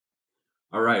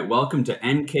All right, welcome to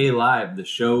NK Live, the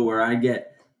show where I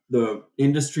get the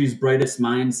industry's brightest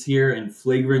minds here and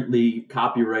flagrantly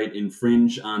copyright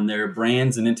infringe on their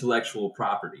brands and intellectual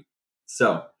property.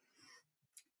 So,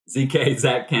 ZK,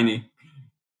 Zach Kenney,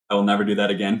 I will never do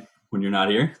that again when you're not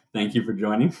here. Thank you for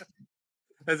joining.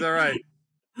 That's all right.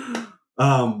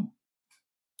 I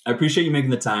appreciate you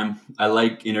making the time. I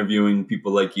like interviewing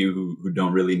people like you who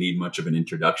don't really need much of an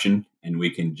introduction, and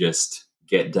we can just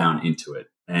get down into it.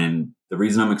 And the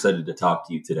reason I'm excited to talk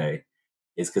to you today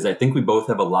is because I think we both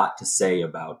have a lot to say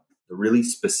about the really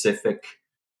specific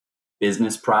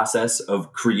business process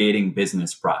of creating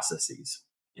business processes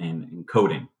and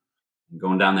coding and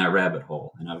going down that rabbit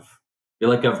hole. And feel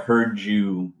like I've heard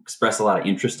you express a lot of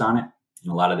interest on it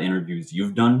in a lot of the interviews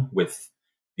you've done with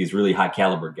these really high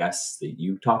caliber guests that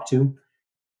you talk to.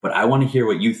 But I want to hear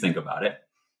what you think about it.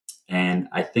 And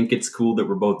I think it's cool that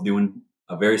we're both doing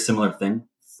a very similar thing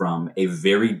from a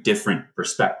very different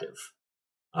perspective.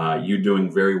 You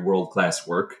doing very world-class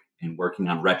work and working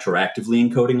on retroactively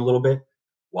encoding a little bit,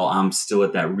 while I'm still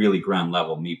at that really ground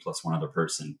level, me plus one other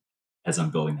person, as I'm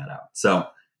building that out. So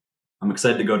I'm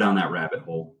excited to go down that rabbit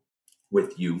hole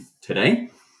with you today.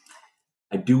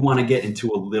 I do want to get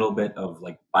into a little bit of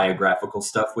like biographical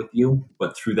stuff with you,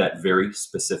 but through that very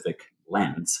specific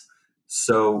lens.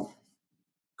 So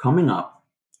coming up,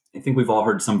 I think we've all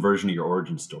heard some version of your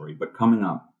origin story, but coming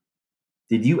up,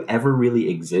 did you ever really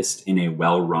exist in a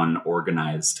well-run,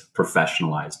 organized,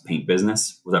 professionalized paint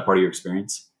business? Was that part of your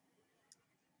experience?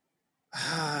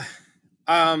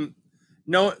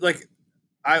 No, like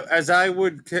as I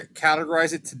would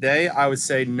categorize it today, I would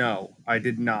say no, I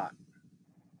did not.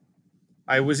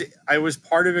 I was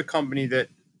part of a company that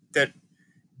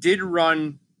did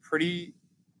run pretty.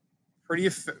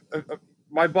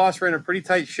 My boss ran a pretty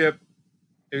tight ship.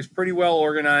 It was pretty well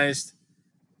organized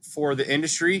for the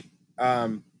industry.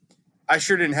 I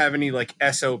sure didn't have any like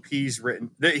SOPs written.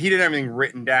 He didn't have anything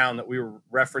written down that we were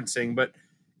referencing, but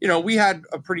we had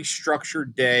a pretty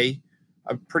structured day,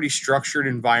 a pretty structured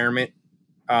environment.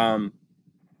 And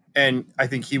I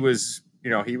think he was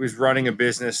running a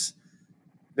business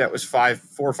that was 4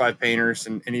 or 5 painters,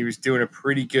 and he was doing a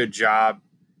pretty good job.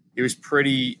 He was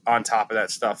pretty on top of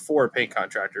that stuff for a paint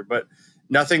contractor, but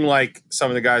nothing like some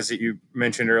of the guys that you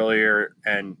mentioned earlier,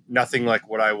 and nothing like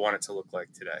what I want it to look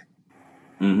like today.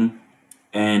 Mm-hmm.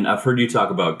 And I've heard you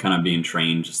talk about kind of being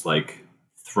trained, just like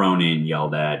thrown in,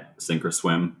 yelled at, sink or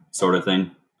swim sort of thing.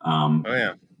 Oh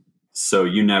yeah. So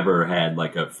you never had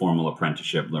like a formal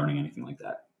apprenticeship learning anything like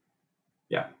that?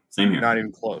 Yeah, same here. Not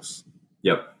even close.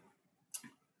 Yep.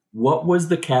 What was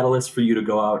the catalyst for you to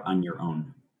go out on your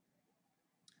own?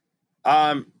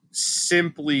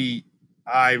 Simply,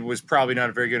 I was probably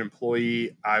not a very good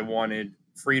employee. I wanted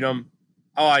freedom.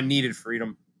 Oh, I needed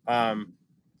freedom.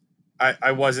 I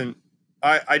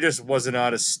just was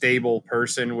not a stable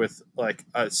person with like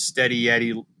a steady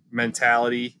Eddie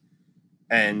mentality.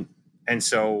 And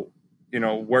so,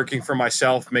 working for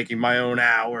myself, making my own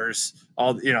hours,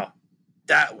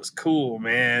 that was cool,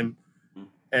 man.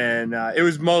 And it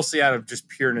was mostly out of just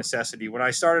pure necessity. When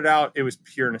I started out, it was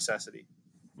pure necessity.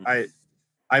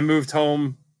 I moved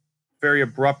home very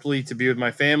abruptly to be with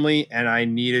my family, and I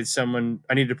needed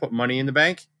to put money in the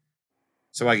bank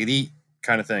so I could eat,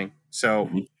 kind of thing. So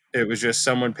it was just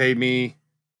someone paid me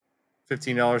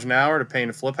 $15 an hour to paint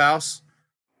a flip house.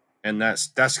 And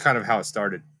that's kind of how it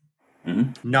started.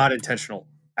 Not intentional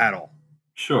at all.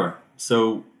 Sure.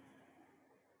 So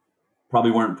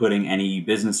probably weren't putting any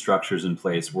business structures in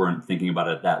place, weren't thinking about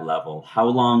it at that level. How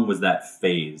long was that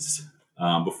phase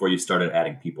before you started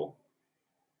adding people?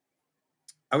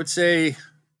 I would say,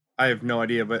 I have no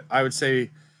idea, but I would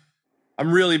say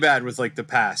I'm really bad with like the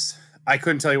past. I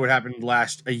couldn't tell you what happened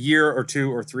a year or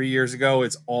 2 or 3 years ago.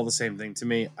 It's all the same thing to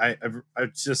me.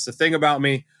 It's just the thing about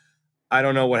me. I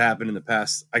don't know what happened in the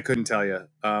past. I couldn't tell you.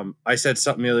 I said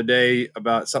something the other day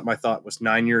about something I thought was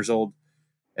 9 years old.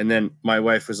 And then my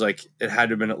wife was like, it had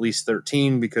to have been at least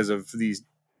 13 because of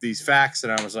these facts.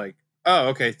 And I was like, oh,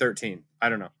 okay, 13. I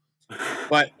don't know.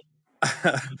 But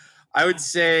I would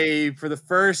say for the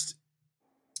first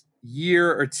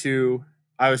year or 2,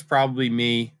 I was probably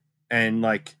me, and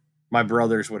like my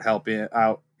brothers would help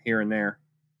out here and there.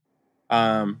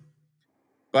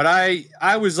 But I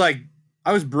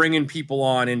was bringing people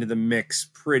on into the mix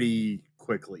pretty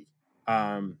quickly.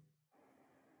 In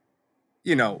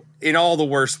all the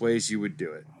worst ways you would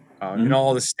do it, in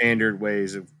all the standard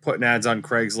ways of putting ads on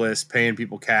Craigslist, paying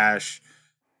people cash,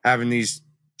 having these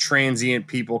transient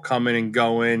people coming and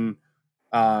going.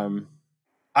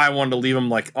 I wanted to leave them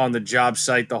like on the job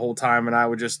site the whole time, and I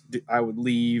would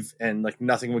leave, and like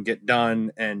nothing would get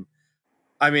done. And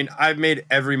I mean, I've made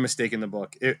every mistake in the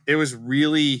book. It was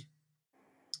really,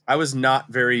 I was not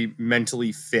very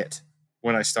mentally fit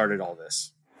when I started all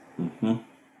this. Mm-hmm.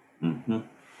 Mm-hmm.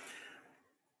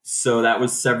 So that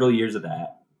was several years of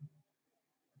that.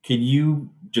 Can you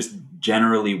just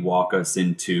generally walk us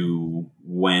into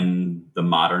when the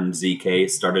modern ZK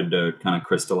started to kind of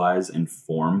crystallize and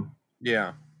form?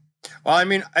 Yeah. Well, I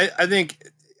mean, I think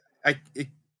I it,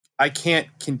 I can't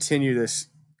continue this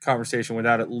conversation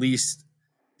without at least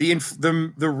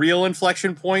the real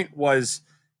inflection point was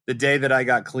the day that I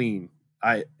got clean.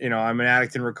 I'm an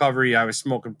addict in recovery. I was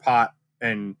smoking pot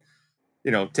and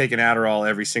taking Adderall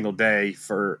every single day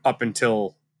for up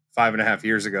until 5.5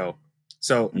 years ago.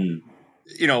 So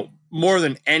Mm. more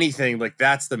than anything, like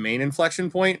that's the main inflection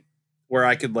point where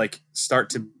I could like start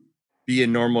to be a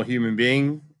normal human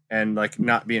being and like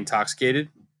not be intoxicated.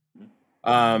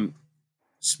 Um,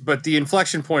 but the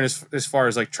inflection point as far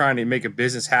as like trying to make a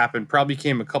business happen probably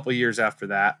came a couple years after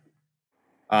that.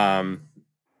 Um,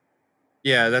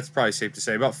 yeah, that's probably safe to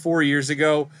say. About 4 years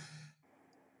ago,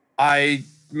 I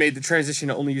made the transition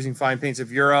to only using fine paints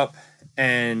of Europe,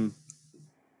 and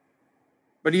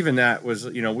but even that was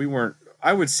we weren't.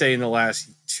 I would say in the last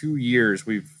 2 years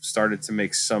we've started to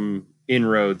make some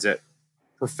inroads at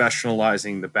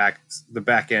professionalizing the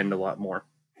back end a lot more.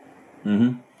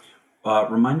 Mm-hmm.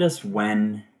 Remind us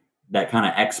when that kind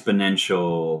of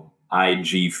exponential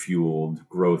IG fueled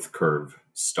growth curve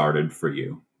started for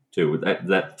you too.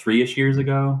 That 3-ish years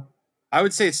ago. I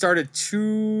would say it started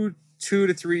 2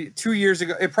 years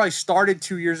ago. It probably started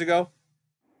 2 years ago.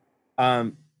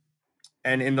 And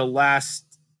in the last,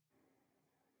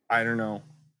 I don't know,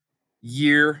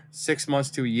 year, 6 months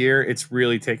to a year, it's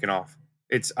really taken off.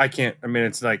 It's like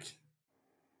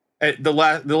the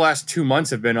last 2 months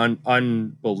have been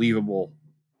unbelievable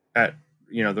at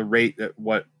the rate that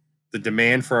what the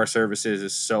demand for our services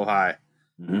is so high.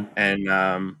 Mm-hmm. And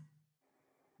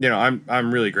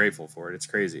I'm really grateful for it. It's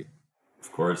crazy.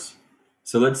 Of course.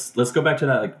 So let's go back to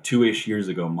that like 2-ish years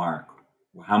ago mark.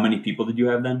 How many people did you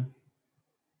have then?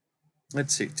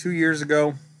 Let's see, 2 years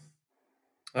ago,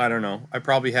 I don't know. I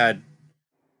could have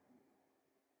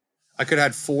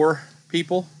had 4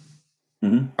 people,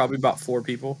 Mm-hmm. probably about 4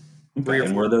 people, three Okay. or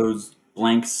And were four. those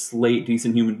blank slate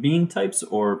decent human being types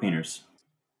or painters?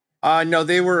 No,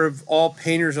 they were all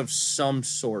painters of some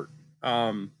sort.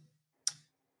 Um,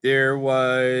 there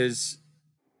was,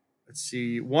 let's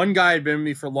see, one guy had been with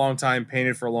me for a long time,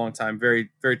 painted for a long time, very,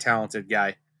 very talented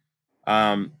guy.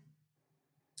 Um,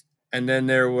 and then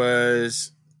there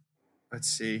was, let's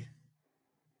see,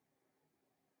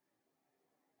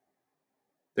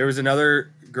 there was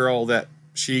another girl that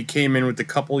she came in with a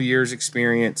couple years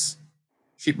experience.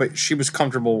 But she was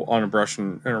comfortable on a brush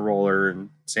and a roller and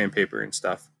sandpaper and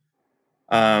stuff.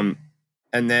 Um,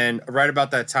 and then right about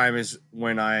that time is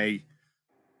when I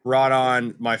brought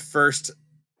on my first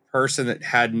person that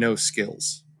had no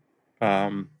skills.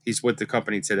 He's with the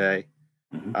company today,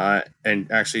 Mm-hmm. and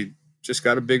actually just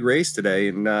got a big raise today,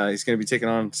 and he's going to be taking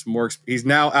on some more. He's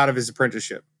now out of his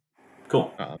apprenticeship.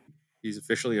 Cool. He's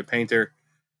officially a painter,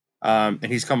 and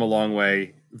he's come a long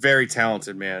way. Very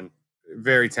talented man,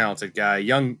 very talented guy,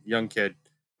 young kid,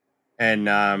 and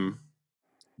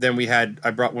then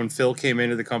I brought when Phil came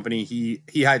into the company, he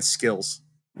had skills.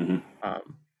 Mm-hmm.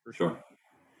 For Sure. sure.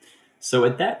 So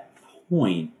at that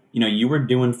point, you were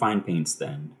doing fine paints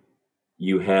then.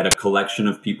 You had a collection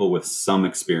of people with some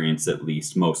experience, at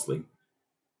least, mostly.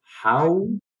 How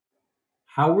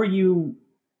how were you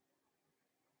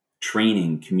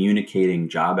training, communicating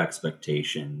job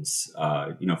expectations,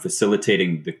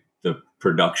 facilitating the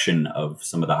production of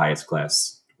some of the highest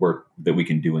class work that we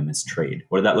can do in this trade?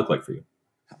 What did that look like for you?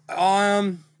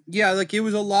 Yeah, like it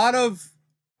was a lot of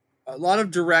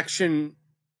direction,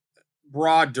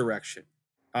 broad direction.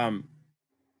 Um,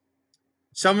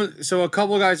 so a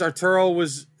couple of guys, Arturo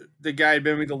was the guy who'd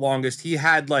been with me the longest.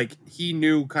 He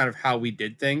knew kind of how we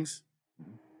did things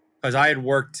because I had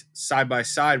worked side by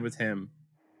side with him,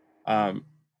 um,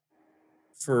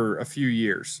 for a few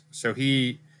years. So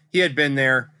he had been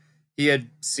there, he had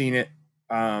seen it,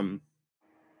 and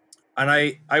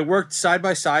I worked side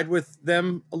by side with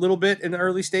them a little bit in the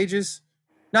early stages.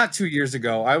 Not 2 years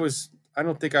ago. I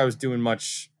don't think I was doing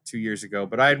much 2 years ago,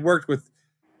 but I had worked with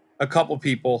a couple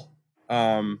people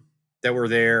that were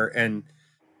there, and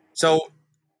so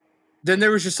then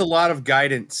there was just a lot of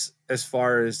guidance as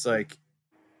far as like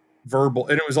verbal,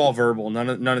 and it was all verbal. None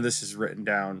of this is written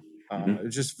down. It Mm-hmm.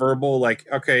 was just verbal, like,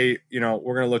 okay,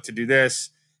 we're gonna look to do this.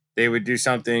 They would do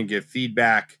something, give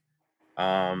feedback.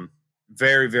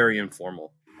 Very, very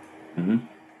informal. Mm-hmm.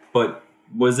 But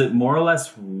Was it more or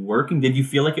less working? Did you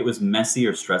feel like it was messy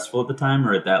or stressful at the time,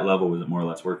 or at that level, was it more or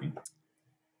less working?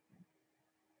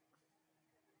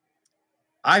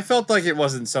 I felt like it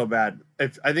wasn't so bad.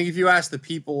 I think if you asked the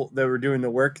people that were doing the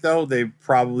work, though, they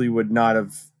probably would not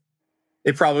have.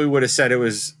 They probably would have said it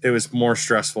was more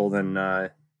stressful than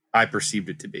I perceived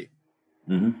it to be.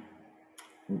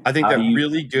 Mm-hmm. I think that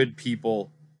really good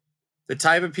people, the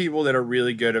type of people that are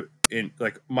really good in,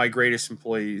 like, my greatest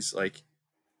employees, like,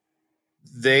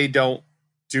 they don't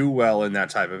do well in that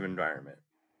type of environment.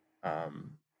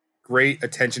 Great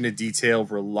attention to detail,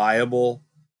 reliable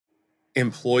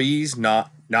employees,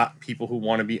 not people who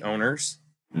want to be owners.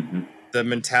 Mm-hmm. The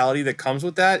mentality that comes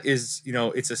with that is,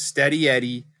 it's a steady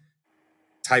Eddie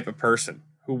type of person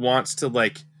who wants to,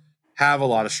 like, have a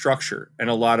lot of structure and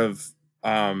a lot of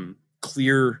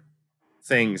clear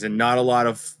things and not a lot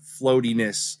of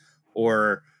floatiness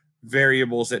or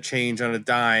variables that change on a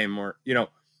dime, or,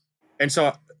 and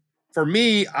so for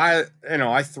me, I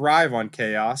thrive on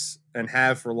chaos and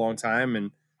have for a long time. And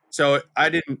so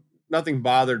nothing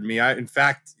bothered me. In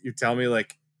fact, you tell me,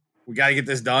 like, we got to get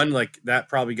this done. Like, that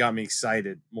probably got me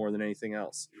excited more than anything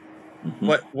else. Mm-hmm.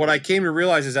 But what I came to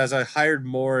realize is, as I hired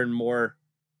more and more,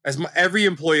 every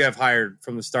employee I've hired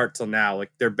from the start till now,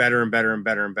 like, they're better and better and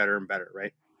better and better and better,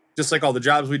 right? Just like all the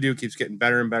jobs we do keeps getting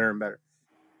better and better and better.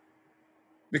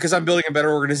 Because I'm building a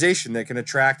better organization that can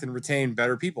attract and retain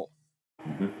better people.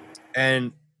 Mm-hmm.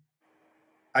 And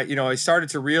I started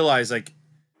to realize, like,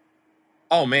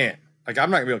 oh man, like, I'm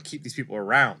not gonna be able to keep these people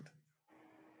around.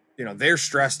 They're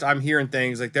stressed. I'm hearing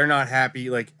things like they're not happy.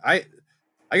 Like, I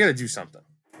got to do something.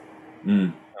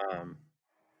 Mm.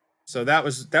 So that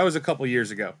was a couple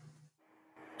years ago.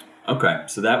 Okay,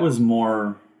 so that was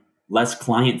less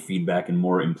client feedback and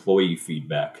more employee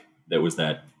feedback. That was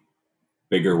that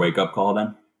bigger wake up call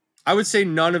then? I would say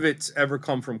none of it's ever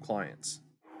come from clients.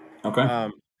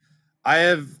 Okay. I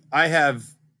have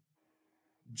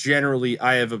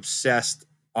obsessed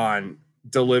on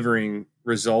delivering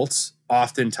results,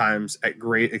 oftentimes at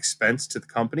great expense to the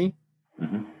company.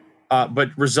 Mm-hmm. But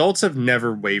results have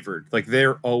never wavered. Like,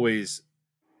 they're always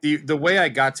the way I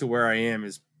got to where I am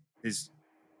is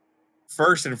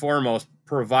first and foremost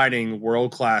providing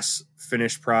world-class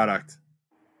finished product,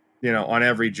 on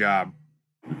every job.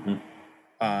 Mm-hmm.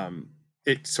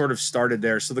 It sort of started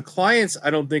there. So the clients, I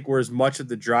don't think, were as much of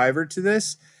the driver to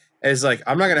this as, like,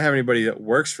 I'm not going to have anybody that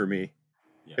works for me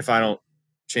if I don't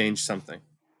change something.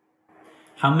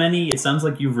 How many, it sounds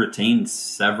like you've retained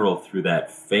several through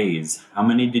that phase. How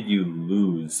many did you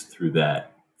lose through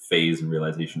that phase and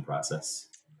realization process?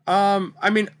 So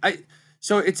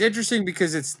it's interesting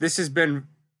because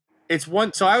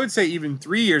so I would say even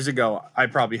 3 years ago, I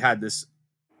probably had this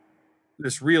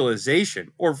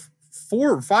realization, or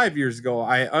 4 or 5 years ago,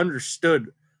 I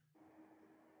understood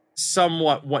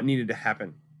somewhat what needed to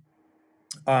happen.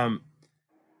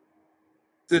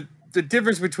 The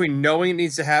difference between knowing it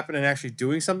needs to happen and actually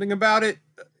doing something about it,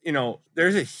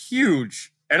 there's a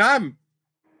huge, and I'm,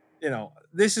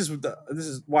 this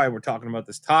is why we're talking about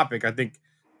this topic. I think,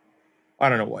 I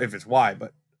don't know if it's why,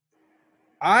 but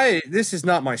this is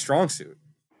not my strong suit.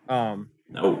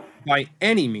 No. By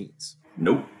any means.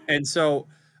 Nope. And so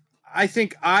I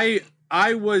think I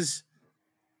was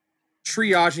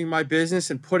triaging my business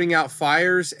and putting out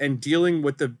fires and dealing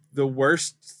with the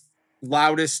worst,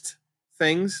 loudest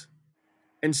things.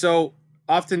 And so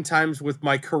oftentimes, with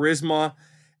my charisma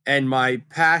and my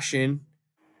passion,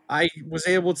 I was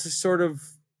able to sort of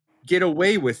get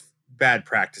away with bad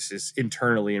practices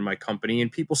internally in my company,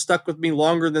 and people stuck with me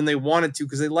longer than they wanted to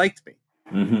because they liked me.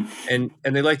 Mm-hmm.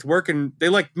 And they liked working. They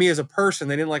liked me as a person.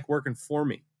 They didn't like working for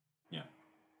me. Yeah.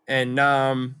 And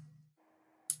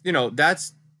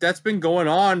that's been going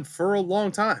on for a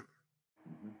long time.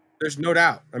 Mm-hmm. There's no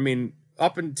doubt. I mean,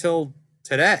 up until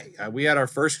today, we had our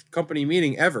first company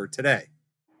meeting ever today.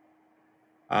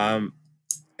 And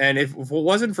if it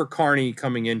wasn't for Carney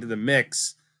coming into the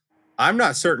mix, I'm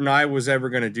not certain I was ever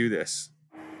going to do this.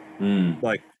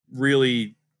 Like,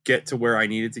 really get to where I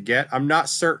needed to get. I'm not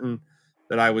certain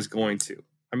that I was going to.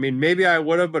 I mean, maybe I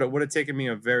would have, but it would have taken me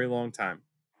a very long time.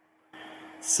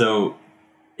 So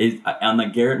on the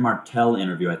Garrett Martell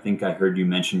interview, I think I heard you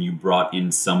mention you brought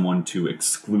in someone to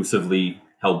exclusively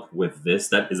help with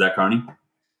this. Is that Carney?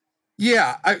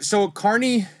 Yeah. So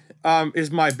Carney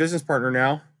is my business partner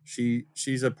now.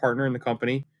 She's a partner in the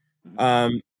company.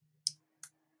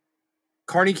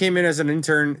 Carney came in as an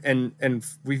intern, and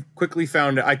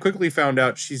I quickly found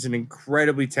out she's an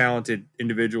incredibly talented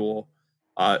individual,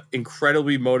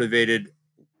 incredibly motivated,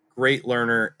 great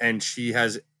learner, and she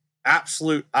has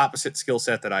absolute opposite skill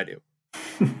set that I do.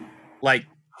 Like,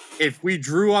 if we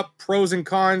drew up pros and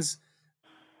cons,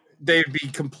 they'd be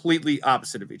completely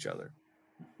opposite of each other.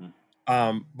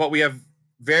 Mm-hmm. But we have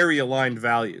very aligned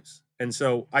values. And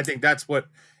so I think that's what,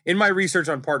 in my research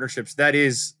on partnerships, that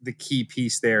is the key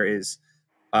piece there is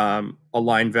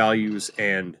aligned values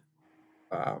and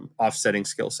offsetting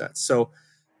skill sets. So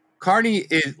Carney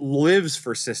lives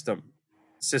for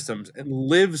systems and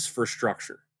lives for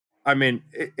structure. I mean,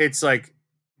 it's like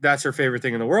that's her favorite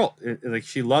thing in the world. Like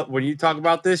when you talk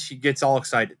about this, she gets all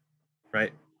excited,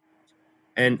 right?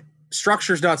 And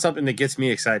structure is not something that gets me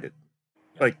excited.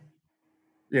 Like,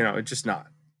 it's just not.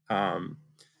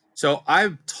 So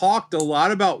I've talked a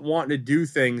lot about wanting to do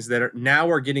things that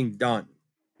are getting done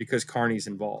because Carney's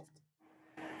involved.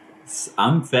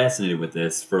 I'm fascinated with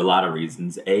this for a lot of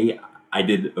reasons. I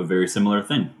did a very similar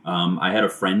thing. I had a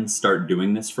friend start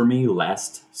doing this for me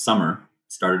last summer,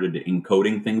 started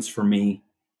encoding things for me,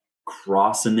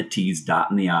 crossing the T's,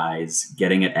 dotting the I's,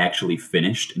 getting it actually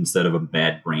finished instead of a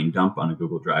bad brain dump on a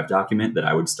Google Drive document that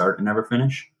I would start and never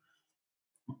finish.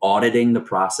 Auditing the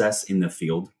process in the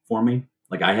field for me.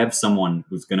 Like I have someone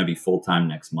who's going to be full-time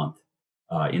next month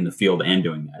in the field and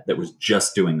doing that was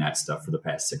just doing that stuff for the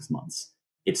past 6 months.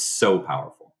 It's so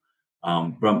powerful.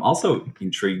 But I'm also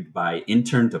intrigued by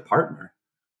intern to partner.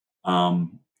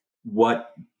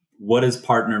 What does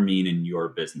partner mean in your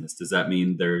business? Does that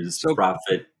mean there's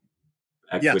profit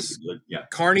equity? Yes. Yeah.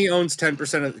 Carney owns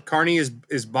 10% of Carney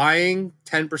is buying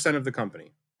 10% of the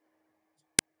company.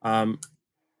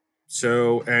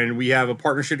 So, and we have a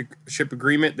partnership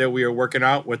agreement that we are working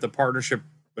out with a partnership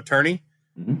attorney,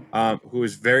 who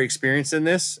is very experienced in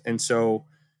this. And so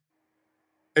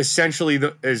essentially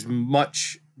as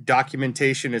much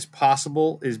documentation as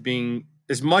possible is being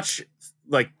as much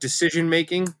like decision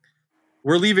making.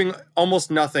 We're leaving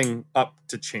almost nothing up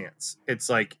to chance. It's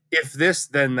like, if this,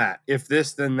 then that, if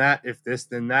this, then that, if this,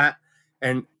 then that,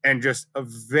 and just a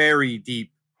very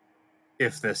deep,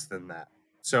 if this, then that.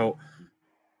 So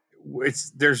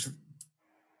there's,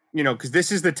 cause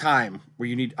this is the time where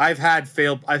you need, I've had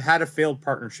a failed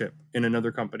partnership in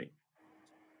another company.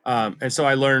 And so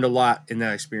I learned a lot in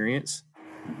that experience.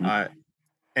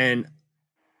 And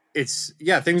it's,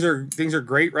 things are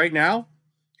great right now.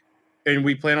 And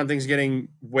we plan on things getting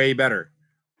way better,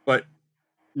 but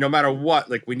no matter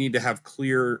what, like we need to have a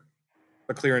clear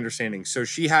understanding. So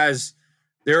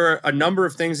there are a number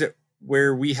of things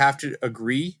where we have to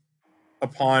agree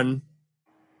upon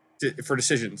for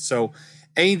decisions. So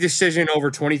any decision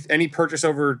any purchase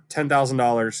over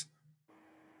 $10,000,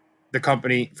 the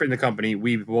company,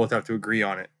 we both have to agree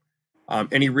on it.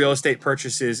 Any real estate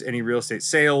purchases, any real estate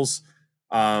sales,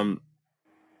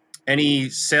 any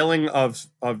selling of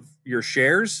your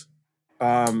shares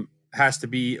has to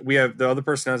be, the other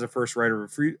person has a first right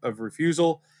of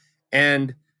refusal,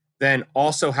 and then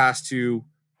also has to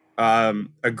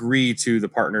agree to the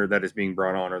partner that is being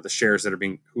brought on or the shares that are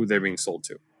who they're being sold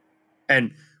to.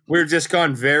 And we've just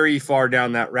gone very far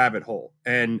down that rabbit hole.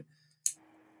 And,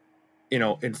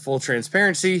 in full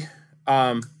transparency,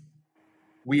 I'm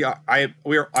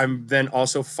then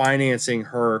also financing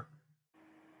her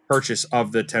purchase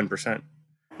of the 10%.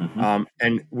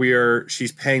 And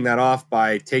she's paying that off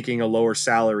by taking a lower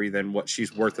salary than what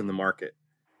she's worth in the market.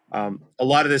 A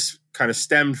lot of this kind of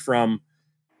stemmed from,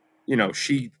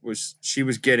 she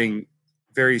was getting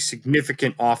very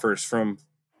significant offers from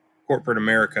corporate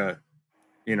America,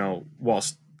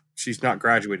 whilst she's not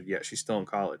graduated yet. She's still in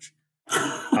college.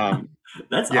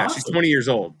 That's awesome. She's 20 years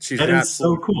old. That is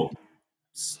so cool.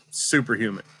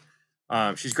 Superhuman.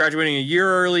 She's graduating a year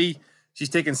early. She's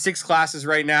taken 6 classes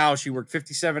right now. She worked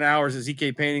 57 hours at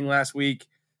ZK Painting last week.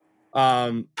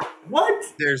 What?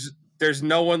 There's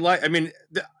no one like. I mean,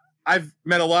 I've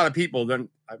met a lot of people. Then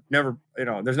I've never,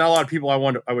 there's not a lot of people I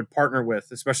would partner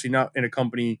with, especially not in a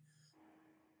company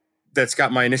that's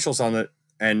got my initials on it,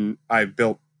 and I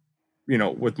built,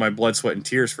 with my blood, sweat, and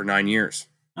tears for 9 years.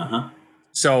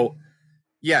 So,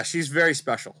 she's very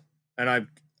special, and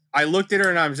I looked at her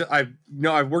and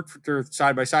I've worked with her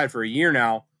side by side for a year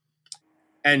now.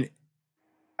 And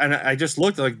I just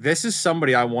looked like, this is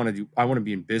somebody I want to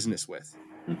be in business with,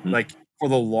 like for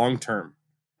the long term.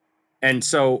 And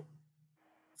so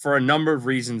for a number of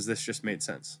reasons, this just made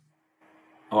sense.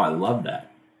 Oh, I love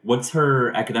that. What's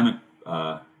her academic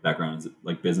background? Is it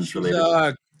like business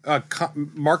related?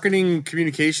 Marketing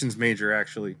communications major,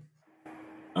 actually.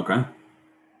 Okay.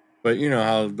 But you know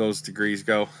how those degrees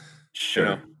go.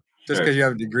 Sure. Just because you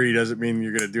have a degree doesn't mean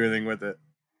you're going to do anything with it.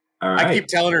 All right. I keep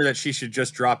telling her that she should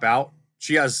just drop out.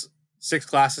 She has 6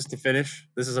 classes to finish.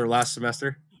 This is her last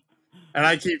semester. And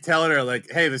I keep telling her,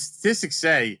 like, hey, the statistics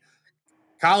say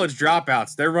college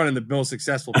dropouts, they're running the most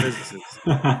successful businesses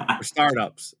or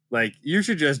startups. Like, you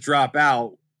should just drop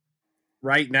out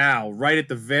right now, right at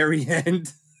the very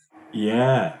end.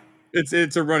 Yeah.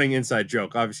 It's a running inside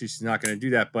joke. Obviously, she's not going to do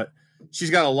that, but she's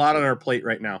got a lot on her plate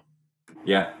right now.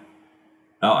 Yeah.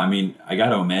 Oh, I mean, I got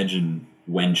to imagine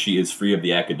when she is free of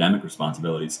the academic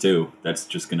responsibilities too. That's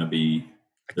just going to be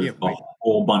I there's can't a wait.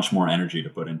 whole bunch more energy to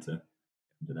put into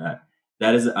that.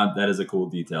 That is a cool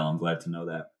detail. I'm glad to know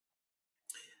that.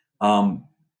 Can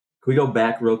we go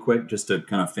back real quick just to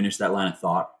kind of finish that line of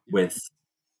thought with?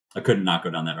 I couldn't not go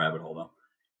down that rabbit hole though.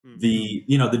 Hmm.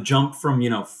 The jump from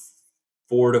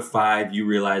 4 to 5, you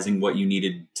realizing what you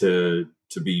needed to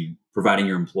be providing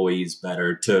your employees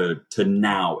better to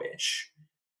now-ish.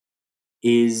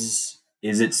 Is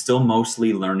it still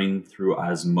mostly learning through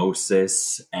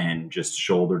osmosis and just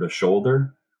shoulder to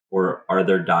shoulder, or are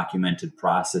there documented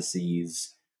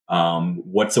processes?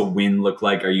 What's a win look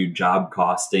like? Are you job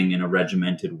costing in a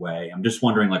regimented way? I'm just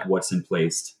wondering, like, what's in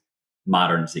place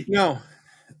modern ZK. No,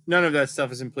 none of that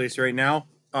stuff is in place right now.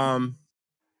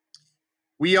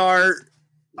 We are,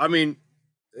 I mean,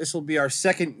 this will be our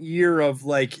second year of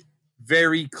like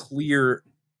very clear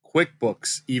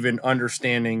QuickBooks, even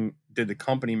understanding did the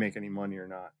company make any money or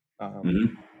not.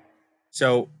 Mhm.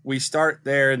 So we start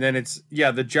there, and then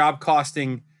the job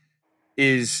costing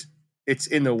it's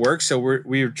in the works. So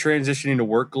we're transitioning to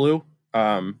work glue.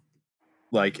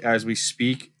 Like as we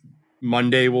speak,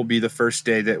 Monday will be the first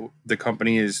day that the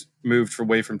company is moved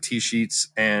away from T-Sheets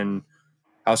and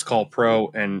House Call Pro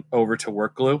and over to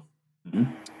work glue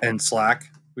Mhm. and Slack.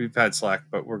 We've had Slack,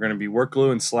 but we're going to be work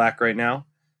glue and Slack right now.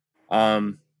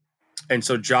 And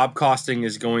so job costing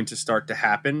is going to start to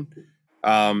happen.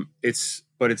 But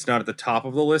it's not at the top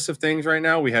of the list of things right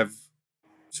now. We have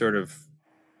sort of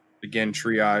again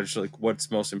triage like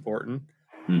what's most important.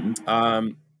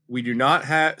 Mhm. We do not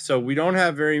have, so we don't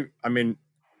have very. I mean,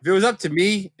 if it was up to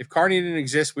me, if Carney didn't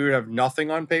exist, we would have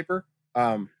nothing on paper.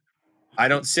 I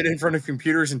don't sit in front of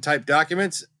computers and type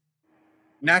documents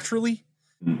naturally.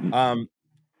 Mhm.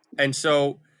 And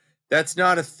so that's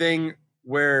not a thing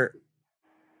where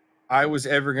I was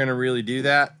ever going to really do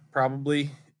that.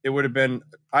 Probably it would have been,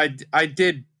 I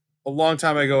did a long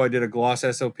time ago. I did a gloss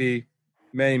SOP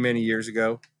many years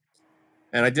ago.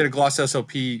 And I did a gloss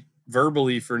SOP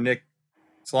verbally for Nick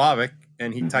Slavic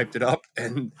and he Mhm. typed it up.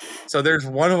 And so there's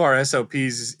one of our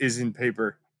SOPs is in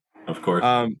paper. Of course.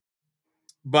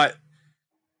 But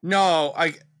no,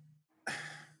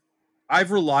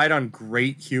 I've relied on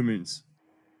great humans,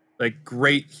 like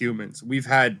great humans. We've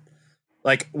had,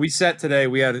 like we sat today,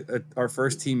 we had our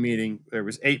first team meeting. There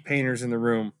was 8 painters in the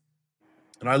room.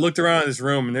 And I looked around this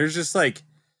room and there's just like,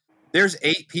 there's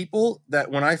 8 people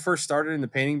that when I first started in the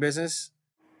painting business,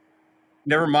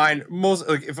 never mind most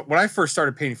like when I first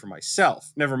started painting for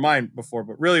myself, never mind before,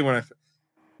 but really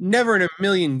never in a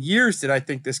million years did I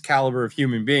think this caliber of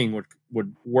human being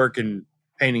would work in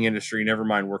painting industry, never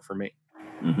mind work for me.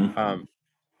 Mm-hmm.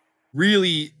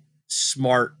 Really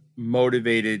smart,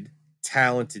 motivated,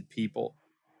 talented people.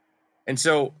 And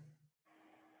so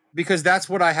because that's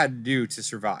what I had to do to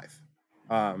survive.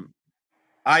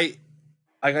 I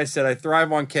like I said, I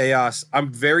thrive on chaos.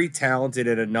 I'm very talented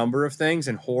at a number of things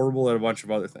and horrible at a bunch of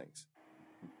other things.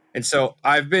 And so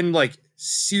I've been like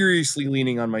seriously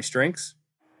leaning on my strengths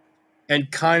and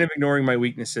kind of ignoring my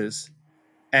weaknesses.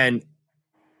 And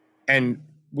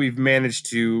we've managed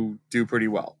to do pretty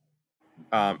well.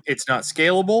 It's not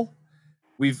scalable.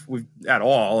 We've at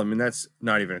all. I mean, that's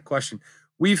not even a question.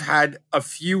 We've had a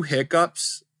few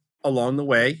hiccups along the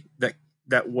way that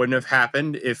wouldn't have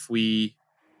happened if we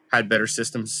had better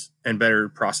systems and better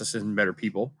processes and better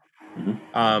people.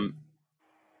 Mm-hmm.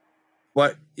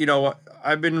 But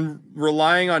I've been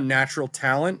relying on natural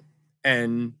talent,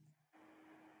 and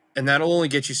that'll only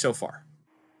get you so far.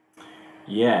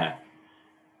 Yeah.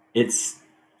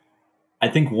 I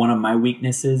think one of my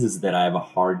weaknesses is that I have a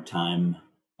hard time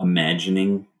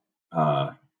imagining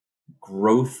uh,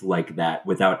 growth like that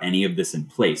without any of this in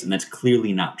place. And that's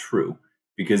clearly not true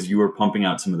because you are pumping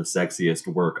out some of the sexiest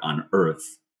work on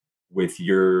earth with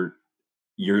your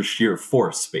sheer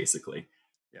force, basically.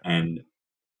 Yeah. And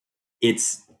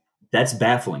that's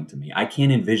baffling to me. I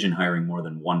can't envision hiring more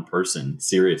than one person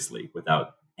seriously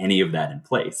without any of that in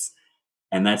place.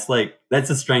 And that's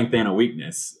a strength and a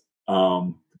weakness.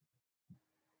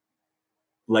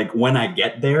 Like when I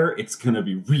get there, it's going to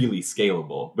be really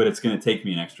scalable, but it's going to take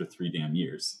me an extra 3 damn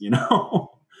years, you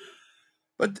know?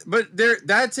 But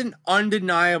that's an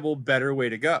undeniable better way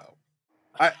to go.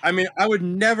 I mean, I would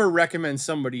never recommend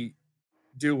somebody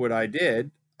do what I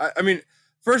did. I mean,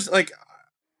 first, like,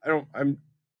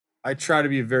 I try to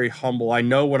be very humble. I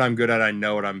know what I'm good at. I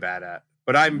know what I'm bad at,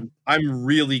 but I'm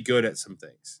really good at some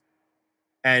things.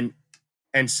 And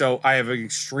so I have an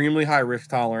extremely high risk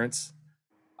tolerance.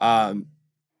 Um,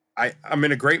 I'm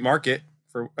in a great market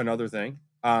for another thing.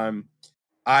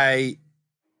 I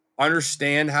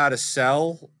understand how to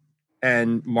sell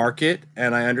and market,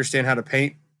 and I understand how to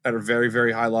paint at a very,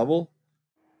 very high level.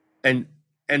 And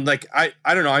like I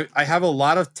don't know, I have a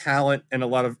lot of talent and a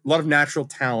lot of natural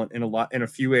talent in a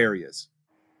few areas.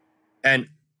 And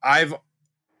I've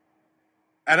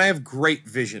I have great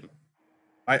vision.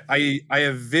 I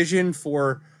have vision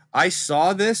for. I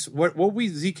saw this what we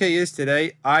ZK is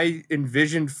today. I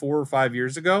envisioned 4 or 5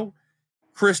 years ago,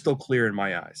 crystal clear in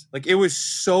my eyes. Like it was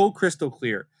so crystal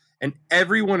clear, and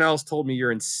everyone else told me you're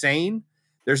insane.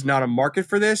 There's not a market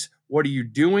for this. What are you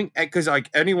doing? Because like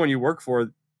anyone you work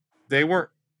for, they weren't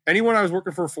anyone I was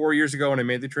working for 4 years ago when I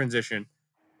made the transition.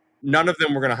 None of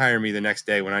them were going to hire me the next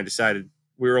day when I decided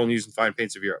we were only using fine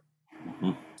paints of Europe.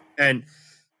 Mm-hmm. And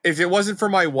if it wasn't for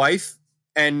my wife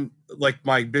and like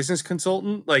my business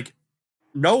consultant, like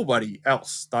nobody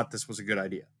else thought this was a good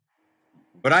idea.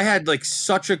 But I had like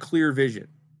such a clear vision,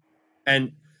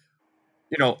 and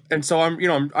and so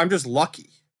I'm just lucky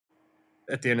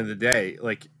at the end of the day.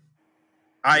 Like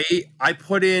I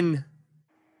put in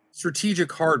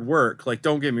strategic hard work. Like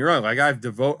don't get me wrong, like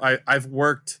I've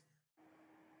worked.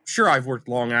 Sure, I've worked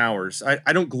long hours.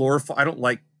 I don't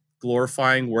like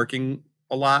glorifying working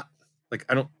a lot. Like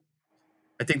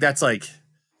I think that's like,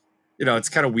 it's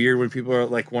kind of weird when people are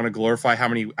like want to glorify how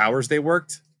many hours they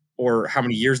worked or how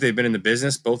many years they've been in the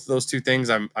business. Both of those two things,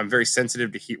 I'm very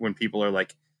sensitive to heat when people are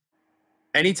like,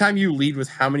 anytime you lead with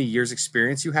how many years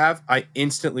experience you have, I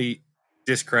instantly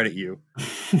discredit you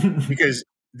because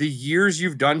the years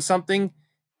you've done something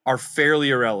are fairly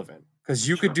irrelevant because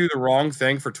you could do the wrong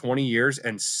thing for 20 years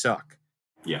and suck.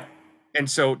 Yeah. And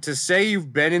so to say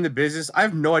you've been in the business, I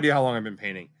have no idea how long I've been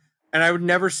painting. And I would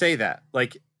never say that.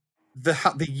 Like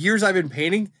the years I've been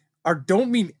painting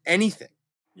don't mean anything.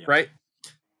 Yeah. Right.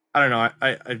 I don't know.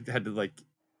 I had to like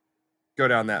go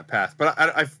down that path, but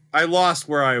I lost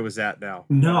where I was at now.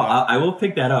 No, I will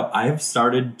pick that up. I've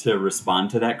started to respond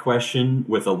to that question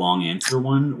with a long answer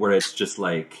one where it's just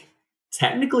like,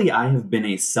 technically I have been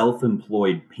a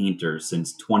self-employed painter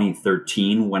since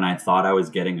 2013 when I thought I was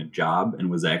getting a job and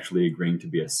was actually agreeing to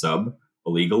be a sub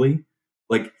illegally.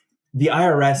 Like the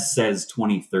IRS says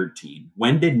 2013.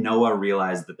 When did Noah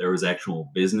realize that there was actual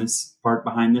business part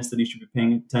behind this that he should be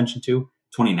paying attention to?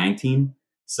 2019.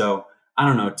 So I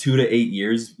don't know, 2 to 8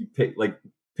 years. You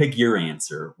pick your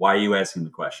answer. Why are you asking the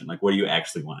question? Like, what do you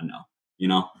actually want to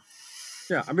know?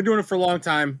 Yeah, I've been doing it for a long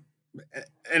time,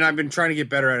 and I've been trying to get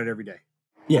better at it every day.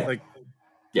 Yeah,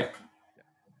 yeah,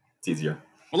 it's easier.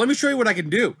 Well, let me show you what I can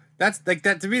do. That's like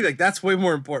that to me. Like that's way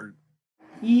more important.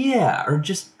 Yeah, or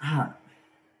just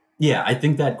yeah. I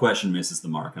think that question misses the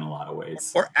mark in a lot of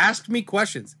ways. Or ask me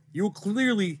questions.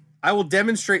 I will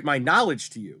demonstrate my knowledge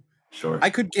to you. Sure. I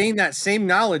could gain that same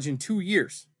knowledge in 2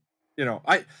 years.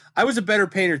 I was a better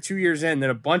painter 2 years in than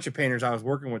a bunch of painters I was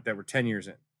working with that were 10 years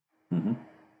in.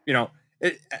 Mm-hmm.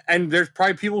 And there's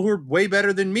probably people who are way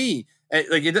better than me.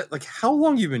 Like how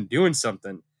long you've been doing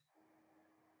something?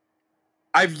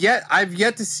 I've yet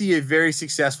to see a very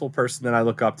successful person that I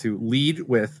look up to lead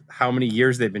with how many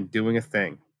years they've been doing a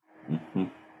thing. Mm-hmm.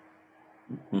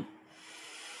 Mm-hmm.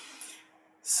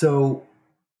 So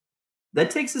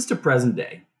that takes us to present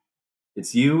day.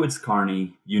 It's you, it's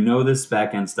Carney. You know this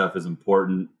back-end stuff is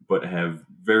important, but have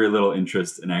very little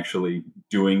interest in actually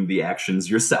doing the actions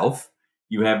yourself.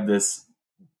 You have this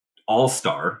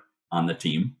all-star on the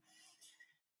team.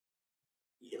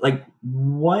 Like,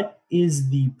 what is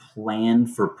the plan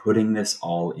for putting this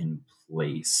all in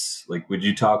place? Like, would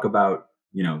you talk about,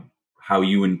 how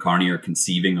you and Carney are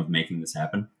conceiving of making this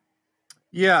happen?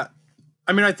 Yeah.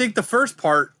 I mean, I think the first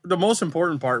part, the most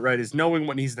important part, right, is knowing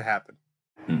what needs to happen.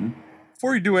 Mm-hmm.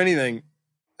 Before you do anything,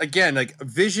 again, like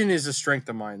vision is a strength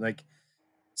of mine. Like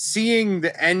seeing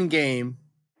the end game,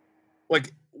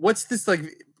 like what's this like?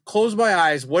 Close my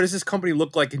eyes. What does this company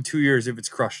look like in 2 years if it's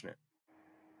crushing it?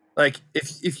 Like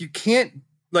if you can't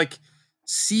like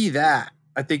see that,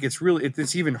 I think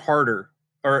it's even harder.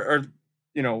 Or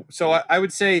so I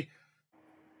would say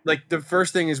like the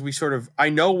first thing is I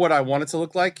know what I want it to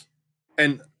look like,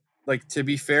 and like to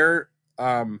be fair,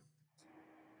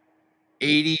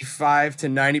 85 to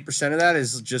 90% of that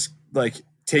is just like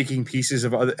taking pieces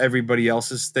of everybody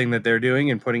else's thing that they're doing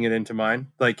and putting it into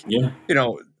mine. Like, yeah,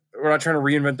 we're not trying to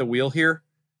reinvent the wheel here.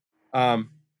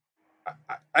 I'm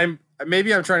trying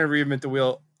to reinvent the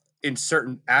wheel in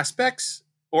certain aspects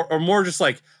or more just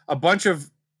like a bunch of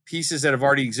pieces that have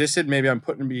already existed. Maybe I'm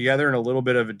putting them together in a little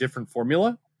bit of a different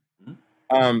formula,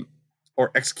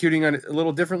 or executing on it a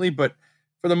little differently. But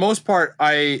for the most part,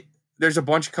 there's a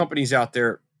bunch of companies out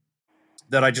there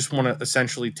that I just want to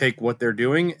essentially take what they're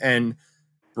doing and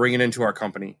bring it into our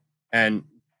company. And,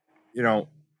 you know,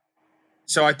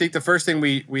 so I think the first thing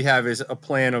we have is a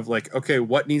plan of like, okay,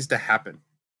 what needs to happen?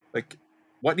 Like,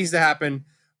 what needs to happen?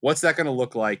 What's that going to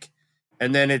look like?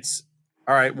 And then it's,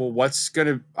 all right, well,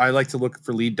 I like to look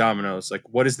for lead dominoes. Like,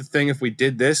 what is the thing? If we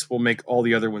did this, we'll make all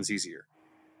the other ones easier.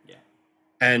 Yeah.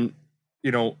 And,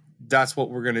 you know, that's what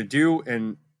we're going to do.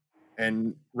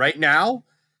 And right now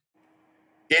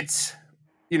it's,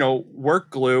 you know, work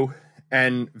glue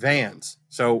and vans.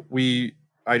 So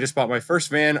I just bought my first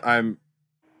van. I'm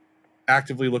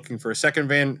actively looking for a second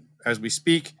van as we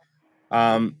speak.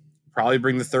 Probably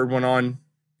bring the third one on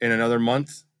in another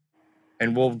month,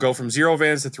 and we'll go from 0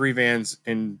 vans to 3 vans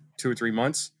in 2 or 3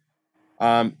 months.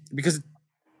 Because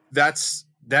that's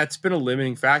been a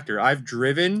limiting factor. I've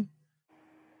driven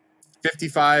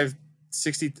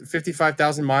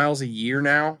 55,000 miles a year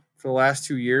now for the last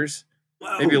 2 years.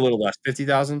 Whoa. Maybe a little less,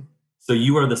 50,000. So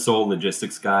you are the sole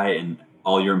logistics guy, and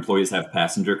all your employees have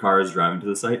passenger cars driving to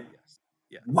the site? Yes.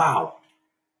 Yeah. Wow.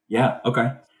 Yeah.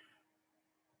 Okay.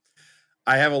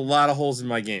 I have a lot of holes in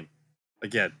my game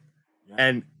again. Yeah.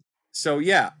 And so,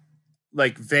 yeah,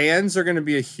 like vans are going to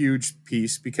be a huge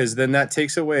piece because then that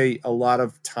takes away a lot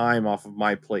of time off of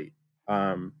my plate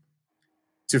to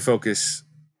focus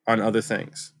on other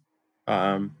things,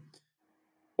 or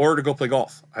to go play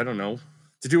golf. I don't know,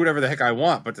 to do whatever the heck I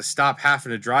want, but to stop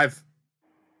having to drive,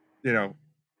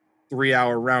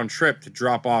 3-hour round trip to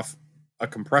drop off a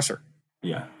compressor.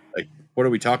 Yeah. Like, what are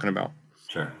we talking about?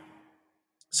 Sure.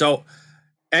 So,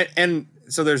 and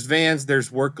so there's vans,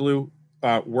 there's work glue,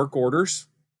 work orders.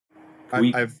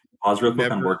 I've pause real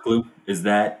quick on work glue.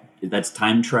 That's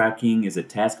time tracking? Is it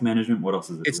task management? What else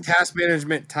is it? It's task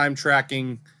management, time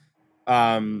tracking,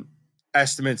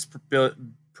 estimates,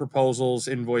 proposals,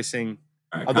 invoicing.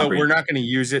 Right, although we're not going to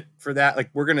use it for that.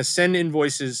 Like, we're going to send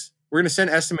invoices. We're going to send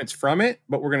estimates from it,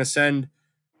 but we're going to send,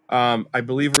 I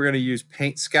believe we're going to use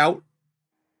Paint Scout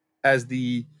as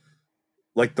the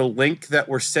link that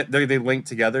we're set. They link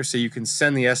together, so you can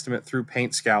send the estimate through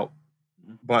Paint Scout.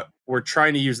 Mm-hmm. But we're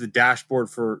trying to use the dashboard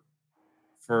for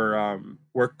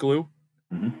work glue,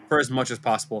 mm-hmm. for as much as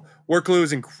possible. Work glue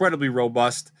is incredibly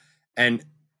robust, and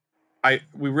I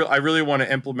really want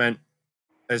to implement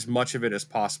as much of it as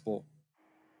possible,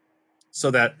 so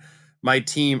that my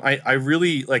team, I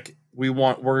really like. We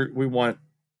want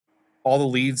all the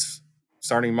leads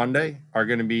starting Monday are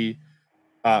going to be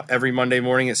every Monday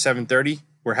morning at 7:30.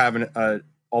 We're having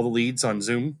all the leads on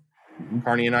Zoom. Mm-hmm.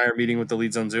 Carney and I are meeting with the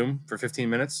leads on Zoom for 15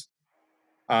 minutes.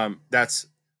 I've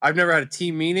never had a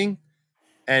team meeting,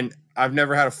 and I've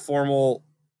never had a formal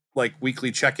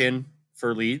weekly check-in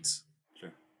for leads.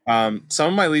 Sure. Some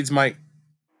of my leads might,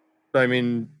 I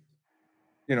mean,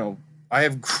 I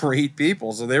have great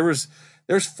people. So there's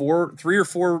 3 or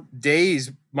 4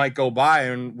 days might go by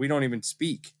and we don't even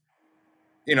speak,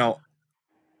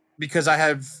 because I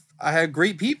had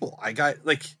great people. I got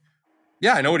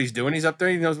I know what he's doing. He's up there.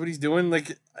 He knows what he's doing.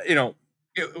 It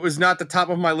was not the top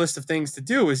of my list of things to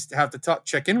do is to have to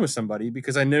check in with somebody,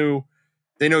 because I knew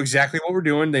they know exactly what we're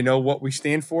doing. They know what we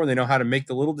stand for. They know how to make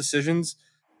the little decisions.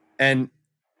 And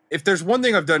if there's one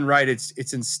thing I've done right,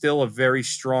 it's instill a very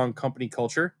strong company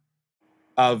culture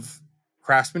of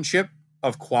craftsmanship,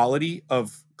 of quality,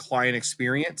 of client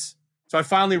experience. So I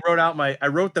finally I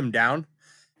wrote them down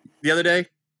the other day,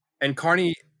 and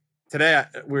Carney today,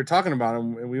 we were talking about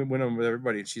them, and we went on with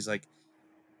everybody, and she's like,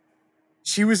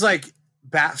 those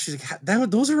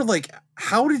are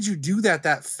how did you do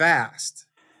that fast?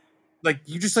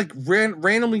 You just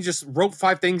randomly just wrote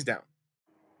 5 things down.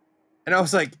 And I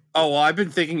was like, oh, well, I've been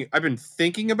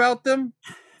thinking about them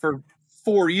for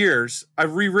 4 years.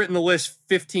 I've rewritten the list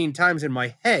 15 times in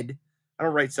my head. I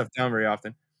don't write stuff down very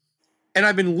often. And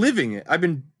I've been living it.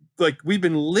 We've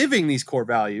been living these core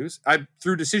values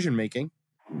through decision making,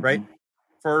 right?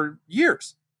 For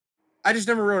years. I just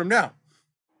never wrote them down.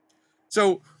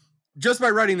 So just by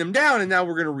writing them down, and now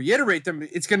we're going to reiterate them,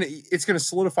 it's going to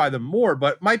solidify them more.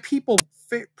 But my people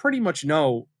pretty much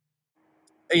know,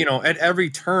 at every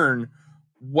turn,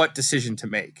 what decision to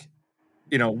make.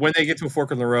 When they get to a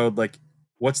fork in the road,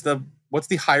 what's the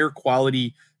higher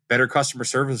quality, better customer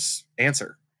service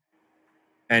answer?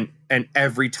 And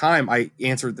every time I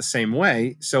answer it the same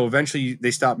way. So eventually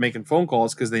they stop making phone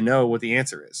calls because they know what the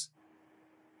answer is.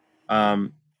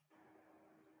 Man,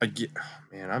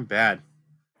 I'm bad.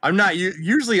 I'm not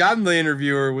usually I'm the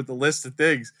interviewer with the list of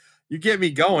things. You get me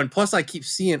going. Plus I keep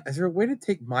seeing, is there a way to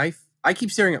take I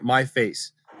keep staring at my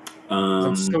face.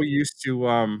 I'm so used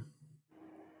to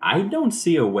I don't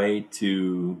see a way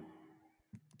to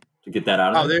get that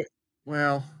out of there.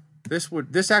 Well,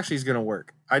 this actually is going to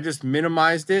work. I just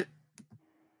minimized it,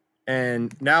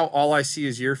 and now all I see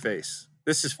is your face.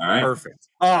 This is All right. perfect.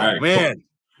 All Oh right. man.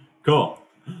 Cool.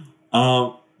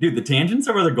 Dude, the tangents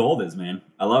are where the gold is, man.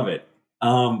 I love it.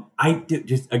 I do,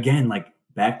 just again, like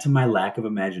back to my lack of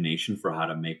imagination for how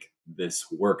to make this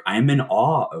work. I am in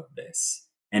awe of this.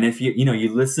 And if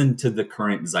you listen to the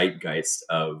current zeitgeist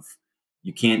of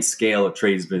you can't scale a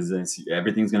trades business,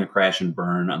 everything's going to crash and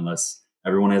burn unless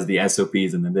everyone has the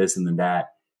SOPs and then this and then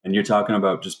that. And you're talking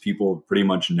about just people pretty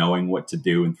much knowing what to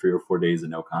do in 3 or 4 days of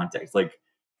no context. Like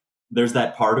there's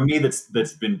that part of me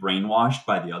that's been brainwashed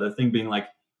by the other thing being like,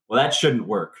 well, that shouldn't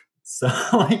work. So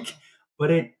like, but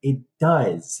it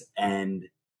does, and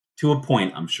to a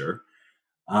point, I'm sure.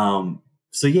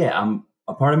 So yeah, I'm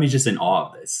a part of me is just in awe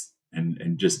of this,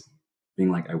 and just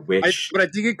being like, I wish. But I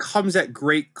think it comes at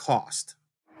great cost.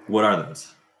 What are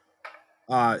those?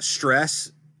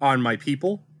 Stress on my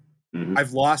people. Mm-hmm.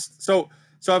 I've lost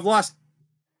I've lost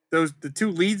the 2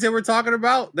 leads that we're talking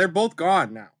about. They're both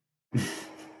gone now.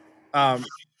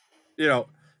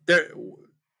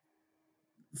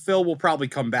 Phil will probably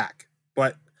come back,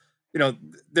 but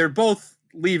they're both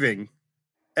leaving,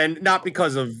 and not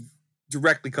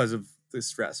directly because of the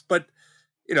stress, but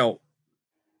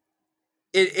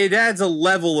it adds a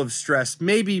level of stress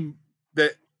maybe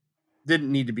that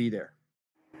didn't need to be there.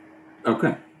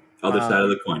 Okay. Other side of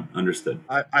the coin. Understood.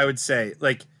 I would say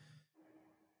like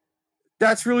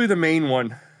that's really the main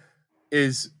one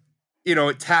is,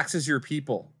 it taxes your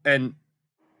people, and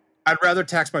I'd rather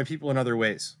tax my people in other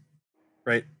ways.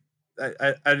 Right.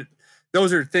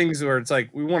 Those are things where it's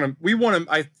like, we want to,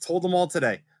 I told them all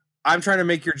today, I'm trying to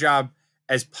make your job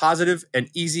as positive and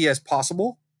easy as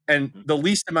possible and the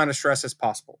least amount of stress as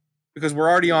possible, because we're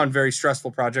already on very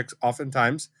stressful projects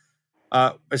oftentimes,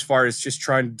 as far as just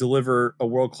trying to deliver a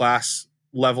world-class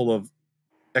level of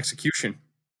execution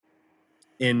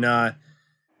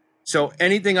so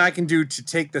anything I can do to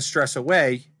take the stress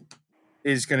away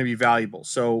is going to be valuable.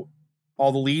 So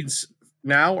all the leads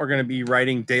now are going to be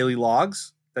writing daily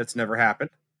logs. That's never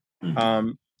happened.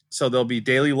 Mm-hmm. So there'll be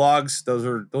daily logs. Those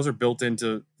are built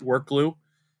into Workglue.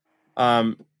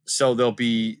 So there'll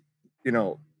be,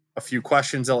 a few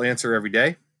questions they'll answer every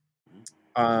day.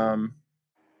 Boy,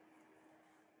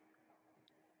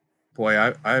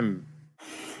 I'm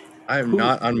cool.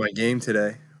 Not on my game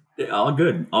today. All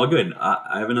good. All good.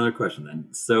 I have another question then.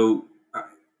 So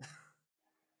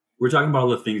we're talking about all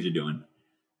the things you're doing.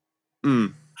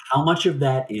 How much of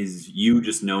that is you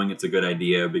just knowing it's a good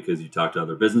idea because you talk to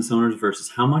other business owners versus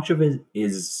how much of it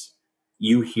is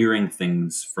you hearing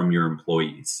things from your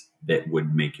employees that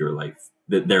would make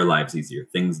their lives easier,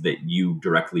 things that you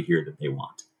directly hear that they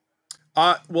want?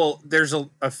 Well, there's a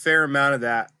fair amount of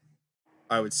that,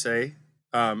 I would say.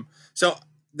 So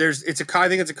I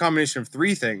think it's a combination of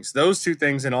 3 things, those 2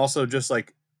 things. And also just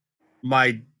like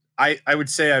I would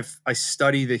say I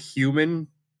study human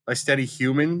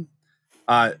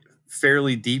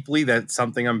fairly deeply. That's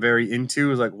something I'm very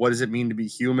into, is like, what does it mean to be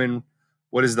human?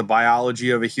 What is the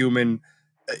biology of a human?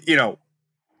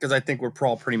 Because I think we're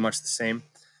all pretty much the same.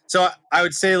 So I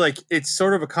would say like it's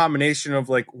sort of a combination of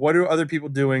like, what are other people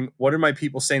doing? What are my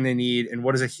people saying they need? And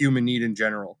what does a human need in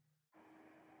general?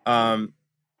 And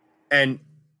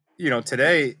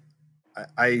today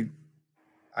I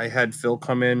had Phil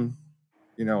come in,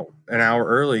 an hour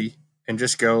early and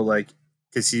just go like,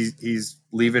 because he's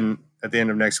leaving at the end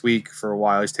of next week for a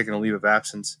while. He's taking a leave of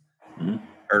absence,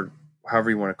 or however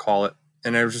you want to call it.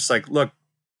 And I was just like, look,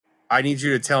 I need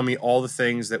you to tell me all the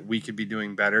things that we could be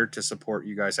doing better to support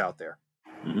you guys out there.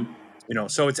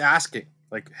 So it's asking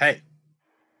like, hey,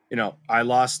 I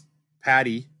lost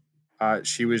Patty.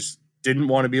 She didn't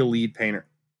want to be a lead painter.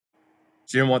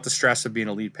 She didn't want the stress of being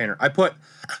a lead painter.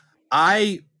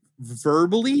 I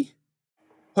verbally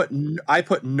put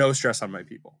no stress on my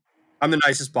people. I'm the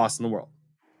nicest boss in the world,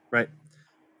 right?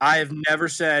 I have never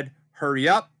said, hurry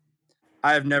up.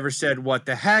 I have never said, what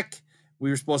the heck? We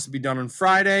were supposed to be done on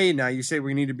Friday. Now you say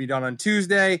we need to be done on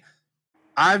Tuesday.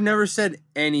 I've never said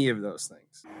any of those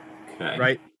things,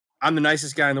 right? I'm the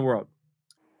nicest guy in the world.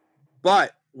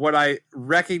 But what I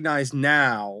recognize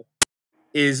now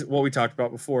is what we talked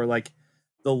about before. Like,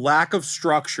 the lack of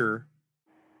structure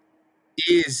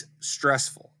is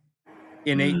stressful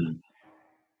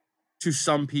to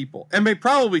some people, and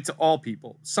probably to all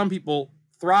people. Some people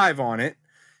thrive on it,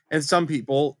 and some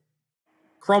people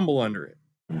crumble under it.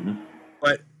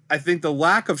 But I think the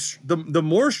lack of the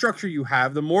more structure you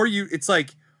have, the more it's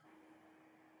like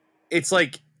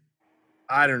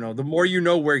I don't know, the more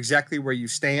where exactly where you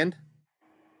stand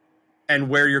and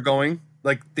where you're going.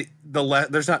 Like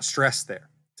there's not stress there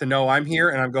to know I'm here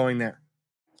and I'm going there.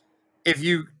 If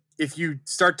if you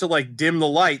start to like dim the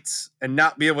lights and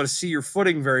not be able to see your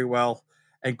footing very well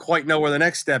and quite know where the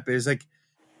next step is, like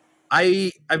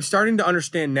I'm starting to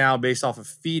understand now based off of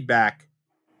feedback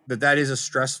that is a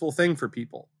stressful thing for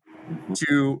people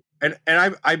to, and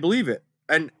I believe it.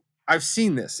 And I've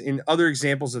seen this in other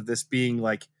examples of this being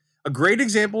like a great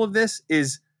example of this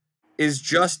is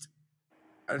just,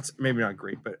 it's maybe not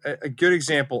great, but a good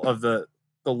example of the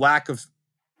lack of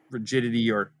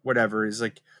rigidity or whatever is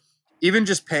like even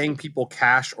just paying people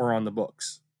cash or on the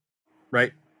books,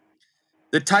 right?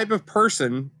 The type of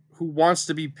person who wants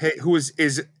to be paid, who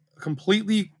is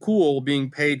completely cool being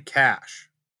paid cash,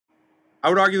 I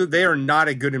would argue that they are not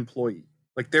a good employee.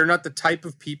 Like they're not the type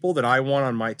of people that I want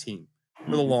on my team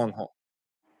for the long haul,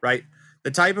 right?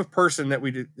 The type of person that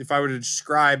if I were to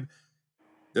describe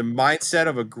the mindset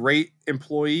of a great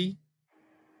employee,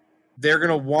 they're going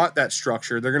to want that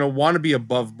structure. They're going to want to be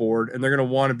above board and they're going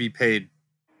to want to be paid,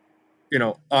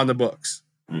 on the books.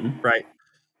 Right.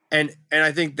 And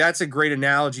I think that's a great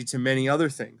analogy to many other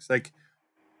things. Like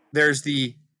there's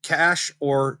the cash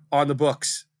or on the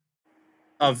books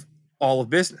of all of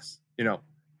business,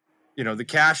 the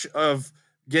cash of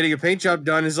getting a paint job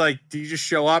done is like, do you just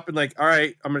show up and like, all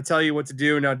right, I'm going to tell you what to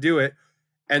do and now do it.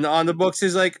 And on the books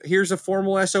is like, here's a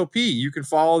formal SOP. You can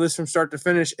follow this from start to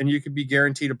finish and you can be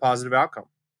guaranteed a positive outcome.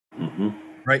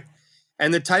 Right.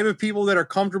 And the type of people that are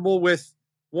comfortable with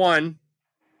one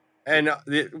and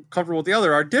comfortable with the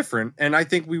other are different. And I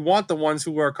think we want the ones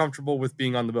who are comfortable with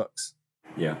being on the books.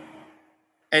 Yeah.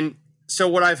 And so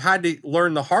what I've had to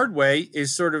learn the hard way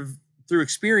is sort of through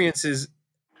experiences,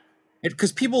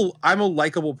 because I'm a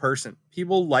likable person.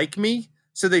 People like me,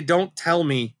 so they don't tell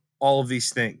me all of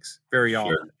these things very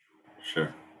often.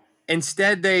 Sure.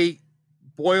 Instead, they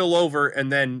boil over,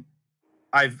 and then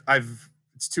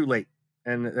it's too late,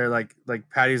 and they're like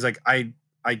Patty's like, I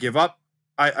give up.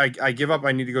 I give up.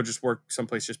 I need to go just work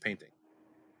someplace just painting.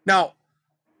 Now,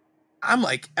 I'm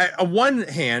like, on one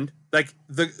hand, like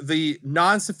the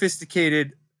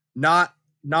non-sophisticated, not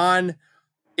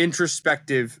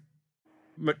non-introspective,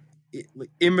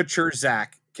 immature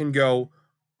Zach can go,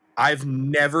 I've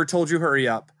never told you hurry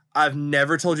up. I've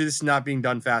never told you this is not being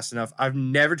done fast enough. I've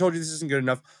never told you this isn't good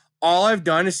enough. All I've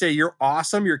done is say, you're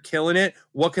awesome. You're killing it.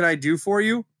 What can I do for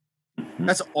you?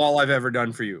 That's all I've ever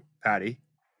done for you, Patty.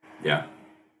 Yeah.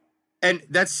 And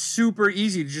that's super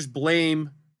easy to just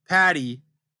blame Patty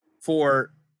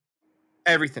for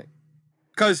everything.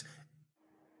 Because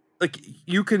like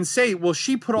you can say, well,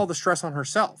 she put all the stress on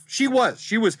herself. She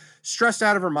was stressed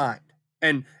out of her mind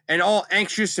and all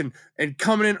anxious and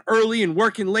coming in early and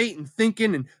working late and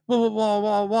thinking and blah, blah, blah,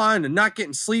 blah, blah, and not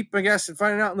getting sleep, I guess, and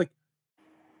finding out. Like,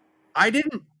 I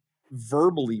didn't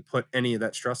verbally put any of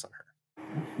that stress on her,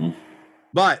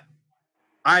 but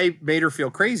I made her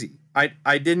feel crazy.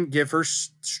 I didn't give her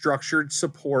structured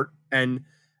support and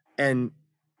I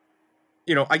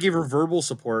gave her verbal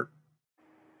support,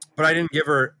 but I didn't give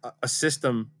her a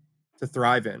system to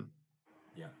thrive in.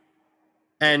 Yeah.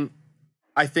 And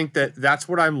I think that's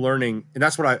what I'm learning. And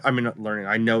that's what not learning.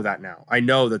 I know that now. I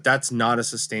know that that's not a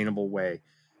sustainable way.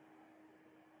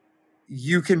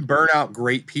 You can burn out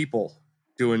great people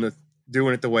doing it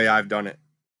the way I've done it.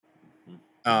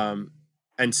 And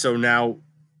so now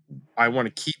I want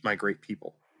to keep my great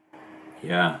people.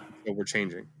 Yeah. So we're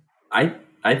changing.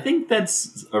 I think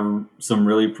that's some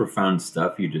really profound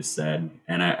stuff you just said.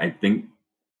 And I think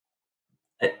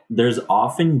there's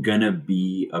often going to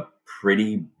be a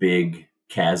pretty big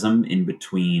chasm in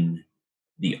between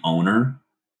the owner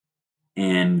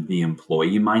and the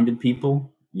employee-minded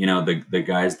people. The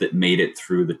guys that made it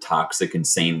through the toxic,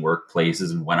 insane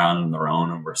workplaces and went out on their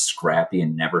own and were scrappy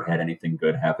and never had anything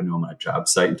good happen to them on a job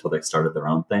site until they started their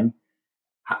own thing.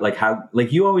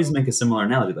 Like you always make a similar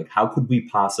analogy. Like, how could we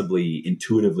possibly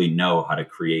intuitively know how to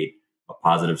create a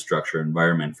positive structure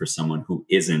environment for someone who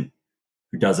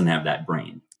doesn't have that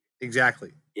brain?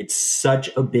 Exactly. It's such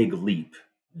a big leap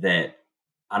that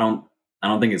I don't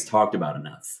think it's talked about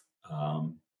enough.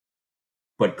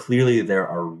 But clearly there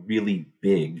are really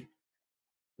big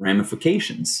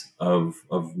ramifications of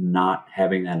not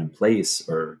having that in place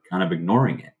or kind of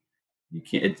ignoring it. You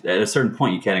can't, at a certain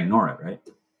point, you can't ignore it, right?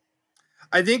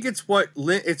 I think it's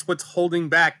what's holding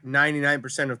back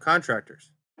 99% of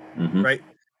contractors, right?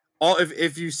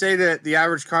 If you say that the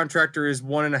average contractor is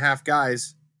 1.5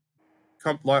 guys,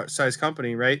 size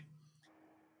company, right?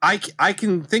 I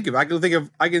can think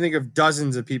of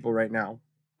dozens of people right now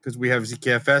because we have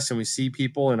ZKFS and we see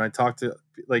people and I talk to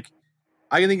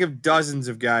I can think of dozens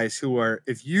of guys who are,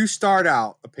 if you start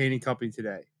out a painting company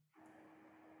today,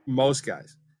 most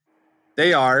guys,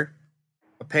 they are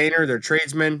a painter, they're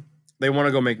tradesmen, they want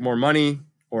to go make more money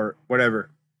or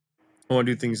whatever. want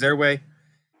to do things their way.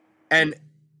 And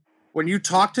when you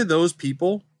talk to those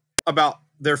people about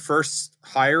their first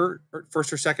hire or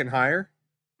first or second hire,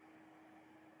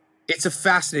 it's a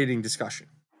fascinating discussion,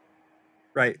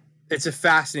 right? It's a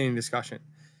fascinating discussion.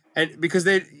 And because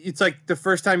it's like the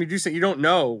first time you do something, you don't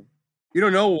know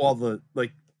all the,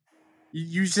 like,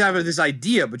 you just have this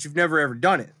idea, but you've never ever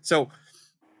done it. So,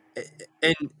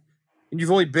 and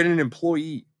you've only been an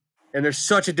employee, and there's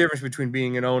such a difference between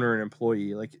being an owner and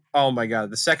employee. Like, oh my God,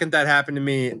 the second that happened to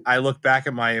me, I look back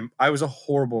at I was a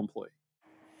horrible employee.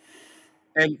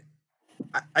 And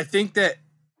I think that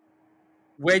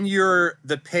when you're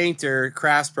the painter,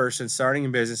 craftsperson, starting a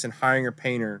business and hiring a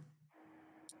painter,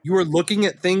 you are looking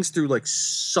at things through like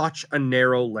such a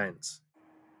narrow lens,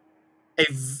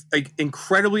 like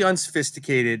incredibly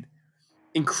unsophisticated,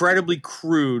 incredibly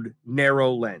crude,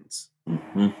 narrow lens.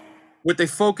 Mm-hmm. What they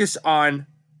focus on,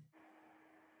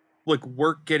 like,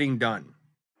 work getting done.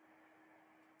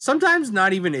 Sometimes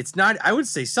not even, it's not, I would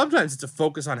say sometimes it's a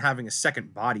focus on having a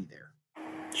second body there.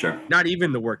 Sure. Not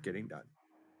even the work getting done.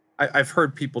 I've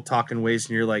heard people talk in ways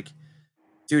and you're like,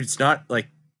 dude, it's not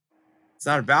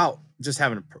about just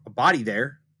having a body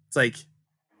there.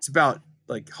 It's about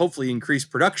like hopefully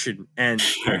increased production and,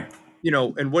 sure.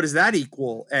 And what does that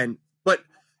equal? And, but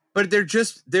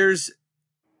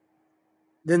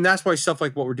then that's why stuff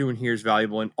like what we're doing here is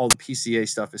valuable, and all the PCA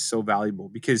stuff is so valuable,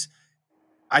 because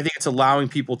I think it's allowing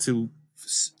people to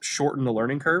shorten the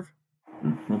learning curve.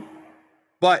 Mm-hmm.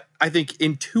 But I think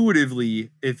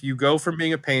intuitively, if you go from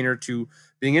being a painter to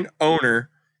being an owner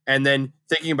and then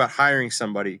thinking about hiring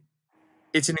somebody,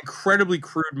 it's an incredibly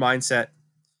crude mindset,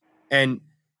 and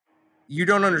you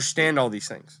don't understand all these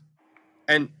things.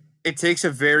 And it takes a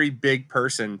very big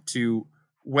person to,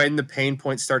 when the pain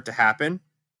points start to happen,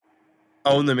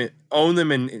 own them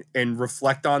and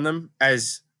reflect on them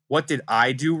as, what did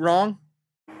I do wrong?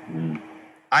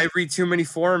 I read too many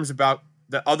forums about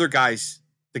the other guys.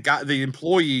 The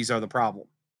employees are the problem,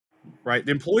 right?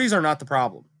 The employees are not the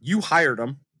problem. You hired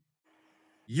them.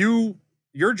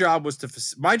 Your job was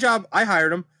I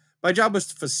hired them. My job was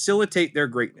to facilitate their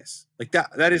greatness. Like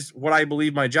that is what I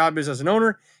believe my job is as an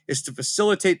owner, is to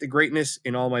facilitate the greatness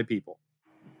in all my people.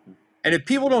 And if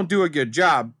people don't do a good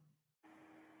job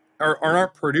or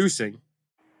aren't producing,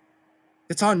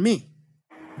 it's on me.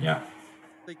 Yeah.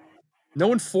 Like, no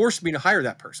one forced me to hire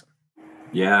that person.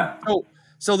 Yeah.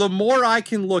 So the more I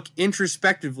can look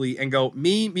introspectively and go,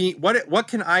 me, what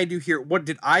can I do here? What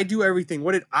did I do everything?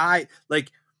 What did I,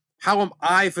 like, how am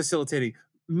I facilitating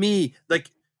me? Like,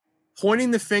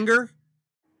 pointing the finger,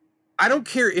 I don't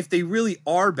care if they really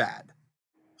are bad.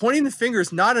 Pointing the finger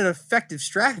is not an effective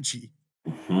strategy,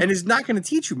 and is not going to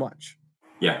teach you much.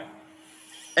 Yeah.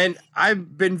 And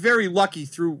I've been very lucky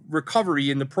through recovery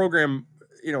in the program,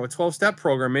 a 12-step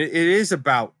program. It is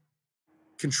about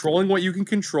controlling what you can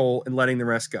control and letting the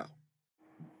rest go.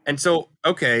 And so,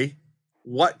 okay,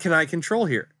 what can I control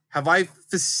here? Have I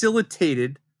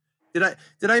facilitated? Did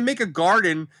I make a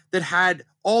garden that had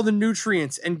all the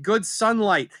nutrients and good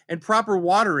sunlight and proper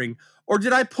watering? Or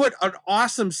did I put an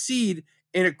awesome seed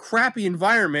in a crappy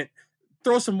environment,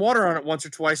 throw some water on it once or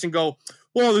twice and go,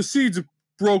 well, the seed's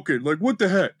broken. Like, what the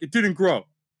heck? It didn't grow.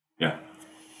 Yeah.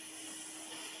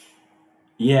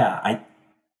 Yeah.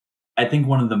 I think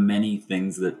one of the many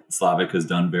things that Slavic has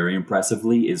done very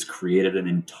impressively is created an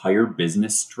entire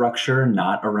business structure,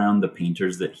 not around the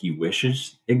painters that he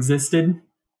wishes existed,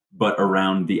 but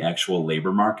around the actual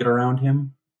labor market around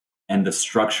him. And the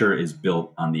structure is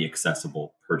built on the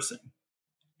accessible person.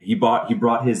 He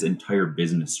brought his entire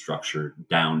business structure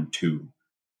down to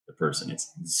the person.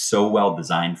 It's so well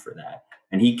designed for that.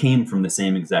 And he came from the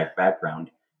same exact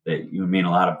background that you and me and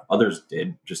a lot of others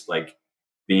did, just like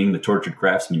being the tortured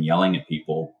craftsman, yelling at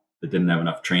people that didn't have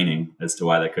enough training as to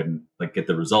why they couldn't get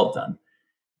the result done.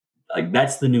 Like,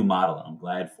 that's the new model, and I'm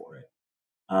glad for it.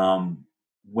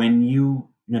 When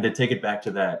to take it back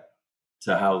to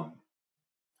how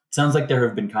it sounds like there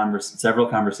have been several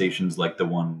conversations like the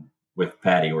one with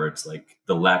Patty, where it's like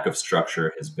the lack of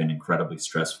structure has been incredibly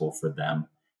stressful for them.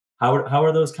 How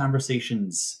are those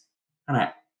conversations kind of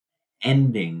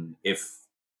ending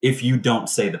if you don't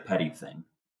say the petty thing?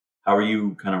 How are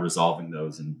you kind of resolving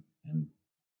those? And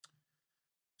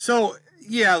so,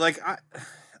 yeah, like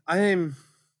I'm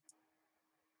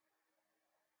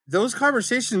those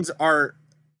conversations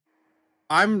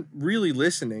I'm really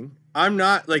listening. I'm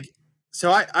not like,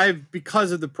 so I've,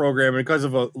 because of the program and because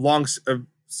of a long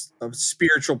of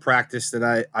spiritual practice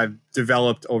that I've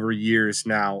developed over years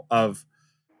now of,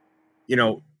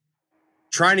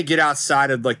 trying to get outside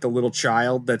of like the little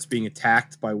child that's being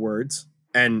attacked by words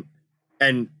and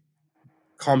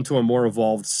come to a more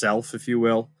evolved self, if you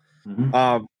will.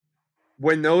 Mm-hmm.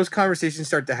 When those conversations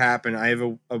start to happen, I have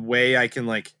a way I can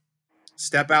like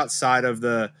step outside of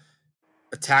the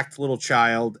attacked little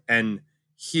child and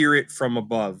hear it from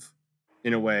above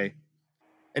in a way.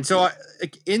 And so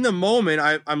like, in the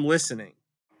moment, I'm listening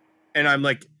and I'm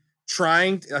like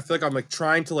I feel like I'm like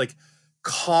trying to like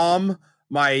calm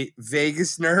my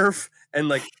vagus nerve and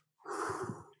like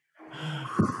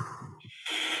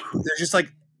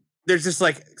there's just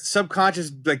like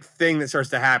subconscious like thing that starts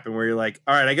to happen where you're like,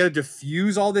 all right, I got to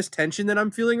diffuse all this tension that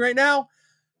I'm feeling right now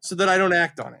so that I don't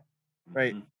act on it.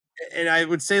 Right. And I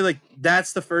would say like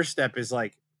that's the first step is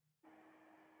like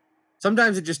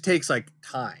sometimes it just takes like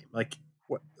time. Like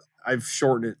what I've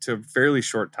shortened it to a fairly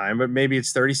short time, but maybe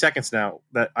it's 30 seconds now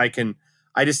that I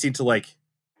just need to like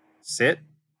sit,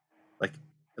 like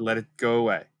and let it go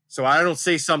away. So I don't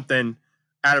say something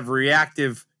out of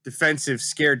reactive, defensive,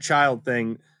 scared child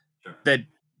thing Sure. that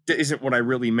isn't what I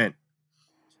really meant.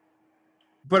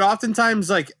 But oftentimes,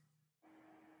 like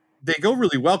they go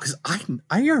really well because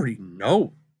I already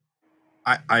know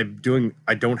I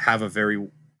don't have a very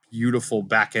beautiful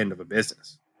back end of a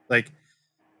business. Like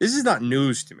this is not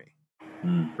news to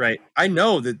me, right? I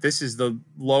know that this is the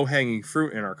low hanging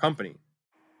fruit in our company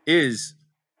is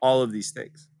all of these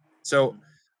things. So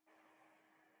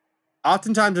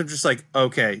oftentimes I'm just like,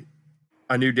 okay,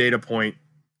 a new data point.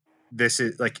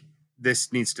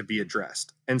 This needs to be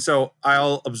addressed. And so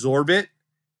I'll absorb it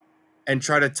and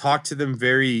try to talk to them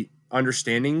very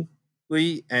understandingly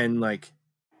and like,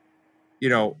 you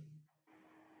know,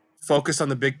 focus on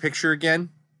the big picture again.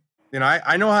 You know,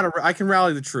 I know how to, I can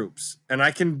rally the troops and I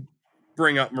can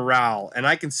bring up morale and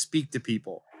I can speak to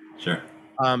people. Sure.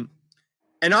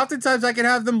 And oftentimes I can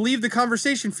have them leave the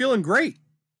conversation feeling great,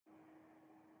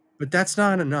 but that's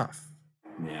not enough.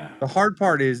 Yeah. The hard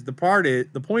part is the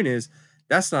point is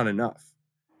that's not enough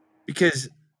because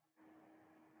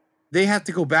they have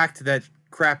to go back to that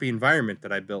crappy environment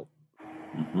that I built.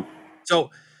 Mm-hmm. So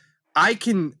I've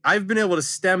been able to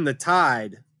stem the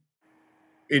tide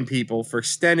in people for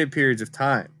extended periods of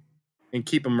time and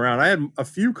keep them around. I had a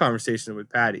few conversations with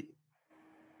Patty,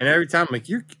 and every time I'm like,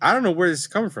 I don't know where this is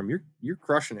coming from. You're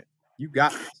crushing it. You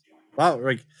got this. Wow,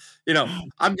 like, you know,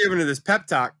 I'm giving her this pep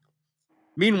talk.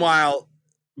 Meanwhile,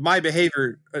 my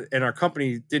behavior in our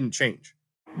company didn't change.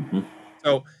 Mm-hmm.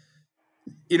 So,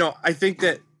 you know, I think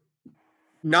that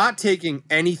not taking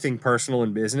anything personal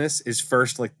in business is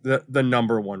first like the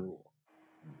number one rule,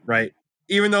 right?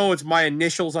 Even though it's my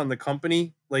initials on the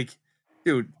company, like,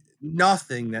 dude,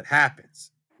 nothing that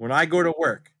happens when I go to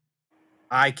work,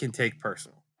 I can take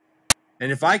personal.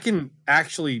 And if I can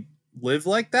actually live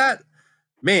like that,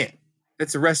 man,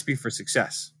 it's a recipe for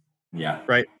success, Yeah.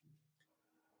 right?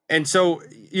 And so,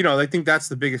 you know, I think that's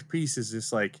the biggest piece is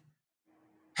just like,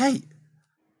 hey,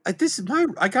 this is my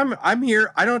like I'm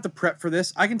here. I don't have to prep for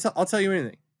this. I'll tell you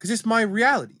anything because it's my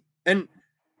reality, and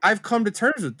I've come to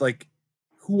terms with like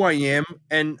who I am,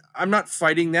 and I'm not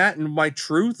fighting that and my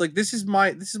truth. Like this is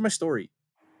my story.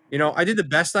 You know, I did the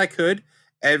best I could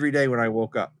every day when I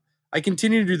woke up. I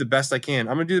continue to do the best I can.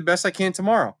 I'm gonna do the best I can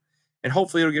tomorrow, and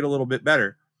hopefully it'll get a little bit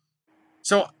better.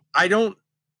 So I don't.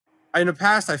 In the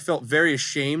past, I felt very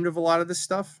ashamed of a lot of this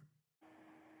stuff.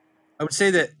 I would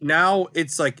say that now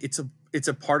it's like it's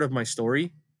a part of my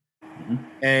story, Mm-hmm.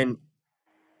 and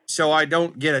so I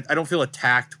don't get it. I don't feel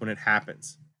attacked when it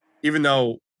happens, even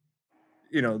though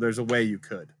you know there's a way you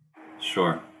could.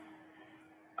 Sure.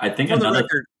 I think For the another.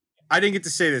 record, I didn't get to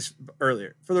say this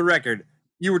earlier. For the record,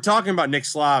 you were talking about Nick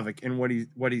Slavic and what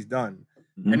he's done,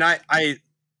 Mm-hmm. and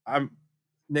I'm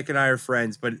Nick and I are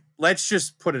friends, but let's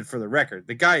just put it for the record.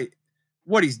 The guy,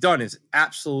 what he's done is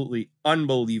absolutely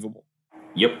unbelievable.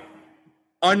 Yep.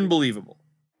 Unbelievable.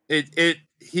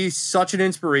 He's such an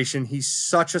inspiration. He's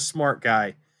such a smart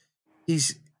guy.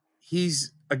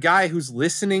 He's a guy who's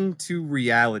listening to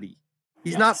reality.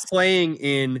 He's not Yes. playing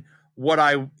in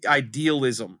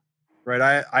idealism,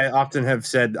 right? I often have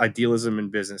said idealism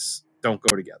and business don't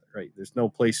go together, right? There's no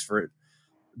place for it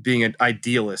being an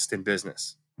idealist in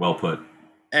business. Well put.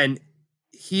 And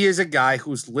he is a guy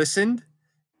who's listened,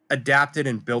 adapted,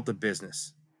 and built a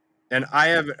business. And I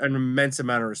have an immense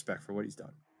amount of respect for what he's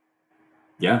done.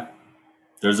 Yeah.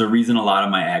 There's a reason a lot of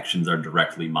my actions are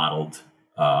directly modeled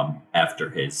after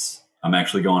his. I'm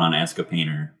actually going on Ask a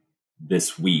Painter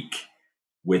this week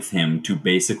with him to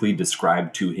basically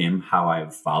describe to him how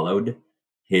I've followed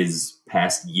his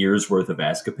past year's worth of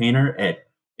Ask a Painter at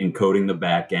encoding the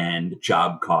back end,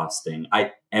 job costing.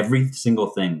 Every single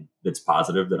thing that's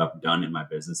positive that I've done in my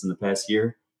business in the past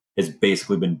year has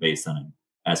basically been based on an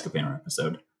Ask a Painter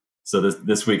episode. So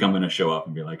this week I'm going to show up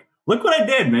and be like, look what I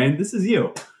did, man. This is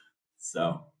you.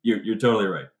 So you're totally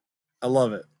right. I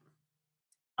love it.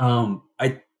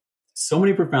 I so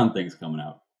many profound things coming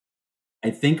out.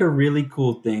 I think a really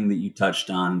cool thing that you touched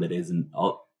on that isn't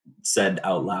said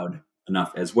out loud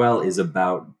enough as well is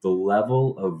about the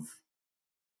level of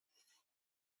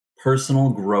personal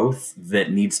growth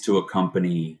that needs to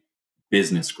accompany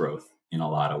business growth in a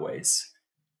lot of ways.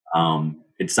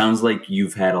 It sounds like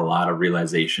you've had a lot of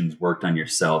realizations, worked on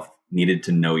yourself, needed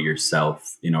to know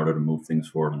yourself in order to move things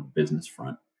forward on the business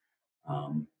front.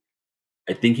 Um,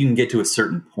 I think you can get to a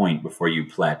certain point before you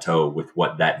plateau with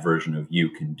what that version of you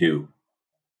can do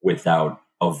without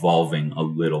evolving a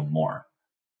little more.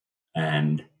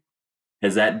 And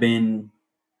has that been,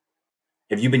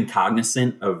 have you been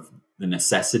cognizant of the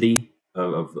necessity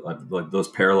of like those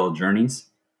parallel journeys?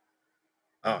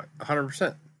 Oh,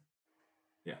 100%.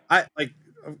 Yeah.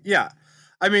 Yeah.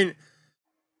 I mean,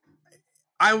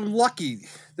 I'm lucky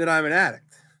that I'm an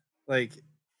addict. Like,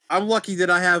 I'm lucky that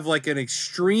I have like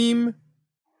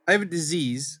I have a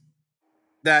disease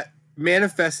that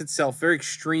manifests itself very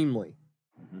extremely.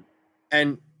 Mm-hmm.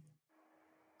 And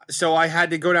so I had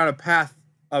to go down a path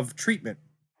of treatment,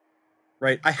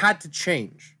 right? I had to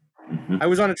change. Mm-hmm. I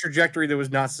was on a trajectory that was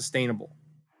not sustainable.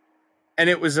 And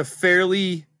it was a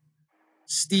fairly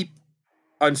steep,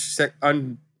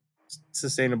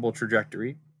 unsustainable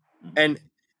trajectory. Mm-hmm. And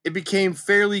it became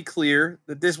fairly clear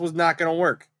that this was not going to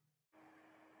work.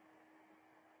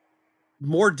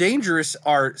 More dangerous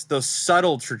are those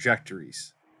subtle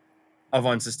trajectories of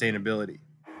unsustainability,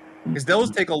 because those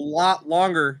take a lot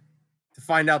longer to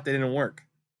find out they didn't work.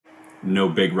 No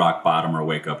big rock bottom or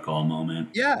wake up call moment.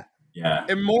 Yeah. Yeah.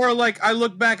 And more like I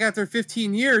look back after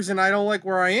 15 years and I don't like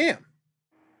where I am.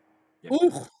 Yep.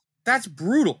 Ooh, that's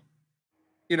brutal.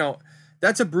 You know,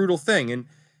 that's a brutal thing.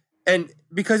 And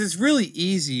because it's really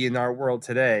easy in our world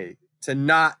today to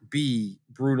not be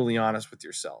brutally honest with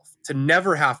yourself, to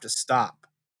never have to stop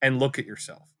and look at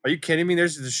yourself. Are you kidding me?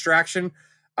 There's a distraction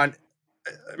on,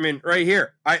 I mean, right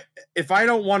here. If I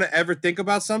don't want to ever think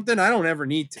about something, I don't ever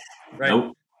need to. Right.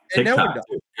 Nope. And no one TikTok.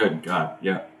 does. Good God.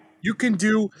 Yeah. You can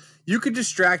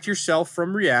distract yourself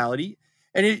from reality,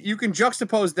 and you can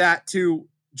juxtapose that to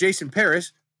Jason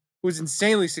Paris, who's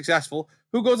insanely successful,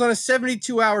 who goes on a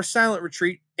 72-hour silent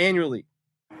retreat annually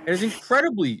and is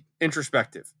incredibly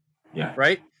introspective. Yeah.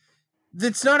 Right?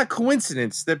 It's not a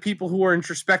coincidence that people who are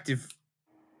introspective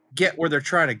get where they're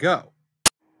trying to go.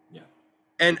 Yeah.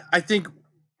 And I think,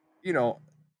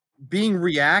 being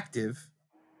reactive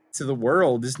to the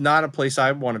world is not a place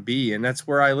I want to be, and that's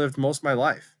where I lived most of my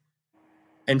life.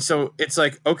 And so it's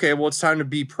like, okay, well, it's time to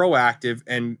be proactive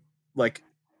and like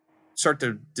start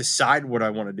to decide what I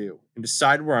want to do and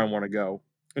decide where I want to go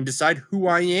and decide who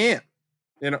I am,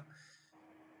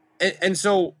 And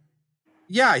so,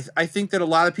 yeah, I think that a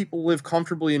lot of people live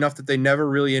comfortably enough that they never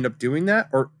really end up doing that.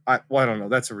 I don't know.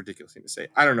 That's a ridiculous thing to say.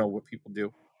 I don't know what people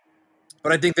do.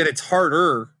 But I think that it's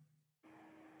harder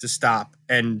to stop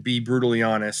and be brutally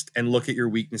honest and look at your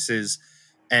weaknesses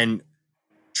and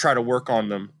try to work on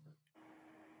them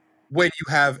when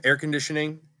you have air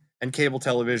conditioning and cable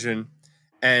television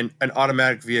and an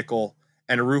automatic vehicle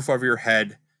and a roof over your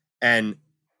head and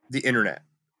the internet.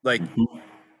 Like,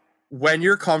 when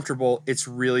you're comfortable, it's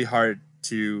really hard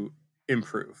to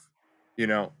improve.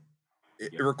 It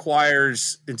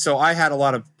requires, and so I had a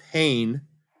lot of pain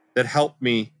that helped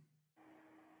me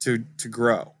to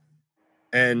grow.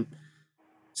 And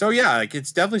so, yeah, like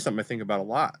it's definitely something I think about a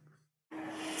lot.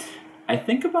 I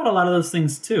think about a lot of those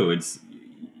things too. It's,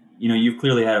 you've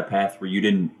clearly had a path where you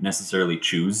didn't necessarily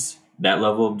choose that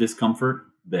level of discomfort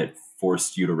that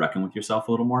forced you to reckon with yourself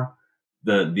a little more.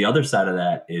 The other side of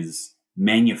that is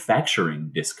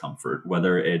manufacturing discomfort,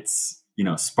 whether it's,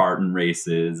 Spartan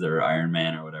races or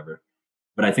Ironman or whatever.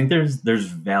 But I think there's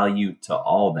value to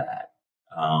all that.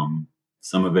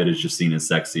 Some of it is just seen as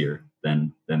sexier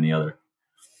than the other.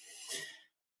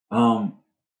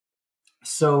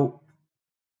 So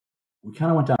we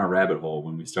kind of went down a rabbit hole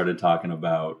when we started talking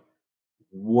about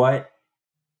what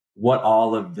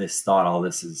all of this thought, all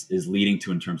this is leading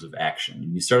to in terms of action.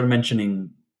 And you started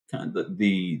mentioning kind of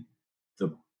the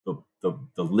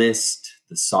list,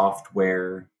 the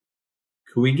software.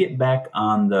 Could we get back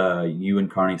on you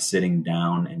and Carney sitting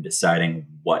down and deciding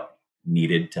what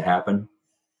needed to happen?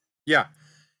 Yeah.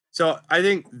 So I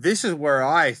think this is where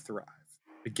I thrive,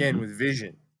 again, with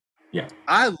vision. Yeah.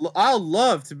 I'll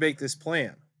love to make this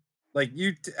plan. Like,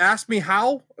 you ask me,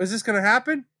 how is this going to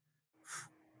happen?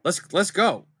 Let's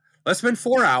go. Let's spend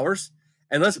 4 hours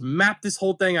and let's map this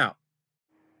whole thing out.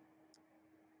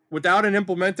 Without an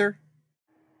implementer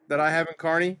that I have in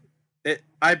Carney,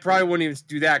 I probably wouldn't even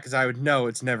do that because I would know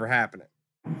it's never happening.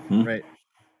 Right.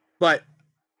 But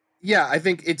yeah, I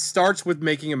think it starts with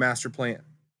making a master plan.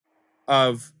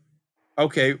 of,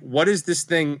 okay, what does this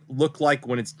thing look like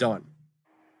when it's done?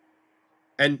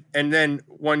 And then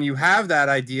when you have that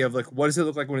idea of like, what does it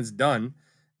look like when it's done?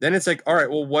 Then it's like, all right,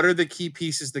 well, what are the key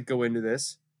pieces that go into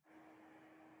this?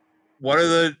 What are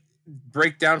the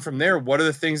breakdown from there? What are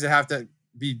the things that have to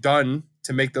be done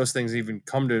to make those things even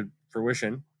come to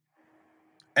fruition?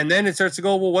 And then it starts to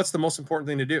go, well, what's the most important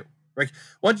thing to do? Right?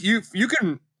 Once you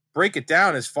can break it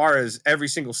down as far as every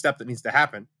single step that needs to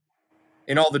happen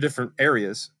in all the different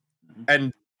areas.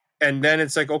 And then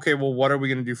it's like, okay, well, what are we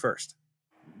going to do first?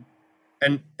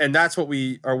 And that's what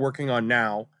we are working on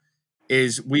now.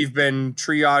 Is we've been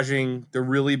triaging the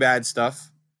really bad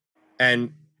stuff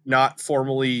and not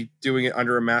formally doing it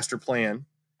under a master plan.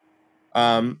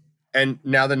 And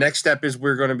now the next step is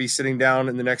we're going to be sitting down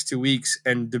in the next 2 weeks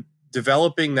and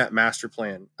developing that master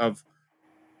plan of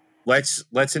let's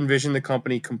envision the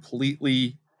company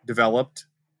completely developed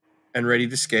and ready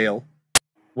to scale.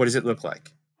 What does it look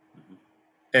like?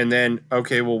 And then,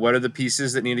 okay, well, what are the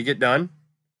pieces that need to get done?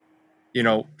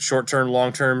 Short term,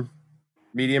 long term,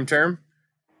 medium term,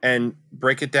 and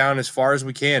break it down as far as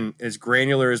we can, as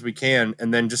granular as we can.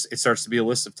 And then it starts to be a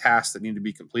list of tasks that need to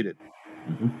be completed.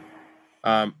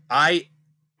 I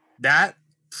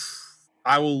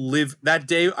will live that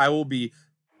day. I will be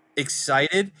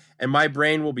excited and my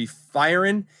brain will be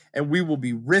firing and we will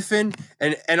be riffing.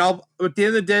 And I'll, at the end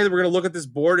of the day, we're going to look at this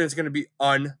board and it's going to be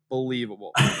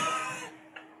unbelievable.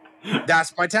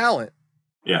 That's my talent.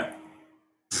 Yeah.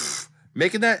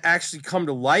 Making that actually come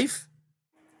to life,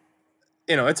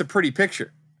 it's a pretty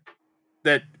picture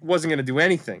that wasn't going to do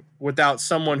anything without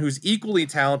someone who's equally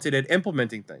talented at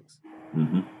implementing things.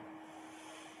 Mm-hmm.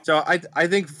 So I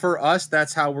think for us,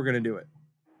 that's how we're going to do it.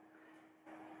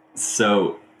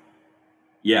 So,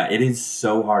 yeah, it is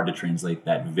so hard to translate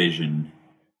that vision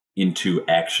into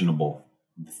actionable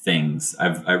things.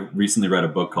 I recently read a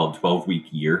book called 12-Week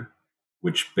Year,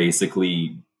 which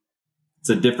basically, it's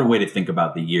a different way to think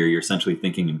about the year. You're essentially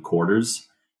thinking in quarters,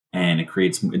 and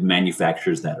it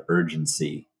manufactures that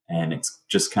urgency. And it's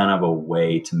just kind of a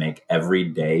way to make every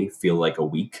day feel like a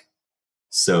week.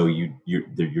 So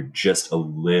you're just a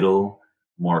little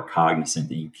more cognizant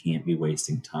that you can't be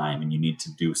wasting time and you need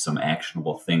to do some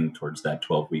actionable thing towards that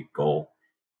 12-week goal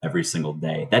every single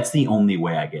day. That's the only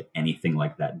way I get anything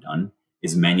like that done,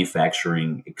 is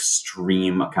manufacturing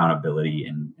extreme accountability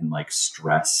and like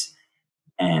stress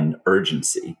and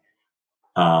urgency.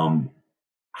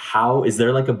 How is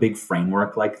there like a big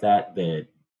framework like that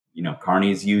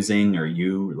Carney's using, or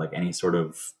you like any sort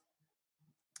of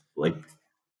like?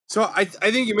 So I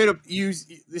think you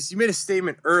made a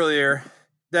statement earlier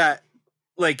that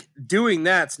like doing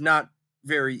that's not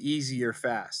very easy or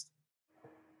fast.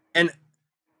 And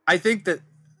I think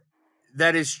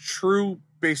that is true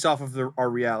based off of our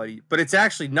reality, but it's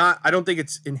actually not. I don't think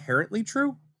it's inherently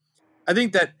true. I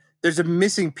think that there's a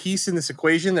missing piece in this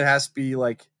equation that has to be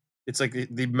like, it's like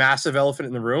the massive elephant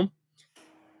in the room.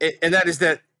 And that is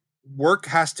that work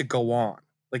has to go on.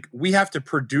 Like we have to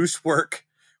produce work.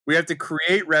 We have to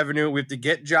create revenue. We have to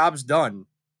get jobs done.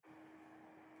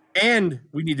 And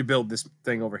we need to build this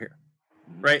thing over here.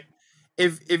 Right?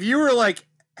 If you were like,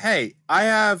 hey, I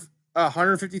have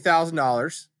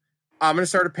 $150,000. I'm going to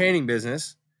start a painting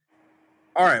business.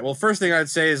 All right. Well, first thing I'd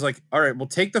say is like, all right, well,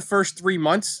 take the first 3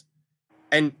 months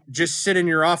and just sit in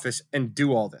your office and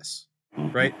do all this.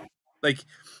 Right? Like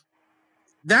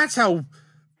that's how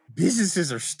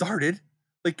businesses are started.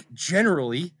 Like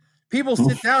generally, people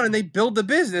sit down and they build the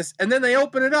business and then they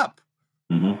open it up.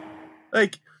 Mm-hmm.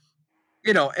 Like,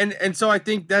 and so I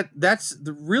think that's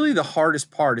really the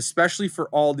hardest part, especially for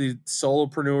all the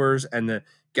solopreneurs and the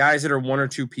guys that are one or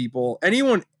two people,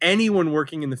 anyone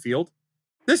working in the field.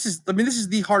 This is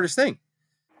the hardest thing.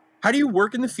 How do you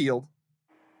work in the field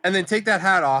and then take that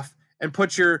hat off and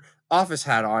put your office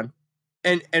hat on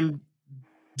and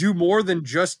do more than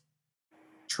just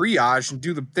triage and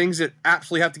do the things that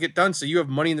absolutely have to get done so you have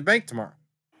money in the bank tomorrow?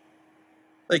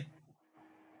 Like,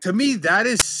 to me, that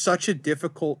is such a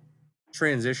difficult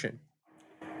transition.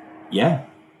 Yeah.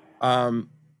 I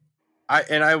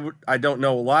don't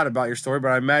know a lot about your story,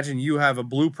 but I imagine you have a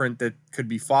blueprint that could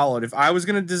be followed. If I was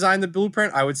going to design the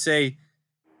blueprint, I would say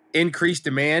increase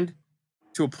demand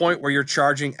to a point where you're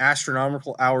charging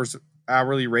astronomical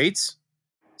hourly rates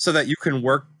so that you can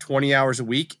work 20 hours a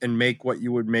week and make what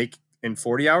you would make in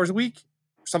 40 hours a week,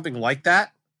 something like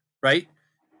that, right?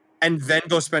 And then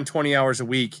go spend 20 hours a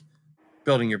week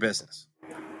building your business.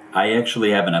 I actually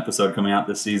have an episode coming out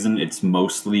this season. It's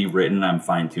mostly written. I'm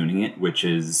fine-tuning it, which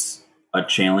is a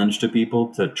challenge to people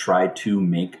to try to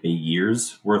make a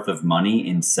year's worth of money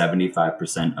in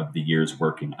 75% of the year's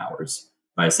working hours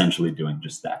by essentially doing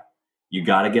just that. You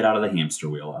got to get out of the hamster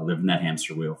wheel. I lived in that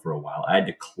hamster wheel for a while. I had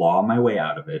to claw my way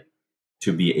out of it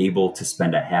to be able to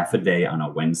spend a half a day on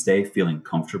a Wednesday feeling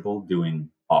comfortable doing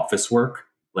office work,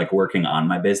 like working on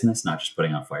my business, not just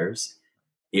putting out fires.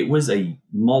 It was a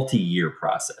multi-year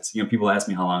process. People ask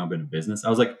me how long I've been in business. I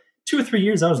was like, 2 or 3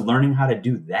 years, I was learning how to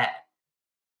do that.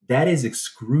 That is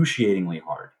excruciatingly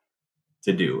hard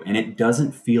to do. And it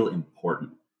doesn't feel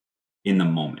important in the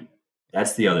moment.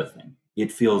 That's the other thing.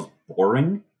 It feels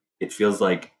boring. It feels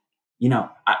like,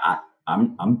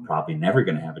 I'm probably never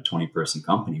going to have a 20-person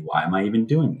company. Why am I even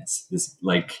doing this?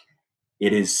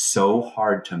 It is so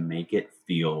hard to make it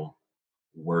feel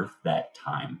worth that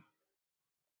time.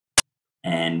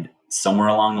 And somewhere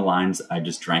along the lines, I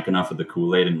just drank enough of the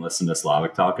Kool-Aid and listened to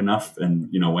Slavic Talk enough and,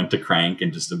 went to Crank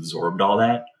and just absorbed all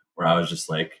that, where I was just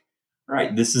like, all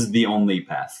right, this is the only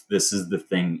path. This is the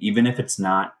thing. Even if it's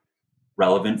not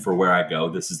relevant for where I go,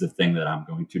 this is the thing that I'm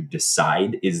going to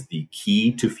decide is the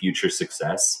key to future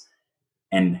success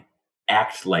and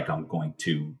act like I'm going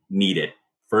to need it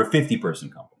for a 50-person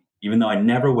company. Even though I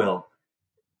never will,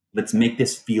 let's make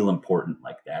this feel important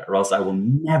like that, or else I will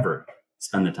never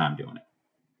spend the time doing it.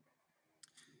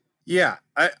 Yeah,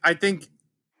 I think,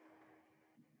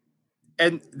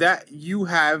 and that you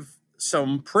have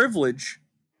some privilege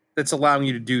that's allowing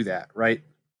you to do that, right?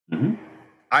 Mm-hmm.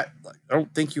 I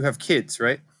don't think you have kids,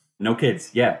 right? No kids.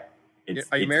 Yeah.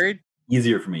 Are you married?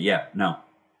 Easier for me. Yeah. No.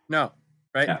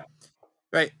 Right. Yeah.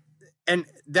 Right. And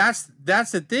that's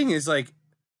the thing is like,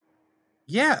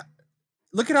 yeah,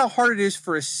 look at how hard it is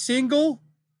for a single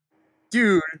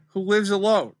dude who lives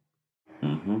alone.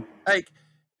 Mm-hmm. Like,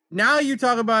 now you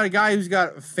talk about a guy who's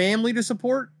got a family to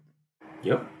support.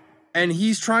 Yep. And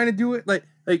he's trying to do it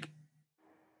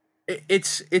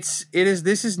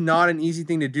this is not an easy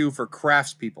thing to do for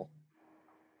craftspeople.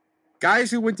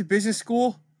 Guys who went to business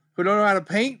school who don't know how to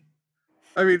paint,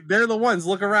 I mean, they're the ones.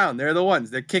 Look around. They're the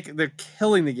ones. They're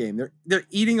killing the game. They're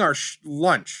eating our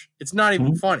lunch. It's not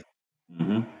even funny.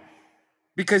 Mm-hmm.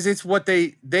 Because it's what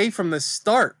they from the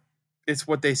start, it's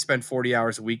what they spend 40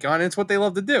 hours a week on, and it's what they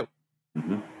love to do.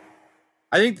 Mm-hmm.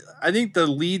 I think the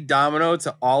lead domino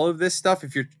to all of this stuff,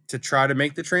 if you're to try to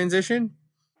make the transition,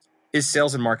 is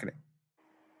sales and marketing.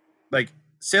 Like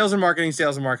sales and marketing.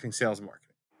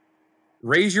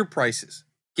 Raise your prices.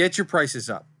 Get your prices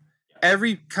up.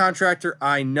 Every contractor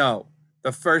I know,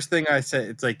 the first thing I say,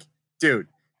 it's like, dude,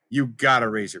 you gotta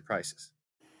raise your prices.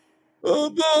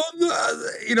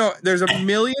 There's a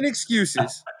million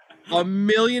excuses,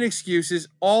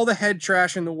 all the head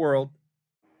trash in the world.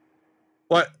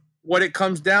 But what it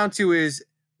comes down to is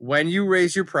when you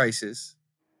raise your prices,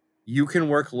 you can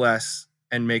work less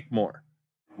and make more.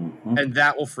 Mm-hmm. And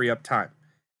that will free up time.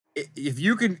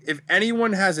 If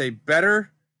anyone has a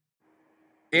better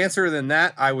answer than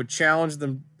that, I would challenge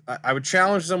them. I would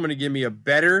challenge someone to give me a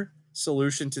better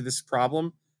solution to this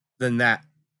problem than that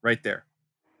right there.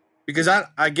 Because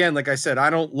like I said, I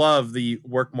don't love the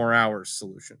work more hours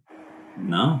solution.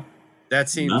 No. That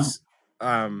seems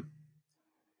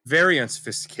very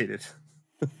unsophisticated.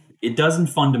 It doesn't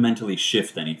fundamentally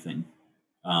shift anything.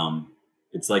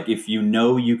 It's like if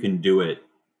you can do it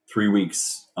 3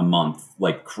 weeks a month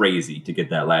like crazy to get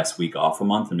that last week off a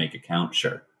month and make it count,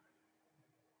 sure.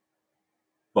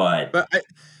 But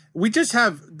we just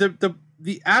have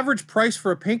the average price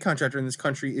for a paint contractor in this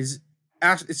country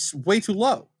it's way too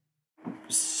low.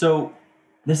 So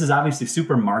this is obviously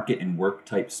supermarket and work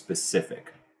type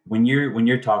specific. When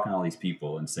you're talking to all these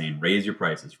people and saying raise your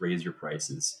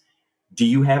prices, do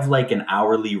you have like an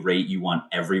hourly rate you want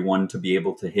everyone to be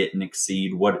able to hit and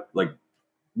exceed? What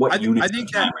units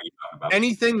of time are you talking about?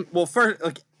 Anything, well, first,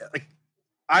 like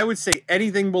I would say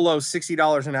anything below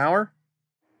 $60 an hour,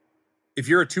 if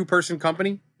you're a 2-person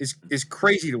company, is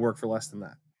crazy to work for less than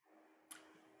that.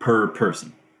 Per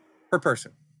person.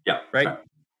 Yeah. Right? Okay.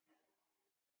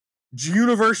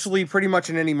 Universally, pretty much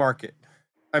in any market.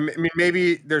 I mean,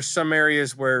 maybe there's some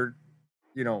areas where,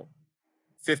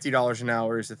 $50 an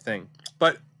hour is a thing.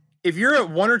 But if you're a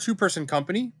 1 or 2-person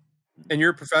company and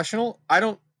you're a professional, I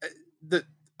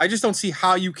just don't see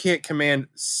how you can't command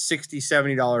 $60,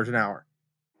 $70 an hour.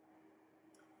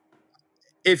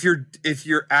 If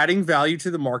you're adding value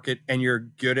to the market and you're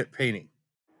good at painting,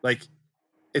 like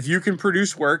if you can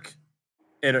produce work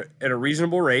at a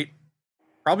reasonable rate,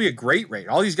 probably a great rate.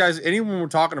 All these guys, anyone we're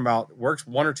talking about works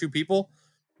 1 or 2 people,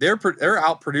 they're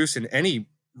out producing any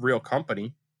real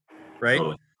company, right?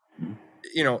 Totally.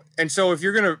 And so if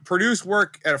you're going to produce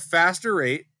work at a faster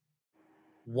rate,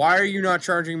 why are you not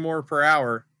charging more per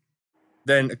hour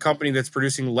than a company that's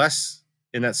producing less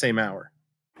in that same hour?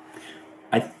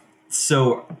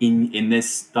 So in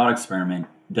this thought experiment,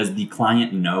 Does the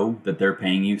client know that they're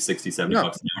paying you 60, 70 No,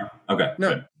 bucks an hour? Okay, no,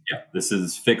 good. Yeah, this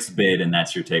is fixed bid, and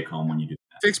that's your take home when you do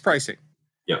that. fixed pricing.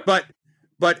 Yep.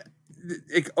 But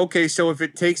okay, so if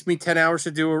it takes me 10 hours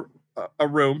to do a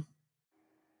room,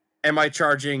 am I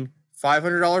charging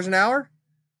 $500 an hour?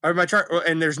 Or am I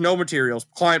and there's no materials.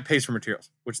 Client pays for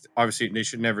materials, which obviously they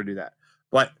should never do that.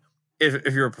 But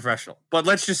if you're a professional, but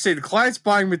let's just say the client's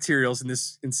buying materials in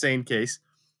this insane case,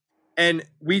 and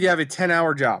we have a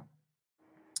 10-hour job.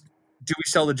 Do we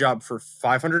sell the job for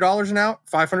 $500 an hour?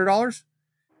 $500?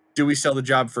 Do we sell the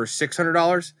job for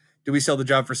 $600? Do we sell the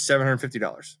job for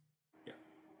 $750? Yeah.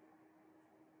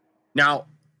 Now,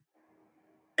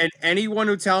 and anyone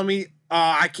who tell me,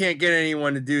 oh, I can't get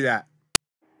anyone to do that,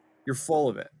 you're full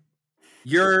of it.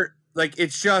 You're like,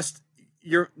 it's just,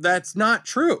 that's not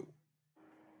true.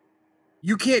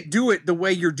 You can't do it the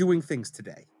way you're doing things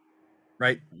today,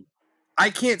 right? I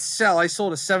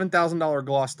sold a $7,000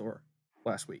 gloss door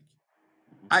last week.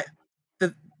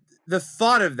 The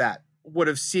thought of that would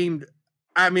have seemed,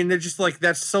 I mean, they're just like,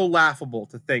 that's so laughable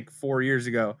to think 4 years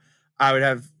ago I would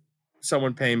have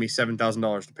someone paying me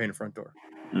 $7,000 to paint a front door,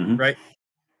 right?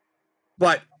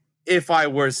 But if I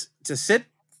was to sit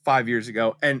 5 years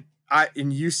ago and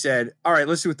you said, all right,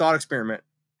 let's do a thought experiment.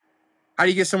 How do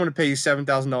you get someone to pay you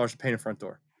 $7,000 to paint a front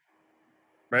door?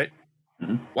 Right?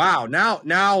 Wow.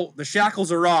 Now the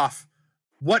shackles are off.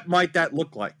 What might that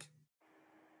look like?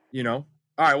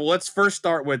 All right, well, let's first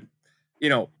start with,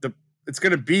 it's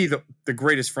going to be the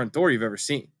greatest front door you've ever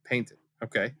seen painted.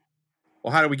 Okay.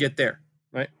 Well, how do we get there?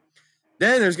 Right.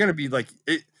 Then there's going to be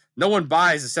no one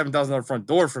buys a $7,000 front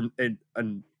door from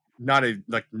not a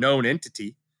known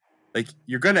entity. Like,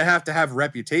 you're going to have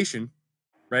reputation,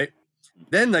 right?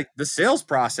 Then the sales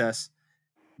process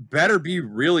better be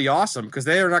really awesome, because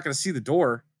they are not going to see the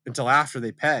door until after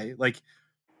they pay. Like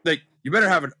you better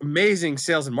have an amazing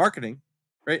sales and marketing,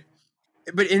 right?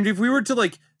 And if we were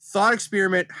to thought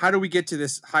experiment, how do we get to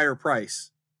this higher price?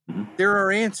 There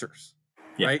are answers,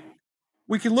 right?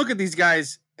 We can look at these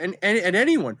guys and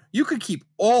anyone. You could keep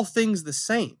all things the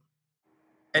same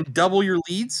and double your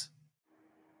leads.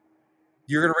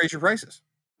 You're going to raise your prices.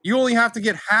 You only have to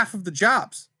get half of the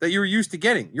jobs that you're used to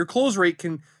getting. Your close rate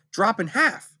can drop in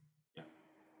half.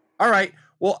 All right.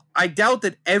 Well, I doubt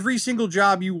that every single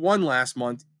job you won last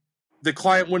month, the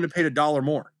client wouldn't have paid $1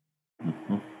 more.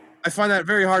 I find that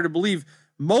very hard to believe.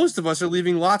 Most of us are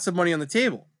leaving lots of money on the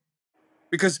table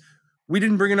because we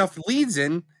didn't bring enough leads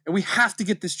in, and we have to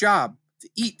get this job to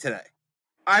eat today.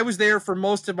 I was there for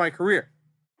most of my career.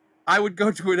 I would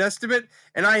go to an estimate,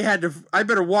 and I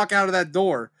better walk out of that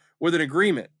door with an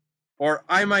agreement, or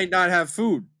I might not have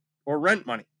food or rent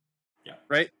money. Yeah.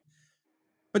 Right.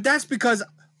 But that's because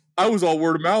I was all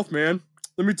word of mouth, man.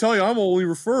 Let me tell you, I'm only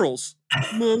referrals.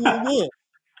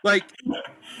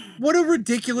 What a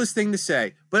ridiculous thing to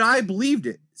say. But I believed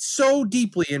it so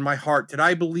deeply in my heart that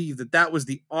I believed that was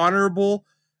the honorable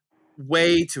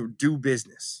way to do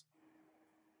business.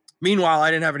 Meanwhile, I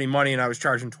didn't have any money, and I was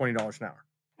charging $20 an hour.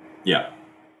 Yeah.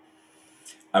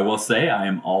 I will say I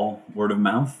am all word of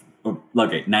mouth.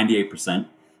 Okay, 98%.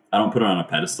 I don't put it on a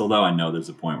pedestal, though. I know there's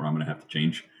a point where I'm going to have to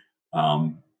change.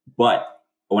 But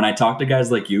when I talk to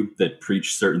guys like you that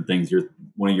preach certain things,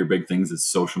 one of your big things is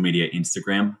social media,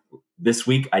 Instagram. This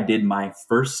week, I did my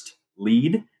first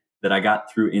lead that I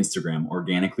got through Instagram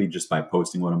organically just by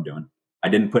posting what I'm doing. I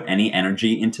didn't put any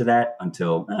energy into that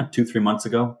until 2-3 months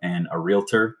ago. And a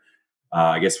realtor,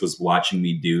 I guess, was watching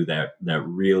me do that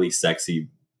really sexy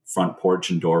front porch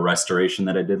and door restoration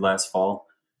that I did last fall.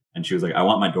 And she was like, I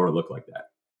want my door to look like that.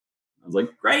 I was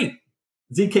like, great.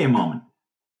 ZK moment.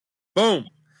 Boom.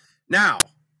 Now,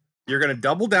 you're going to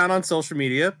double down on social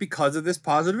media because of this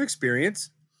positive experience,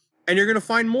 and you're going to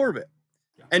find more of it.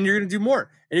 Yeah. And you're going to do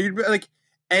more. And you're going to be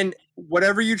and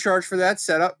whatever you charge for that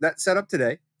setup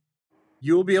today,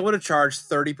 you will be able to charge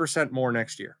 30% more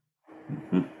next year.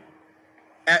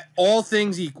 At all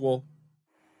things equal,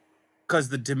 because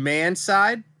the demand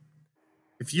side,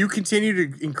 if you continue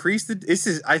to increase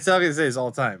I tell you this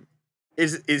all the time,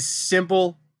 is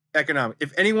simple economic.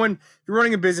 If you're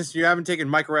running a business and you haven't taken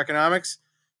microeconomics,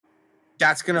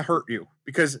 that's going to hurt you,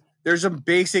 because there's some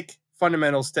basic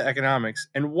fundamentals to economics.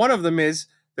 And one of them is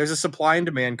there's a supply and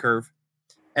demand curve.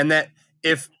 And that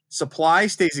if supply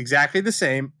stays exactly the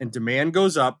same and demand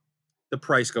goes up, the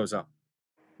price goes up,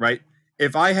 right?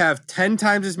 If I have 10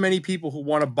 times as many people who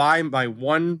want to buy my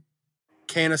one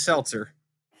can of seltzer,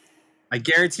 I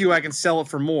guarantee you I can sell it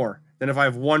for more than if I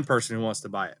have one person who wants to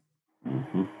buy it.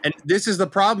 And this is the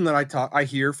problem that I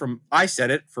hear from, I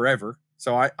said it forever,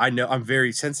 so I know I'm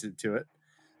very sensitive to it,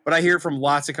 but I hear from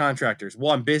lots of contractors.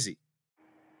 Well, I'm busy.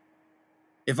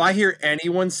 If I hear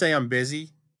anyone say I'm busy,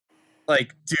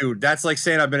 Like, dude, that's like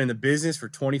saying I've been in the business for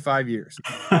 25 years.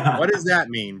 What does that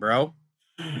mean, bro?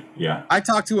 Yeah. I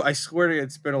swear to you,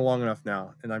 it's been long enough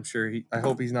now, and I'm sure I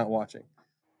hope he's not watching.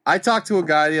 I talked to a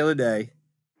guy the other day,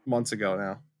 months ago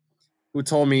now, who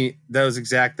told me those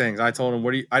exact things. I told him,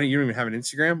 you don't even have an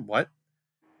Instagram? What?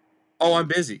 Oh, I'm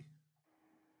busy.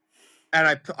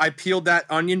 And I peeled that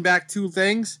onion back 2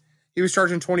 things. He was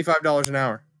charging $25 an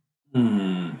hour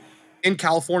in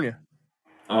California.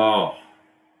 Oh,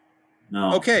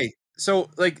 no. Okay, so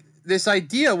like this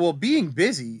idea, well, being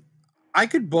busy, I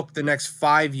could book the next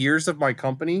 5 years of my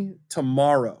company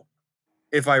tomorrow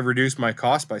if I reduce my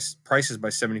prices by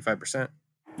 75%.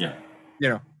 Yeah. You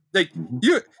know, like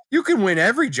you can win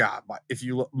every job if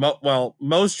you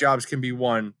most jobs can be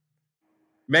won.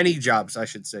 Many jobs, I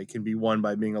should say, can be won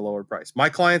by being a lower price. My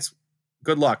clients,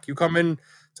 good luck. You come in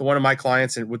to one of my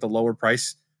clients and with a lower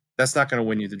price, that's not going to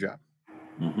win you the job.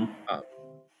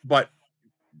 But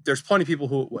there's plenty of people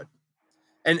who it would.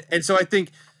 And so I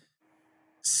think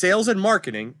sales and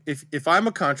marketing, if I'm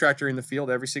a contractor in the field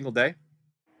every single day,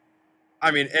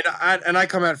 I mean, and I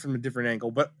come at it from a different angle,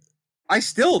 but I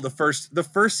still, the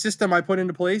first system I put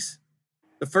into place,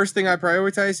 the first thing I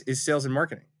prioritize is sales and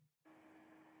marketing.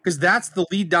 Because that's the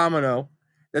lead domino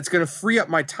that's going to free up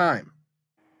my time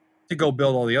to go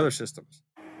build all the other systems.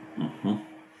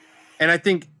 And I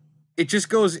think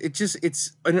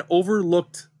it's an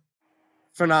overlooked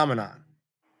phenomenon.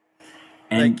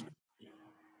 And,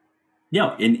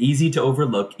 and easy to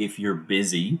overlook if you're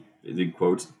busy, in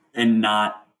quotes, and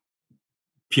not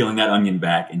peeling that onion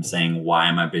back and saying, why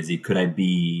am I busy? Could I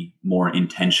be more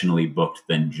intentionally booked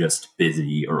than just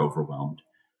busy or overwhelmed?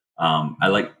 I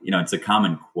like, it's a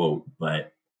common quote,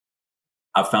 but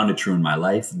I've found it true in my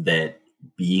life that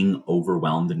being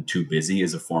overwhelmed and too busy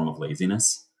is a form of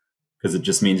laziness, because it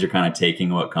just means you're kind of taking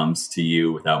what comes to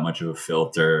you without much of a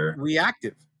filter.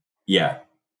 Reactive. Yeah.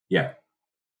 Yeah.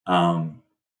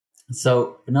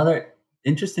 So another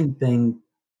interesting thing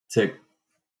I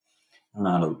don't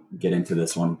know how to get into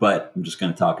this one, but I'm just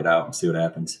going to talk it out and see what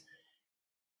happens.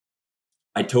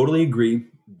 I totally agree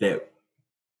that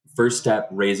first step,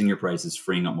 raising your prices,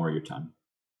 freeing up more of your time.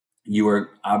 You are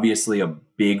obviously a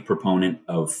big proponent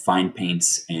of fine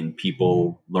paints and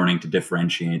people learning to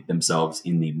differentiate themselves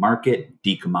in the market,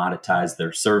 decommoditize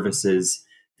their services,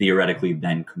 theoretically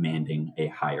then commanding a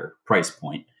higher price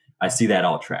point. I see that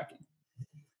all tracking.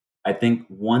 I think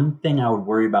one thing I would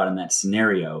worry about in that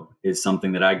scenario is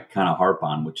something that I kind of harp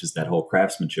on, which is that whole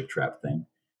craftsmanship trap thing,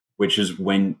 which is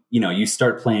when, you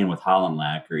start playing with Holland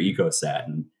Lac or EcoSat,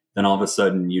 and then all of a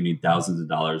sudden you need thousands of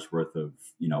dollars worth of,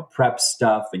 prep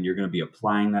stuff, and you're going to be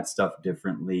applying that stuff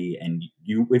differently. And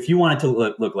if you want it to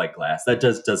look like glass, that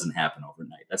just doesn't happen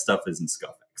overnight. That stuff isn't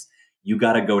Scuffex. You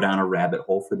got to go down a rabbit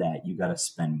hole for that. You got to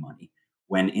spend money.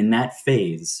 When in that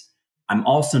phase, I'm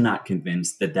also not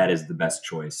convinced that that is the best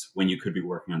choice when you could be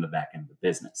working on the back end of the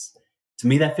business. To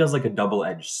me, that feels like a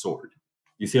double-edged sword.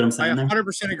 You see what I'm saying? I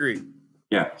 100% agree.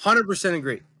 Yeah. 100%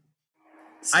 agree.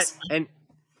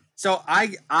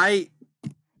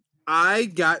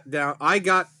 I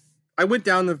went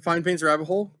down the fine paints rabbit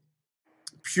hole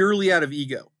purely out of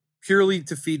ego, purely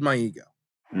to feed my ego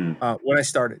when I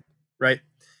started, right?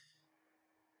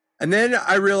 And then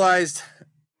I realized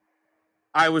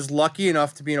I was lucky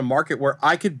enough to be in a market where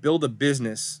I could build a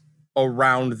business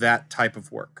around that type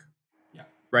of work. Yeah.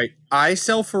 Right? I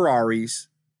sell Ferraris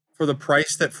for the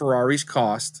price that Ferraris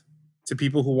cost to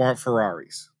people who want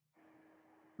Ferraris.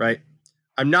 Right?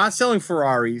 I'm not selling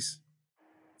Ferraris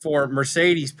for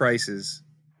Mercedes prices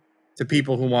to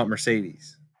people who want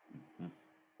Mercedes.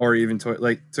 Or even to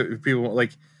people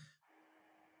like,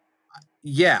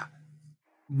 yeah.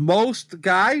 Most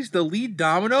guys, the lead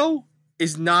domino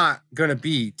is not going to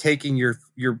be taking your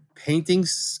painting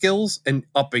skills and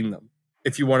upping them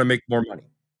if you want to make more money.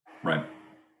 Right.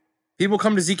 People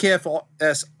come to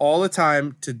ZKFS all the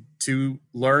time to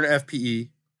learn FPE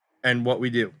and what we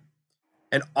do.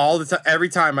 And all the time, every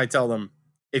time I tell them,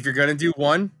 if you're going to do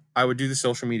one, I would do the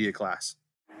social media class.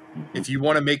 If you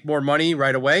want to make more money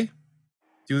right away,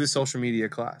 do the social media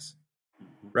class.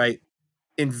 Right?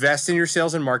 Invest in your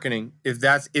sales and marketing.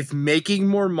 If making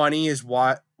more money is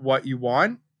what you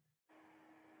want,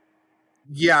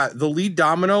 yeah, the lead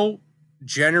domino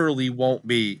generally won't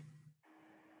be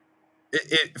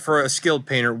for a skilled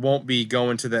painter won't be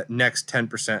going to that next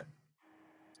 10%,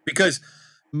 because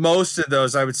most of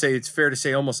those, I would say it's fair to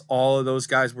say almost all of those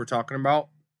guys we're talking about,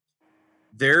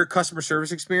 their customer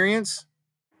service experience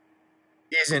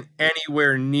isn't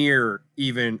anywhere near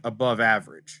even above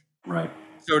average. Right.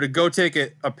 So to go take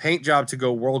a paint job to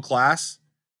go world class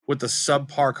with the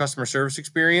subpar customer service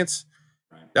experience,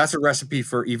 that's a recipe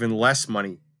for even less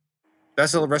money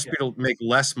That's a recipe to make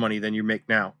less money than you make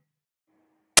now.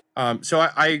 So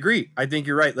I agree. I think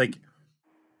you're right. Like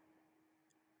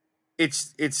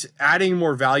it's adding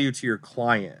more value to your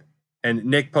client. And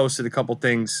Nick posted a couple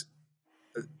things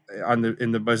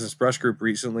in the Business Brush group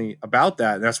recently about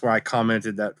that. And that's why I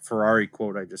commented that Ferrari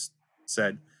quote I just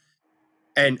said.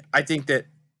 And I think that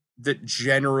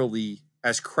generally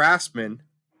as craftsmen,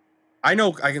 I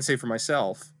know I can say for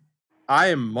myself, I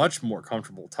am much more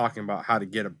comfortable talking about how to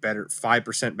get a better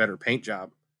 5% better paint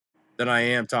job than I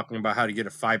am talking about how to get a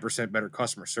 5% better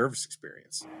customer service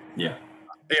experience. Yeah.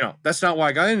 You know, that's not why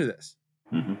I got into this.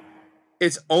 Mm-hmm.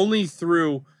 It's only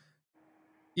through,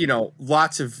 you know,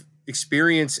 lots of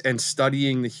experience and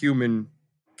studying the human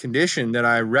condition that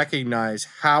I recognize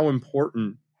how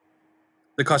important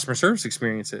the customer service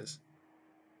experience is.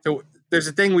 So there's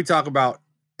a thing we talk about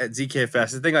at ZK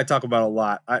Fest, the thing I talk about a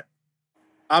lot.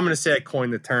 I'm going to say I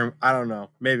coined the term. I don't know.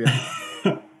 Maybe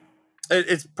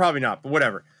it's probably not, but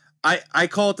whatever. I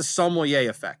call it the sommelier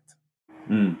effect,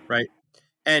 right?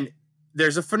 And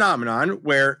there's a phenomenon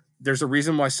where there's a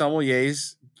reason why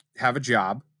sommeliers have a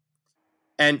job.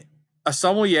 And a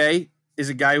sommelier is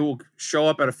a guy who will show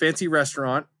up at a fancy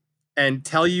restaurant and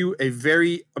tell you a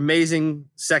very amazing,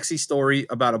 sexy story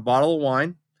about a bottle of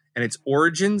wine and its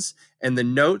origins and the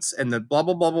notes and the blah,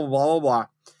 blah, blah, blah, blah, blah, blah.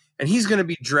 And he's going to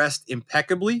be dressed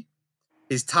impeccably.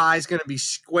 His tie is going to be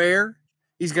square.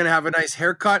 He's going to have a nice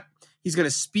haircut. He's going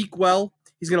to speak well.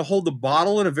 He's going to hold the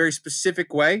bottle in a very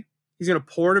specific way. He's going to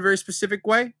pour in a very specific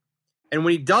way. And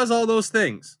when he does all those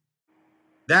things,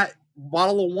 that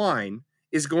bottle of wine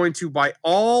is going to, by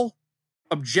all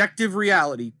objective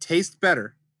reality, taste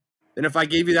better than if I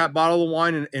gave you that bottle of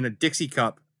wine in a Dixie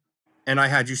cup and I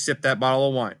had you sip that bottle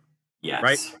of wine. Yes.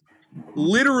 Right?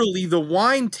 Literally, the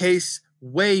wine tastes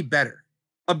way better,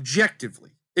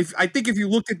 objectively. I think if you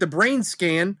looked at the brain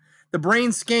scan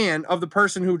of the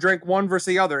person who drank one versus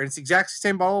the other, and it's the exact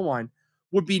same bottle of wine,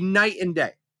 would be night and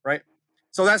day, right?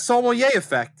 So that sommelier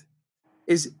effect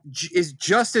is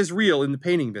just as real in the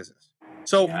painting business.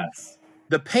 So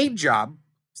the paint job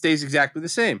stays exactly the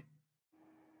same.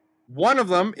 One of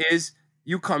them is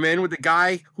you come in with a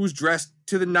guy who's dressed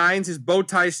to the nines, his bow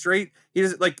tie straight. He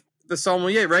doesn't like the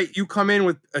sommelier, right? You come in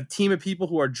with a team of people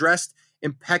who are dressed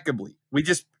impeccably. We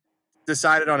just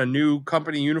decided on a new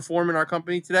company uniform in our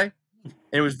company today, and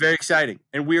it was very exciting.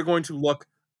 And we are going to look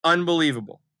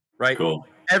unbelievable, right? Cool.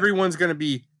 Everyone's going to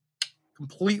be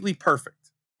completely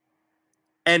perfect.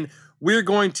 And we're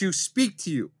going to speak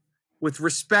to you with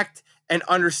respect and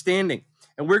understanding.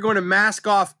 And we're going to mask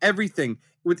off everything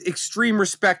with extreme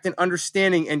respect and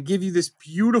understanding and give you this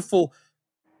beautiful,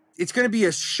 it's going to be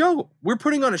a show. We're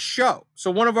putting on a show. So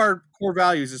one of our core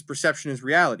values is perception is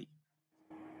reality.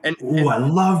 And I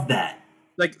love that.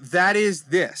 Like that is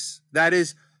this. That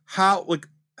is how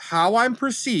I'm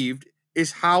perceived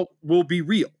is how will be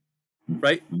real.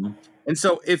 Right? Mm-hmm. And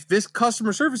so if this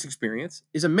customer service experience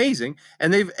is amazing,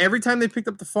 and every time they picked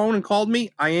up the phone and called me,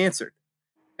 I answered.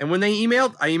 And when they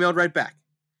emailed, I emailed right back.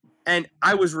 And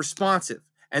I was responsive.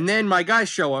 And then my guys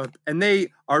show up and they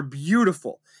are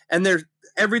beautiful. And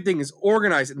everything is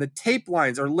organized and the tape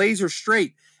lines are laser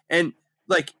straight. And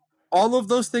like all of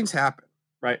those things happen,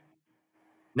 right?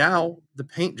 Now the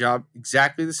paint job,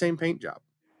 exactly the same paint job,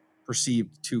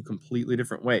 perceived two completely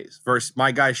different ways. Versus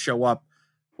my guys show up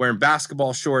wearing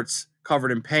basketball shorts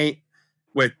covered in paint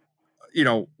with,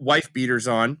 wife beaters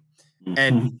on.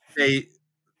 And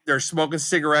they're smoking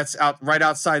cigarettes right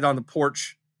outside on the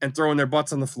porch and throwing their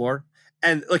butts on the floor.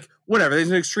 And like, whatever,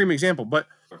 there's an extreme example, but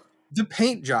the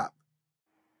paint job,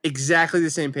 exactly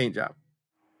the same paint job,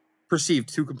 perceived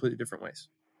two completely different ways.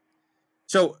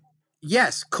 So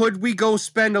yes, could we go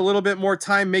spend a little bit more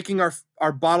time making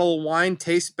our bottle of wine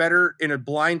taste better in a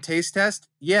blind taste test?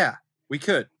 Yeah, we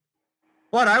could.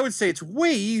 But I would say it's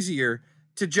way easier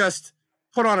to just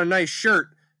put on a nice shirt,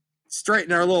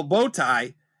 straighten our little bow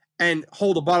tie, and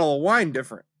hold a bottle of wine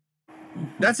different.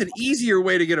 That's an easier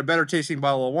way to get a better tasting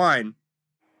bottle of wine.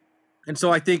 And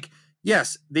so I think,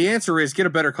 yes, the answer is get a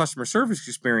better customer service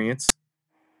experience,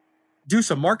 do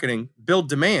some marketing, build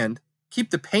demand, keep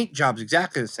the paint jobs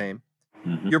exactly the same.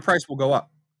 Mm-hmm. Your price will go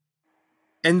up.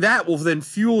 And that will then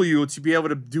fuel you to be able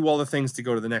to do all the things to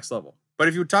go to the next level. But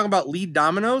if you talk about lead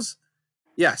dominoes,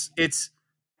 yes, it's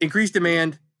increase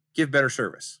demand, give better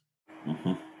service.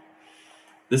 Mm-hmm.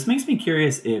 This makes me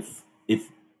curious if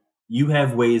you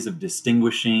have ways of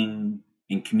distinguishing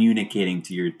and communicating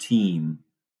to your team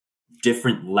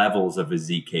different levels of a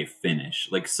ZK finish.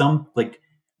 Like some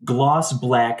gloss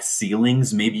black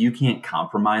ceilings, maybe you can't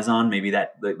compromise on. Maybe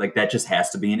that just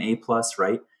has to be an A+,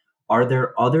 right? Are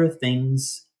there other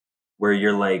things where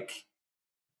you're like,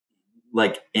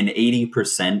 like an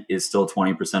 80% is still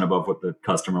 20% above what the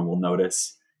customer will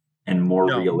notice and more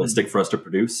No. realistic for us to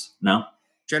produce? No?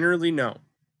 Generally, no.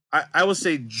 I will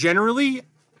say generally,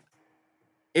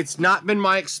 it's not been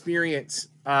my experience.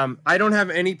 I don't have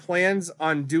any plans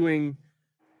on doing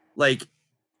like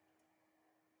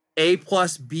A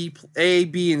plus B, A,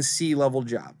 B, and C level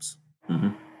jobs.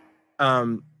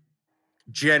 Mm-hmm.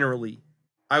 Generally,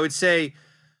 I would say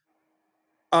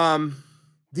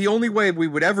the only way we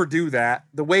would ever do that,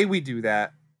 the way we do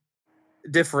that,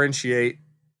 differentiate,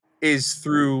 is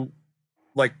through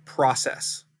like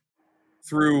process.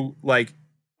 Through like,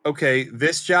 okay,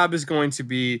 this job is going to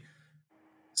be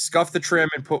scuff the trim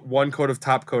and put one coat of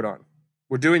top coat on.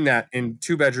 We're doing that in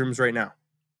 2 bedrooms right now.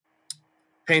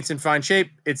 Paint's in fine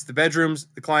shape. It's the bedrooms.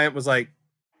 The client was like,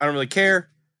 I don't really care.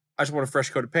 I just want a fresh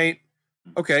coat of paint.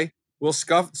 Okay, we'll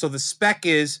scuff. So the spec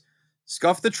is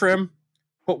scuff the trim,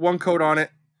 put 1 coat on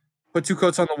it, put 2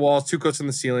 coats on the walls, 2 coats on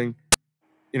the ceiling.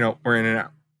 We're in and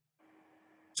out.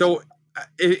 So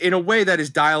in a way that is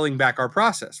dialing back our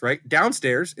process, right?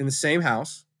 Downstairs in the same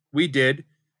house, we did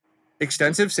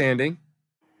extensive sanding,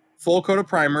 full coat of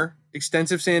primer,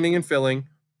 extensive sanding and filling,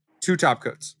 2 top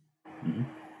coats. Mm-hmm.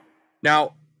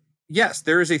 Now, yes,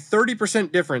 there is a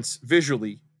 30% difference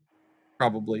visually,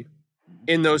 probably,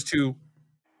 in those 2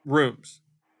 rooms.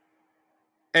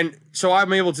 And so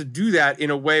I'm able to do that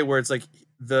in a way where it's like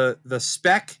the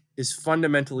spec is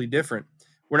fundamentally different.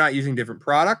 We're not using different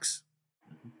products,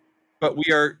 but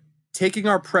we are taking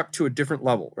our prep to a different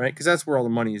level, right? Because that's where all the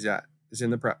money is at, is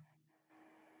in the prep.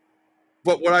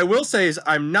 But what I will say is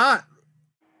I'm not,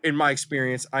 in my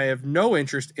experience, I have no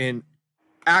interest in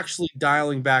actually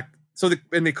dialing back. So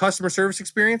in the customer service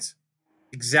experience,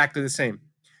 exactly the same.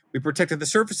 We protected the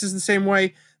surfaces the same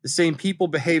way. The same people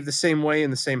behave the same way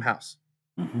in the same house,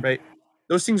 right?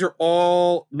 Those things are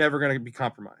all never going to be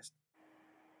compromised.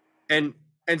 And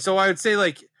so I would say,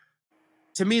 like,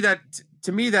 to me that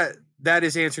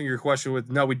is answering your question with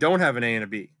no, we don't have an A and a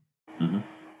B. Mm-hmm.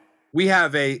 We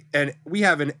have a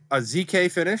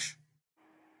ZK finish,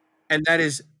 and that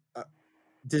is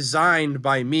designed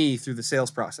by me through the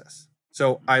sales process.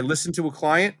 So I listen to a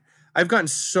client. I've gotten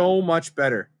so much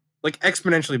better, like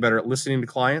exponentially better at listening to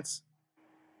clients.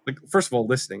 Like, first of all,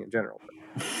 listening in general,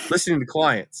 but listening to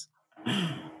clients.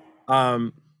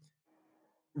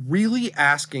 Really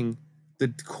asking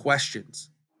the questions,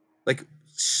 like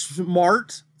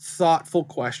smart, thoughtful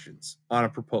questions on a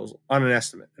proposal, on an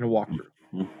estimate, and a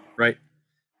walkthrough, right?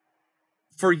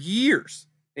 For years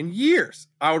and years,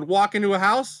 I would walk into a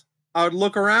house, I would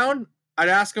look around, I'd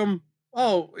ask them,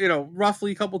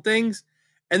 roughly a couple things,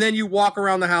 and then you walk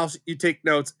around the house, you take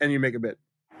notes, and you make a bid.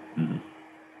 Mm-hmm.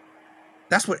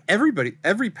 That's what every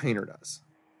painter does.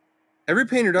 Every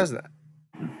painter does that.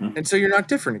 Mm-hmm. And so you're not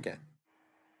different again.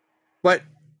 But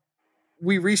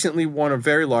we recently won a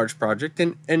very large project,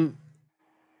 and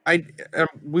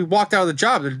we walked out of the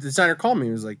job. The designer called me.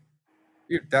 He was like,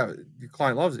 your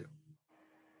client loves you.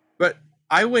 But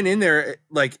I went in there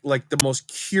like the most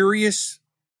curious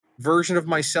version of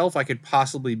myself I could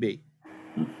possibly be.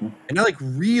 Mm-hmm. And I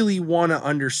really want to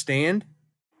understand,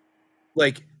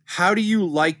 how do you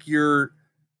like your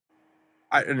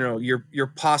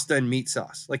pasta and meat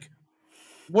sauce? Like,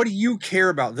 what do you care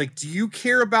about? Like, do you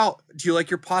like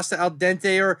your pasta al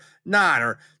dente or not?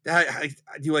 Or do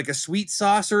you like a sweet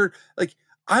sauce? Or like,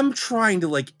 I'm trying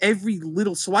to every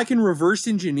little, so I can reverse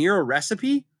engineer a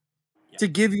recipe to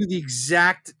give you the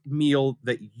exact meal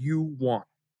that you want.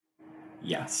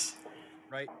 Yes.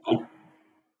 Right.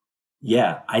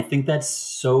 Yeah, I think that's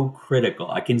so critical.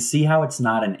 I can see how it's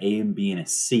not an A and B and a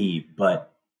C,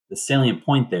 but the salient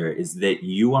point there is that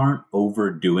you aren't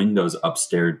overdoing those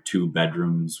upstairs 2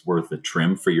 bedrooms worth of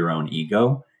trim for your own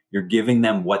ego. You're giving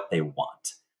them what they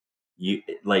want.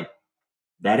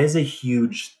 That is a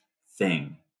huge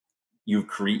thing.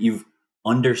 You've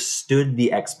understood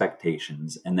the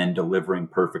expectations and then delivering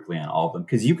perfectly on all of them,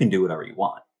 because you can do whatever you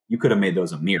want. You could have made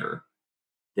those a mirror.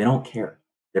 They don't care.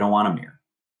 They don't want a mirror.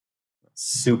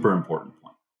 Super important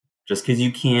point. Just because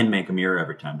you can make a mirror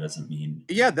every time doesn't mean.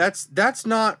 Yeah, that's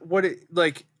not what it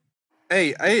like.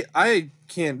 Hey, I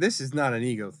can't. This is not an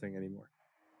ego thing anymore.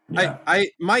 Yeah.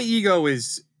 My ego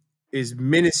is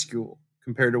minuscule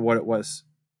compared to what it was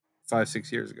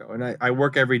 5-6 years ago, and I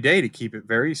work every day to keep it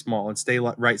very small and stay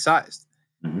right sized.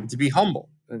 Mm-hmm. To be humble,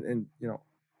 and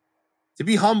to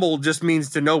be humble just means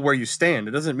to know where you stand.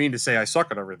 It doesn't mean to say I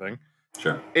suck at everything.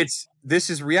 Sure. This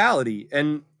is reality.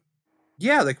 And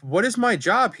yeah, what is my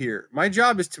job here? My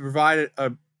job is to provide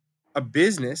a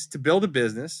business, to build a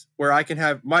business where I can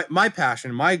have my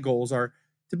passion, my goals are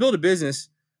to build a business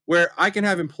where I can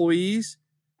have employees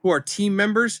who are team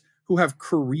members who have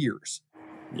careers,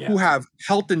 Yeah. who have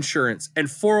health insurance and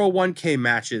 401k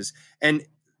matches, and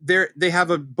they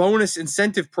have a bonus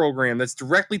incentive program that's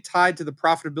directly tied to the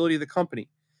profitability of the company.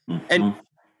 Mm-hmm.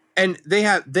 And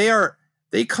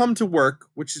they come to work,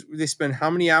 which is, they spend how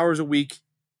many hours a week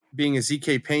being a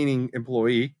ZK Painting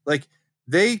employee? Like,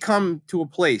 they come to a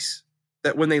place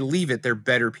that when they leave it, they're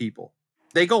better people.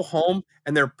 They go home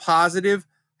and they're positive,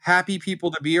 happy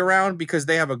people to be around because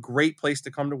they have a great place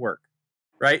to come to work,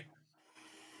 right?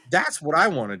 That's what I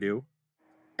want to do.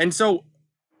 And so,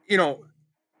 you know,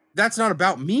 that's not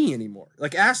about me anymore.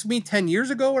 Like, ask me 10 years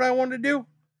ago what I wanted to do.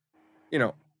 You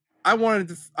know, I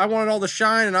wanted all the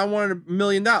shine and I wanted $1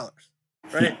 million,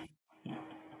 right?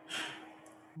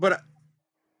 But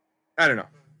I don't know.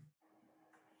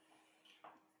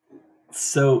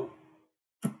 So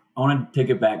I want to take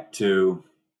it back to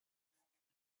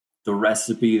the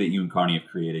recipe that you and Carney have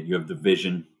created. You have the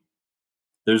vision.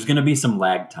 There's going to be some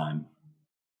lag time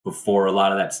before a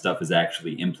lot of that stuff is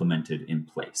actually implemented in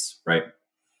place, right?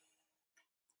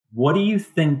 What do you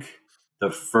think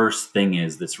the first thing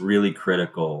is that's really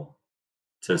critical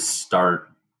to start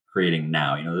creating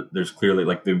now? You know, there's clearly,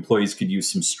 like, the employees could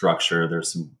use some structure.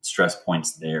 There's some stress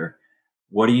points there.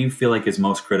 What do you feel like is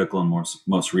most critical and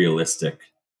most realistic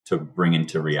to bring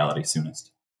into reality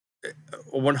soonest?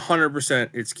 100%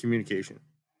 it's communication.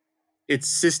 It's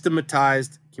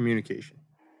systematized communication.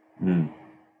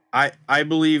 I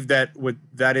believe that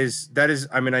that is,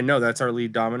 I mean, I know that's our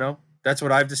lead domino. That's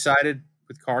what I've decided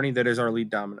with Carney. That is our lead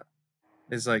domino.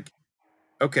 It's like,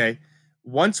 okay,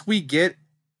 once we get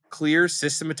clear,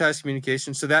 systematized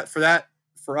communication, so that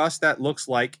for us, that looks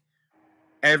like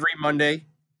every Monday,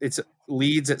 it's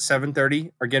leads at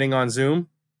 7:30 are getting on Zoom.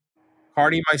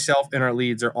 Carney, myself, and our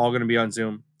leads are all going to be on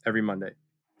Zoom every Monday.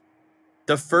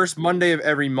 The first Monday of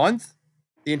every month,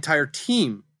 the entire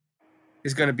team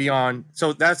is going to be on.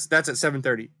 So that's at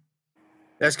 7:30.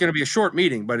 That's going to be a short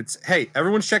meeting, but it's, hey,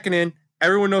 everyone's checking in.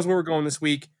 Everyone knows where we're going this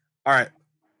week. All right,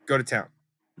 go to town.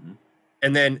 Mm-hmm.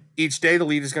 And then each day the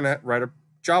lead is going to write a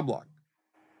job log.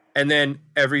 And then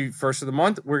every first of the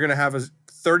month, we're going to have a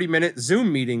 30-minute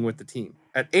Zoom meeting with the team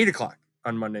at 8 o'clock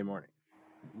on Monday morning.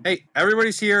 Mm-hmm. Hey,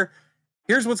 everybody's here.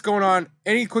 Here's what's going on.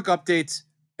 Any quick updates?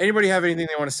 Anybody have anything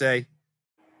they want to say?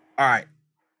 All right.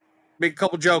 Make a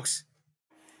couple jokes.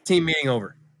 Team meeting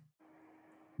over.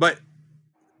 But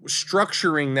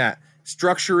structuring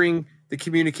the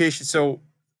communication. So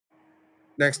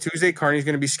next Tuesday, Carney's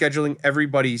going to be scheduling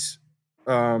everybody's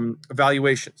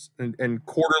evaluations and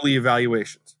quarterly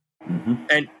evaluations,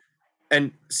 mm-hmm.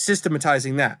 and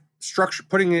systematizing that structure,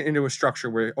 putting it into a structure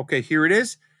where, okay, here it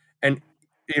is. And,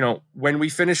 you know, when we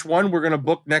finish one, we're going to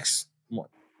book next one,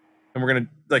 and we're going to,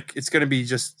 like, it's going to be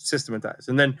just systematized.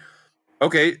 And then,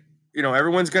 okay, you know,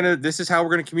 this is how we're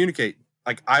going to communicate.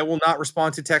 Like, I will not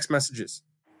respond to text messages,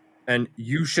 and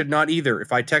you should not either.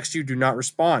 If I text you, do not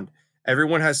respond.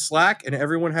 Everyone has Slack and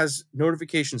everyone has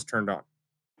notifications turned on.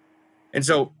 And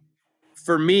so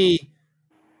for me,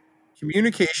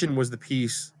 communication was the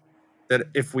piece that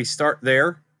if we start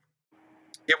there,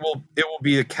 it will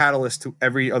be the catalyst to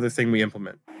every other thing we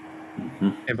implement. Mm-hmm.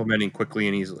 Implementing quickly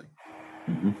and easily.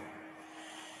 Mm-hmm.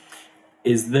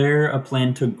 Is there a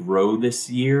plan to grow this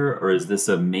year, or is this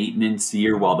a maintenance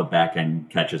year while the back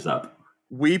end catches up?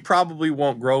 We probably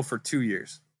won't grow for 2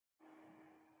 years.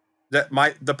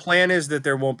 The plan is that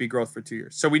there won't be growth for 2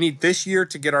 years. So we need this year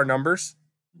to get our numbers,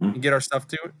 mm-hmm. and get our stuff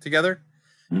together.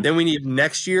 Mm-hmm. Then we need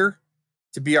next year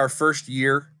to be our first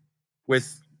year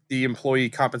with the employee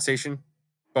compensation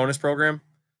bonus program,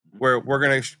 where we're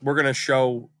gonna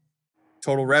show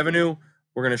total revenue,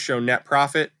 we're gonna show net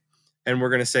profit, and we're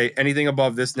gonna say anything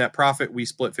above this net profit, we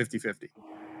split 50-50.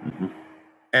 Mm-hmm.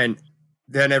 And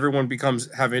then everyone begins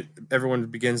to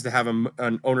have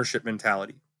an ownership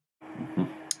mentality. Mm-hmm.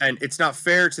 And it's not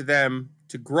fair to them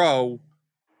to grow,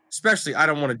 especially, I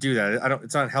don't want to do that.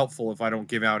 It's not helpful if I don't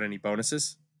give out any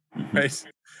bonuses, mm-hmm. right?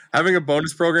 Having a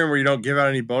bonus program where you don't give out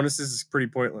any bonuses is pretty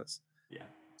pointless. Yeah.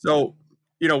 So,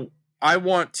 you know, I've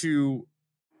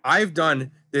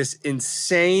done this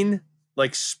insane,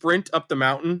 like, sprint up the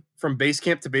mountain from base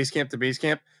camp to base camp to base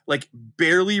camp, like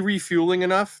barely refueling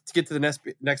enough to get to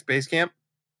the next base camp.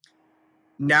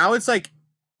 Now it's like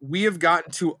we have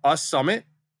gotten to a summit,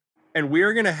 and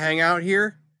we're going to hang out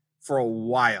here for a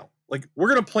while. Like, we're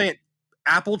going to plant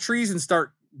apple trees and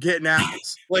start getting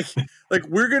apples. like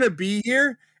we're going to be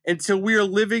here until we are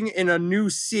living in a new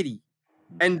city,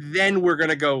 and then we're going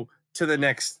to go to the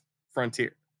next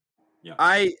frontier. Yeah.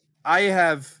 I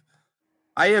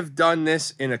have done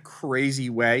this in a crazy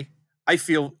way. I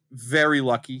feel very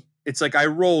lucky. It's like I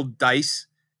rolled dice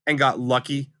and got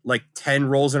lucky like 10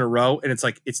 rolls in a row, and it's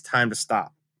like, it's time to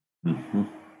stop. Mm-hmm.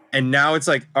 And now it's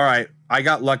like, all right, I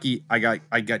got lucky. I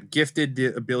got gifted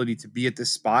the ability to be at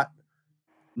this spot.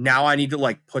 Now I need to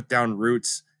like put down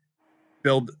roots,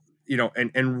 build,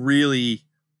 and really,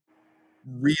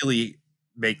 really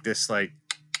make this like,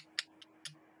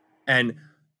 and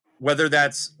whether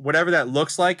that's whatever that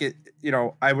looks like,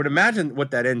 I would imagine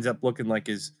what that ends up looking like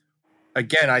is,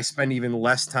 again, I spend even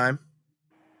less time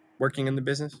working in the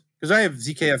business because I have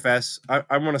ZKFS.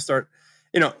 I want to start,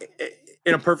 in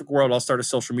a perfect world, I'll start a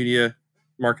social media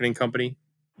marketing company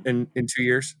in 2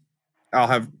 years. I'll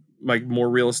have like more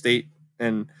real estate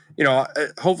and,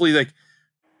 hopefully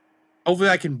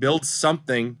I can build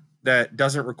something that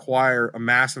doesn't require a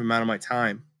massive amount of my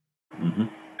time, Mm-hmm.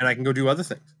 and I can go do other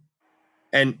things.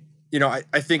 And,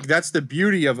 I think that's the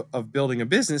beauty of building a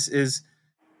business is,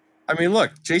 I mean,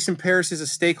 look, Jason Paris is a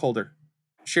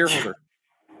shareholder.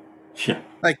 Yeah.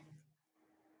 Like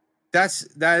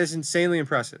that is insanely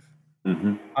impressive.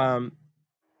 Mm-hmm.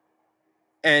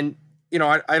 And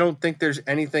I don't think there's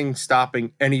anything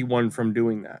stopping anyone from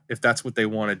doing that if that's what they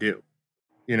want to do,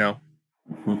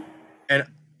 Mm-hmm.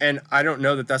 and I don't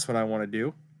know that that's what I want to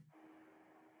do.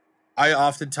 I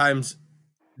oftentimes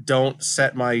don't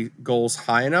set my goals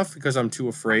high enough because I'm too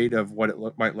afraid of what it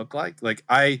might look like. Like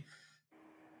I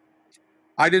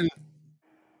didn't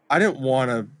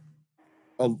want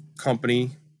a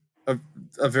company, a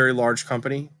very large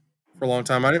company for a long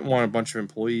time. I didn't want a bunch of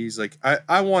employees. Like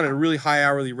I wanted a really high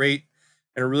hourly rate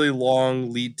and a really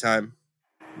long lead time.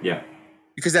 Yeah.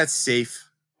 Because that's safe.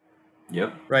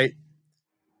 Yep. Right.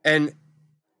 And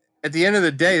at the end of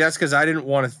the day, that's because I didn't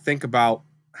want to think about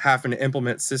having to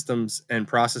implement systems and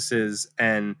processes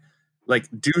and like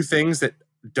do things that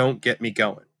don't get me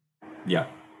going. Yeah.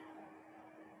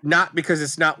 Not because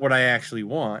it's not what I actually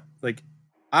want. Like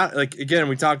again,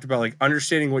 we talked about like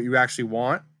understanding what you actually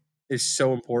want is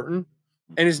so important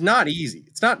and it's not easy.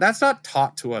 That's not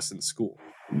taught to us in school.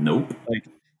 Nope. Like,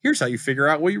 here's how you figure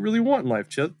out what you really want in life,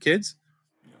 kids.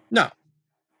 No.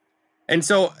 And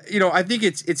so, I think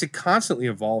it's a constantly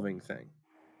evolving thing.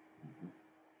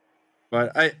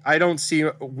 But I don't see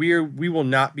we will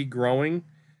not be growing.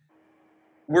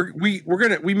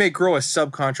 We may grow a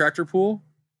subcontractor pool.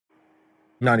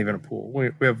 Not even a pool.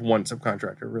 We have one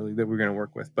subcontractor really that we're going to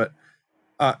work with, but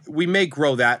we may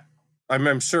grow that.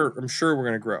 I'm sure we're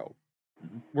going to grow.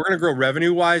 We're going to grow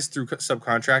revenue wise through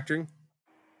subcontracting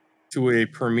to a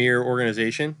premier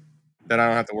organization that I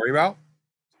don't have to worry about.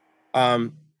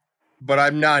 But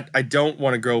I don't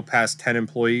want to grow past 10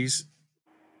 employees.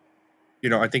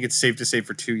 I think it's safe to say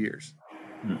for 2 years.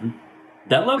 Mm-hmm.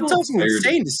 That level it's also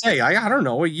insane to say. I don't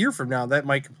know. A year from now, that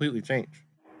might completely change.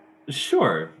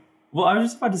 Sure. Well, I was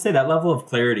just about to say that level of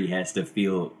clarity has to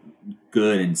feel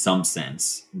good in some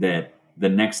sense that the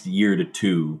next year to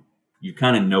two, you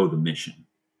kind of know the mission.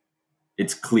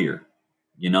 It's clear,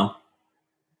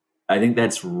 I think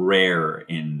that's rare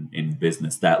in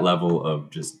business, that level of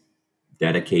just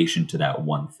dedication to that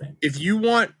one thing. If you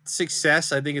want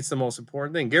success, I think it's the most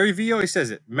important thing. Gary Vee always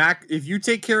says it. If you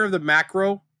take care of the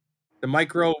macro, the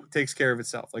micro takes care of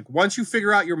itself. Like once you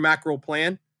figure out your macro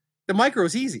plan, the micro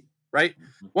is easy, right?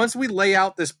 Mm-hmm. Once we lay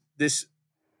out this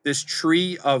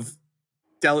tree of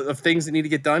things that need to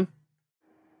get done,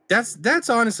 that's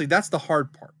honestly the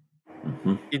hard part.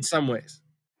 Mm-hmm. In some ways.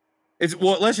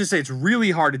 Let's just say it's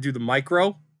really hard to do the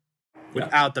micro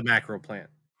without the macro plan,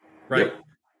 right? Yep.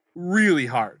 Really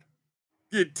hard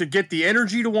to get the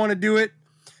energy to want to do it,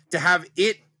 to have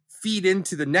it feed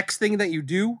into the next thing that you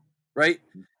do, right?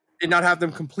 And not have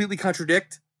them completely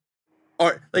contradict.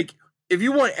 Or like, if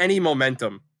you want any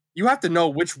momentum, you have to know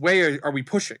which way are we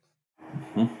pushing.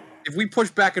 Mm-hmm. If we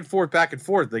push back and forth,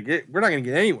 like we're not going to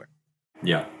get anywhere.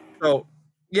 Yeah. So,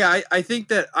 yeah, I think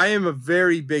that I am a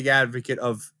very big advocate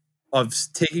of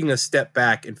taking a step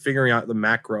back and figuring out the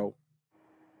macro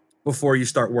before you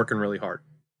start working really hard.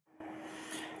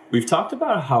 We've talked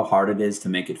about how hard it is to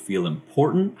make it feel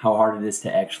important, how hard it is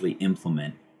to actually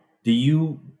implement. Do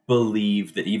you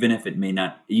believe that even if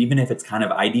it's kind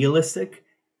of idealistic,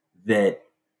 that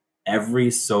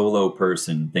every solo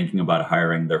person thinking about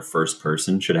hiring their first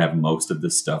person should have most of the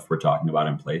stuff we're talking about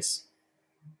in place?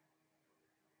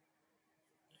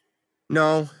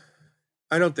 No,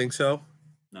 I don't think so.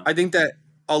 No. I think that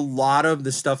a lot of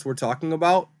the stuff we're talking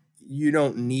about, you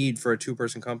don't need for a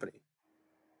 2-person company.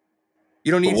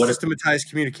 You don't need systematized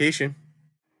communication.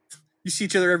 You see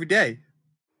each other every day.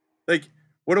 Like,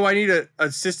 what do I need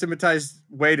a systematized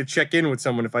way to check in with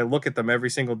someone if I look at them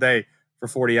every single day for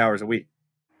 40 hours a week?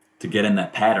 To get in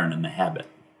that pattern and the habit.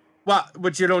 Well,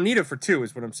 but you don't need it for 2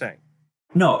 is what I'm saying.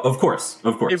 No, of course.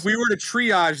 If we were to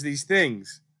triage these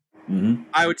things, mm-hmm.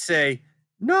 I would say,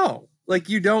 no, like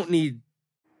you don't need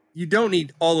you don't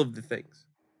need all of the things.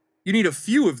 You need a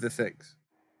few of the things.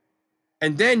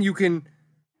 And then you can,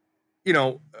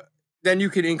 then you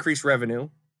can increase revenue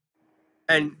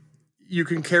and you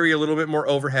can carry a little bit more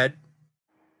overhead.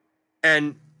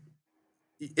 And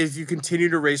if you continue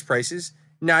to raise prices,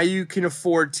 now you can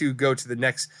afford to go to the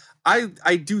next. I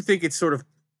do think it's sort of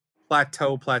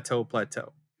plateau.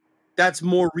 That's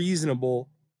more reasonable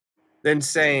than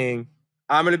saying,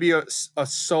 I'm going to be a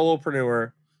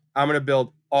solopreneur. I'm going to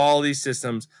build all these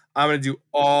systems. I'm going to do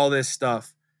all this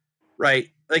stuff, right?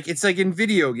 Like, it's like in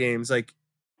video games, like,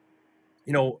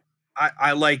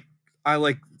 I like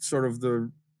sort of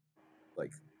the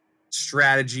like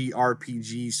strategy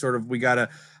RPG sort of,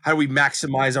 how do we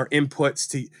maximize our inputs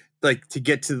to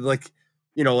get to like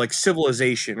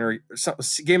Civilization or a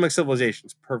game like Civilization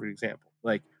is a perfect example.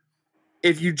 Like,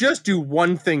 if you just do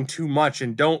one thing too much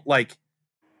and don't like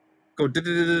go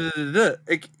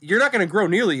you're not going to grow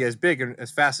nearly as big and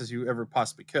as fast as you ever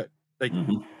possibly could. Like,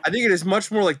 I think it is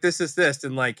much more like this,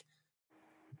 and like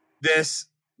this,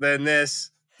 then this,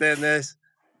 then this.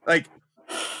 Like,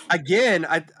 again,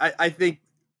 I think,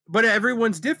 but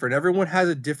everyone's different. Everyone has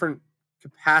a different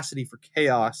capacity for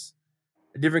chaos,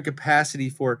 a different capacity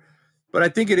for, but I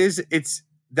think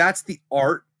that's the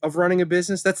art of running a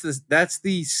business. That's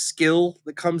the skill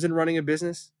that comes in running a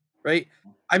business, right?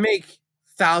 I make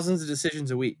thousands of decisions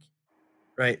a week,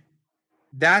 right?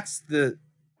 That's the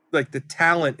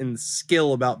talent and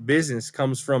skill about business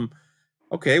comes from,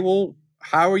 okay, well,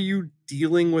 how are you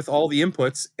dealing with all the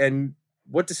inputs, and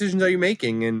what decisions are you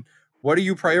making, and what are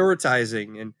you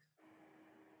prioritizing?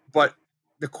 But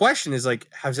the question is, like,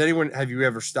 have you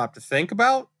ever stopped to think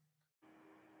about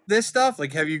this stuff?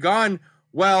 Like, have you gone,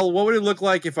 well, what would it look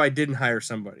like if I didn't hire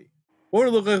somebody? What would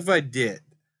it look like if I did?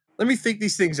 Let me think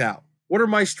these things out. What are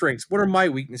my strengths? What are my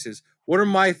weaknesses? What are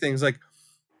my things? Like,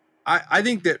 I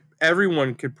think that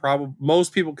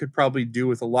most people could probably do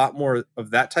with a lot more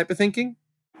of that type of thinking.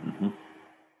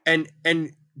 And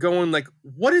going, like,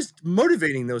 what is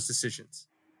motivating those decisions?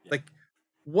 Like,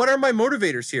 what are my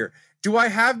motivators here? Do I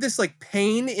have this like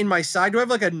pain in my side? Do I have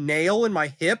like a nail in my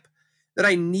hip that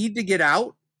I need to get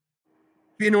out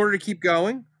in order to keep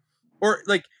going? Or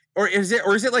is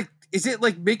it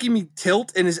like making me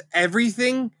tilt, and is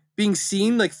everything being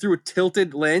seen like through a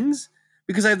tilted lens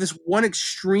because I have this one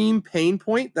extreme pain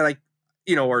point that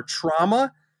or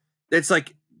trauma that's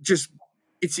like just,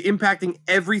 it's impacting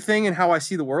everything and how I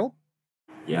see the world?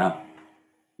 Yeah.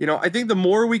 I think the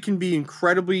more we can be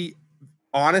incredibly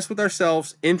honest with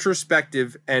ourselves,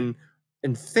 introspective, and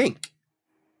think,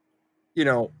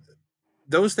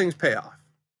 those things pay off.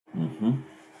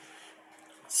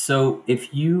 So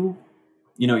if you're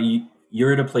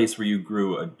at a place where you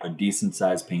grew a decent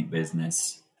sized paint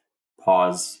business,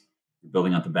 pause,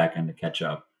 building out the back end to catch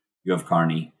up, you have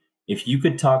Carney. If you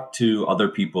could talk to other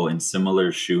people in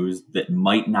similar shoes that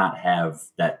might not have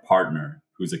that partner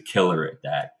who's a killer at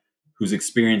that, who's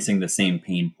experiencing the same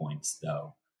pain points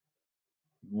though,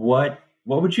 what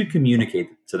would you communicate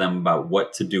to them about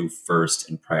what to do first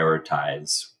and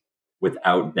prioritize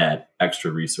without that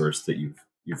extra resource that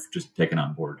you've just taken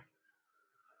on board?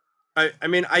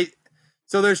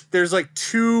 So there's like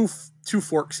two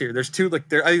forks here. There's two, I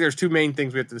think there's two main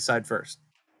things we have to decide first.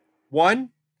 One,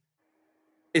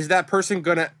 is that person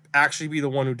gonna actually be the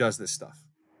one who does this stuff,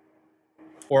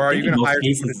 or are you gonna hire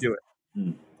someone to do it?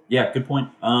 Yeah, good point.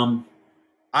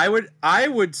 I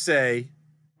would say,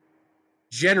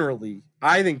 generally,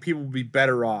 I think people would be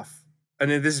better off, and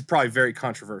this is probably very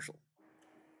controversial,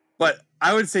 but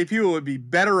I would say people would be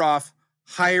better off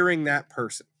hiring that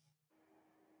person.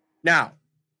 Now,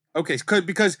 okay,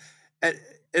 because at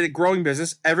a growing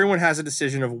business, everyone has a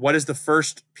decision of what is the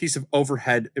first piece of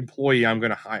overhead employee I'm going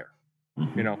to hire,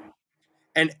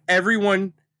 and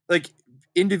everyone, like,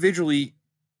 individually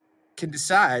can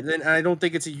decide. And I don't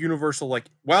think it's a universal, like,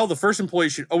 well, the first employee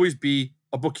should always be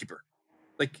a bookkeeper.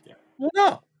 Like, well,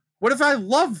 no. What if I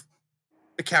love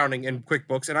accounting and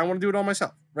QuickBooks and I want to do it all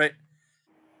myself, right?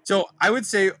 So I would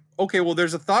say, okay, well,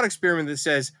 there's a thought experiment that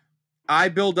says I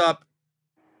build up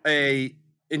a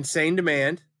insane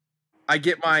demand. I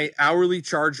get my hourly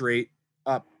charge rate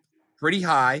up pretty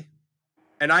high,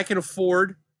 and I can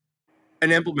afford an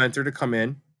implementer to come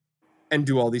in and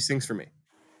do all these things for me,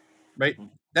 right?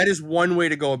 That is one way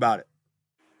to go about it.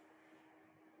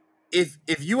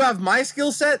 If you have my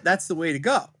skill set, that's the way to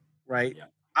go, right? Yeah.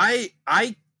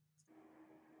 I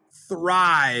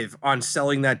thrive on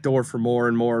selling that door for more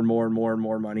and more and more and more and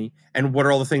more money. And what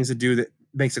are all the things to do that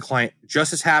makes a client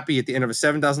just as happy at the end of a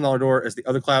 $7,000 door as the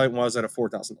other client was at a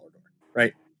 $4,000 door,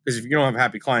 right? Because if you don't have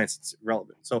happy clients, it's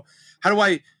irrelevant. So how do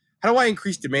I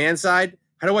increase demand side?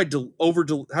 how do I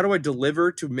how do I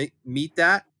deliver to meet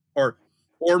that?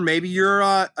 Or maybe you're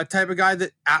a type of guy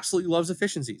that absolutely loves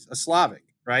efficiencies, a Slavic,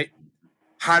 right?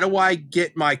 How do I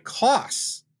get my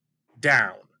costs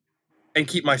down and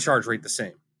keep my charge rate the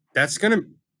same? That's gonna,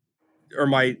 or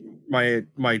my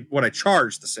what I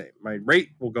charge the same. My rate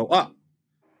will go up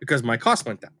because my cost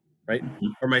went down, right?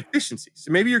 Or my efficiencies.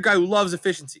 So maybe you're a guy who loves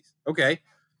efficiencies. Okay,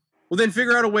 well then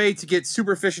figure out a way to get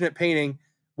super efficient at painting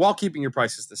while keeping your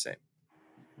prices the same.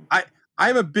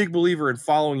 I'm a big believer in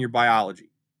following your biology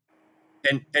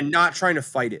and not trying to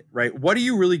fight it, right? What are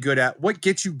you really good at? What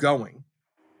gets you going?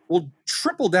 We'll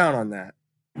triple down on that.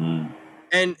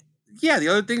 And yeah, the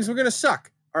other things we're going to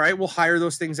suck. All right, we'll hire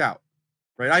those things out,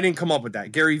 right? I didn't come up with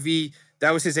that. Gary V,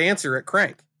 that was his answer at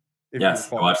Crank.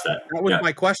 Yes, I watched that. That was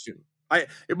my question.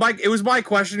 It was my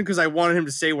question because I wanted him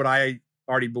to say what I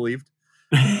already believed.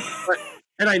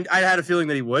 And I had a feeling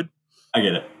that he would. I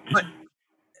get it. But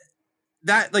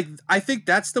that, like, I think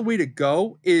that's the way to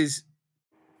go is,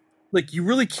 like, you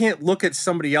really can't look at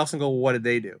somebody else and go, well, what did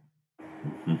they do?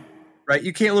 Right?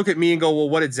 You can't look at me and go, well,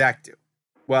 what did Zach do?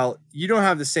 Well, you don't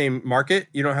have the same market.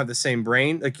 You don't have the same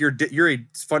brain. Like, you're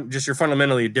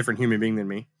fundamentally a different human being than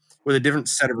me with a different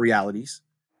set of realities.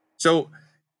 So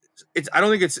I don't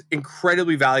think it's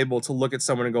incredibly valuable to look at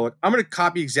someone and go, like, I'm going to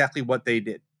copy exactly what they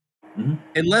did.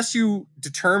 Unless you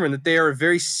determine that they are a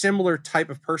very similar type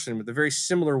of person with a very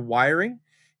similar wiring,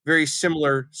 very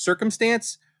similar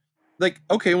circumstance. Like,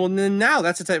 okay, well, then now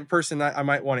that's the type of person that I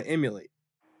might want to emulate.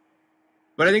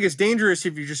 But I think it's dangerous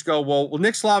if you just go, well,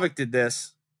 Nick Slavic did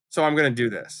this, so I'm going to do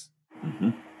this.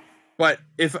 But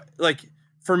if, like,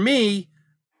 for me,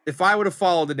 if I would have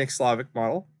followed the Nick Slavic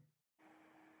model,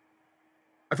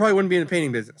 I probably wouldn't be in the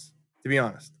painting business, to be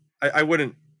honest. I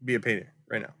wouldn't be a painter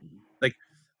right now. Like,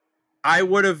 I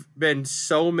would have been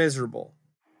so miserable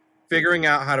figuring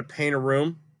out how to paint a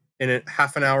room in a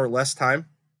half an hour less time,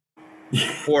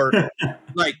 or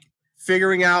like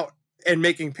figuring out and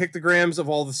making pictograms of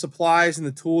all the supplies and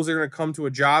the tools that are going to come to a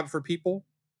job for people.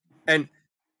 And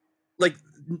like,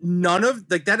 none of,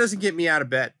 like, that doesn't get me out of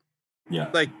bed. Yeah.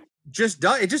 Like, it just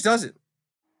doesn't.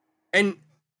 And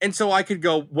so I could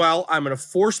go, well, I'm going to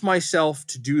force myself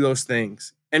to do those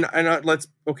things. And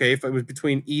okay, if it was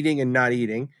between eating and not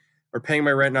eating, or paying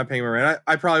my rent, not paying my rent,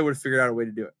 I probably would have figured out a way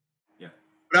to do it. Yeah.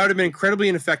 But I would have been incredibly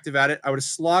ineffective at it. I would have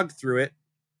slogged through it.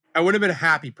 I wouldn't have been a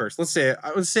happy person. Let's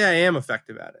say I am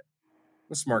effective at it.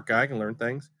 I'm a smart guy. I can learn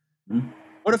things.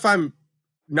 What if I'm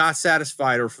not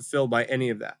satisfied or fulfilled by any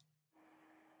of that?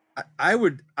 I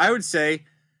would say,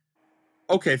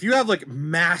 okay, if you have like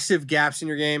massive gaps in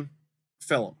your game,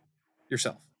 fill them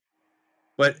yourself.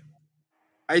 But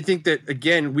I think that,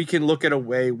 again, we can look at a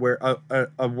way where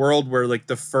a world where, like,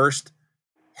 the first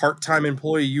part-time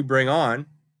employee you bring on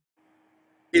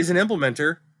is an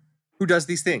implementer who does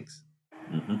these things.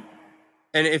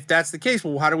 And if that's the case,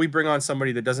 well, how do we bring on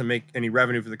somebody that doesn't make any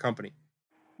revenue for the company?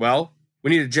 Well,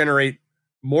 we need to generate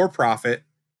more profit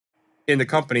in the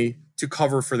company to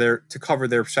cover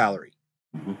their salary.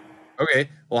 Okay,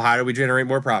 well, how do we generate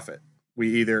more profit? We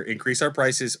either increase our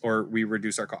prices or we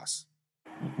reduce our costs.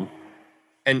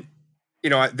 And, you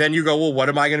know, then you go, well, what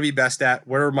am I going to be best at?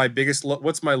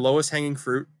 What's my lowest hanging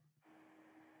fruit?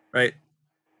 Right.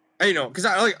 And, you know, because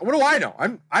what do I know?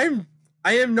 I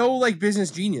am no, like, business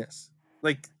genius.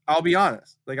 Like, I'll be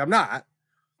honest, like, I'm not,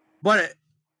 but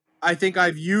I think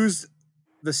I've used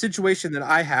the situation that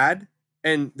I had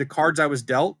and the cards I was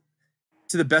dealt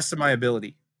to the best of my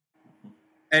ability.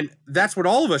 And that's what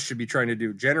all of us should be trying to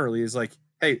do generally, is like,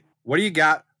 hey, what do you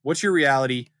got? What's your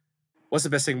reality? What's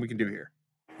the best thing we can do here?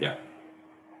 Yeah.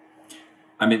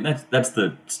 I mean, that's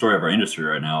the story of our industry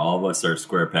right now. All of us are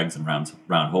square pegs and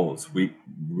round holes. We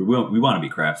want to be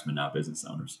craftsmen, not business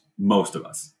owners. Most of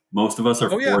us are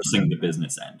forcing the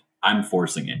business end. I'm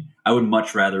forcing it. I would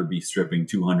much rather be stripping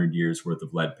 200 years worth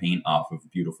of lead paint off of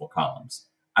beautiful columns.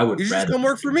 You just come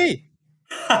work for me.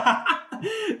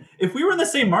 If we were in the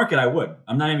same market, I would.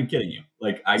 I'm not even kidding you.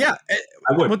 Like, I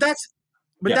would. But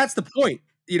that's the point.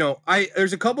 You know,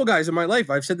 there's a couple guys in my life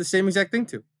I've said the same exact thing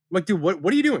to. I'm like, dude, what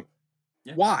are you doing?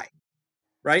 Yeah. Why?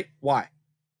 Right? Why?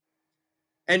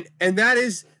 And that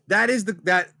is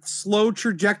that slow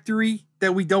trajectory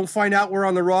that we don't find out we're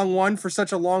on the wrong one for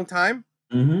such a long time,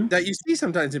 that you see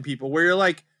sometimes in people, where you're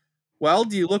like, well,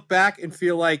 do you look back and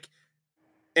feel like,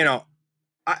 you know,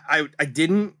 I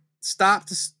didn't stop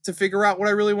to figure out what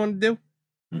I really wanted to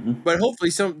do? But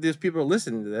hopefully these people are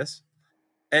listening to this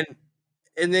and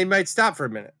they might stop for a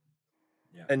minute.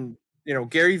 Yeah. And, you know,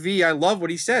 Gary V, I love what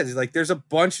he says. He's like, there's a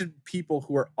bunch of people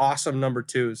who are awesome number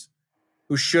twos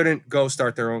who shouldn't go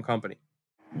start their own company.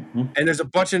 Mm-hmm. And there's a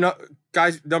bunch of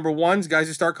guys, number ones, guys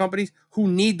who start companies who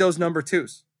need those number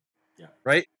twos. Yeah.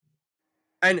 Right.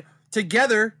 And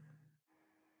together,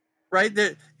 right,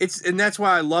 and that's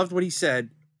why I loved what he said.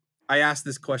 I asked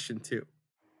this question too.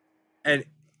 And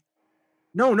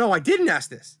no, I didn't ask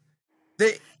this.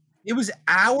 It was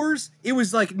hours. It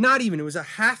was like not even. It was a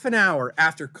half an hour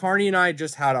after Carney and I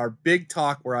just had our big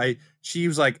talk where she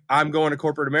was like, "I'm going to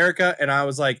corporate America," and I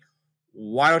was like,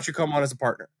 "Why don't you come on as a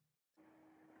partner?"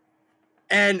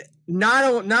 And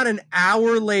not an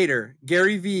hour later,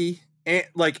 Gary V,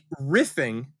 like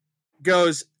riffing,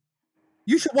 goes,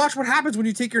 "You should watch what happens when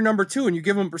you take your number two and you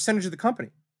give them a percentage of the company."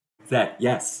 That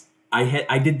yes,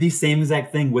 I did the same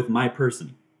exact thing with my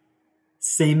person.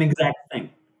 Same exact thing.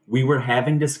 We were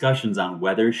having discussions on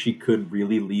whether she could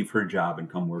really leave her job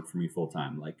and come work for me full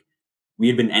time. Like we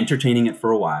had been entertaining it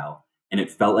for a while, and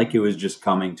it felt like it was just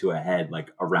coming to a head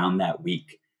like around that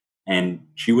week. And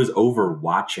she was over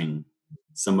watching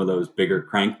some of those bigger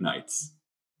crank nights,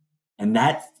 and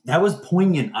that was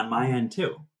poignant on my end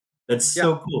too. That's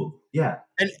so cool. Yeah.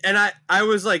 And I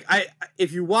was like,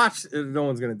 if you watch, no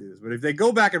one's gonna do this, but if they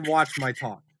go back and watch my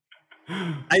talk,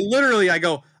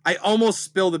 I almost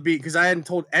spilled the beat because I hadn't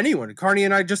told anyone. Carney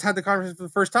and I just had the conversation for the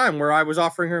first time where I was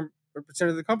offering her a percent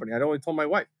of the company. I'd only told my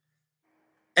wife.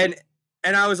 And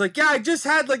I was like, yeah, I just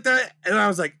had like that. And I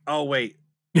was like, oh, wait.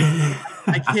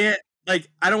 I can't, like,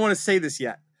 I don't want to say this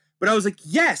yet. But I was like,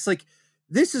 yes, like,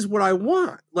 this is what I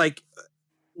want. Like,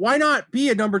 why not be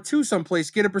a number two someplace,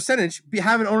 get a percentage,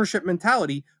 have an ownership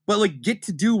mentality, but like get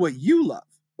to do what you love.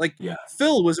 Like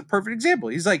Phil was a perfect example.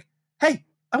 He's like, hey,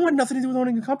 I want nothing to do with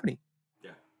owning a company.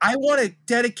 Yeah. I want to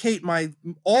dedicate my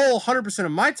all 100%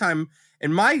 of my time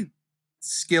and my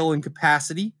skill and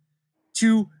capacity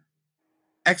to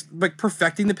like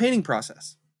perfecting the painting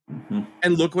process. Mm-hmm.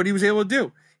 And look what he was able to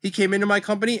do. He came into my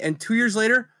company, and 2 years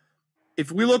later,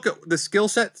 if we look at the skill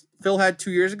set Phil had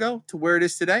 2 years ago to where it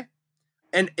is today,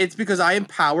 and it's because I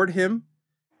empowered him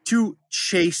to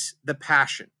chase the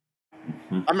passion.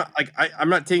 Mm-hmm. I'm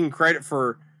not taking credit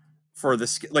for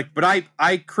the like, but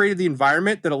I created the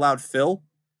environment that allowed Phil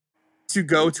to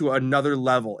go to another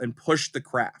level and push the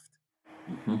craft.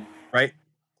 Mm-hmm. Right?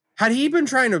 Had he been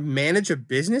trying to manage a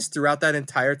business throughout that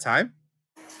entire time?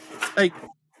 Like,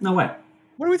 no way.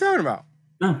 What are we talking about?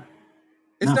 No.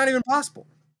 It's not even possible.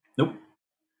 Nope.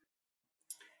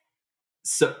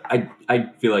 So I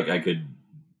feel like I could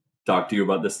talk to you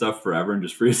about this stuff forever and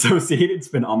just free associate. It's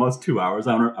been almost 2 hours.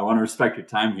 I want to respect your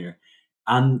time here.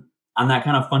 On that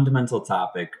kind of fundamental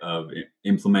topic of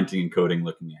implementing and coding,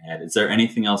 looking ahead, is there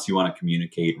anything else you want to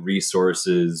communicate?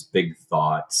 Resources, big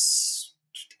thoughts,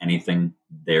 anything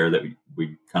there that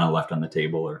we kind of left on the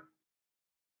table or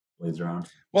lays around?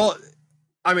 Well,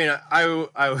 I mean,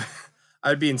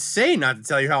 I'd be insane not to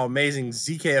tell you how amazing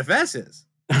ZKFS is.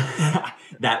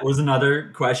 That was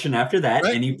another question after that.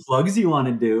 Right? Any plugs you want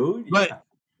to do?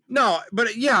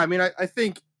 But yeah, I mean, I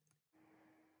think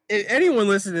anyone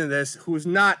listening to this who's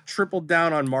not tripled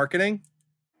down on marketing,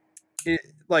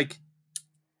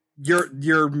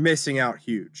 you're missing out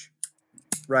huge,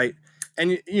 right?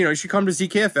 And you should come to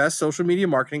ZKFS social media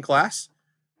marketing class,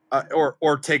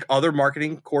 or take other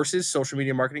marketing courses, social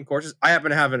media marketing courses. I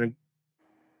happen to have a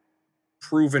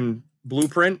proven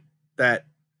blueprint that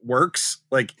works.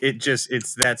 Like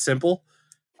it's that simple.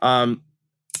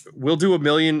 We'll do a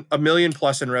million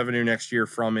plus in revenue next year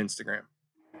from Instagram.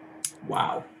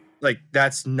 Wow. Like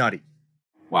that's nutty.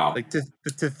 Wow. Like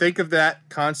to think of that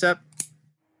concept,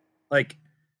 like,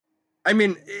 I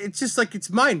mean, it's just like, it's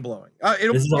mind blowing.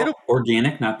 This is all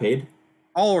organic, not paid?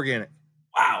 All organic.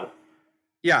 Wow.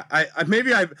 Yeah. I might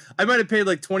have paid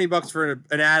like $20 for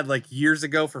an ad like years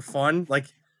ago for fun. Like,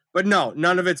 but no,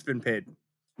 none of it's been paid.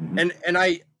 Mm-hmm. And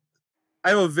I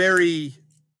have a very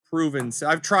proven,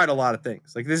 I've tried a lot of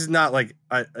things. Like, this is not like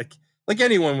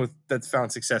anyone that's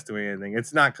found success doing anything.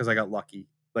 It's not because I got lucky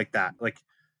like that. Like,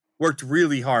 worked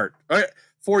really hard.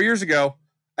 4 years ago,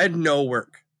 I had no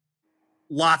work,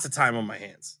 lots of time on my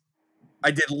hands.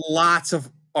 I did lots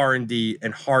of R&D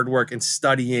and hard work and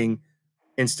studying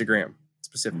Instagram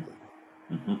specifically.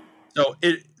 Mm-hmm. So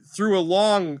through a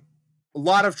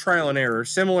lot of trial and error,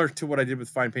 similar to what I did with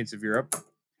Fine Paints of Europe,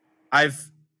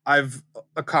 I've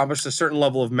accomplished a certain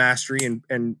level of mastery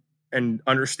and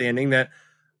understanding that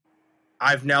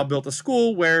I've now built a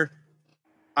school where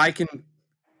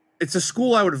it's a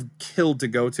school I would have killed to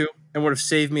go to and would have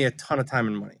saved me a ton of time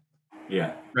and money.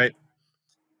 Yeah. Right.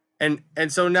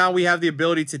 And so now we have the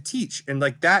ability to teach, and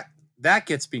like that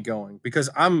gets me going because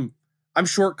I'm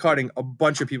shortcutting a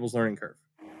bunch of people's learning curve.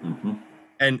 Mm-hmm.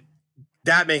 And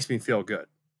that makes me feel good.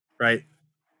 Right.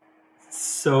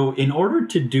 So, in order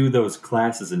to do those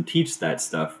classes and teach that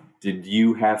stuff, did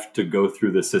you have to go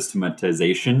through the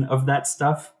systematization of that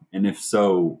stuff? And if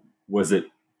so, was it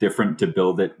different to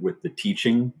build it with the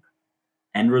teaching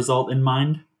end result in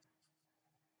mind?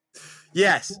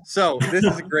 Yes. So this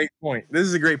is a great point. This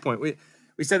is a great point. We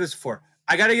said this before.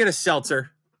 I got to get a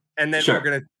seltzer, and then Sure. we're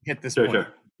gonna hit this Sure, point.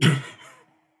 sure.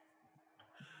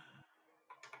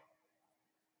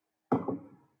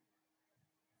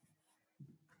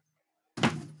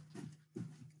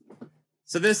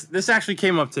 So this actually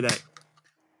came up today.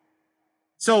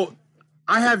 So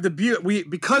I have the beauty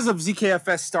because of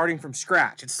ZKFS starting from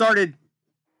scratch. It started,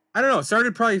 I don't know, it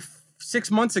started probably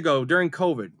 6 months ago during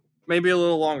COVID, maybe a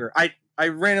little longer. I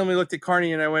randomly looked at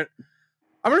Carney and I went,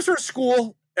 I'm gonna start a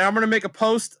school and I'm gonna make a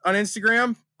post on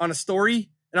Instagram on a story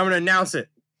and I'm gonna announce it.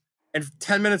 And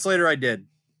 10 minutes later I did.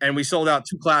 And we sold out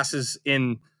 2 classes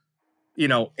in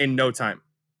no time.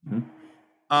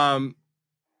 Mhm.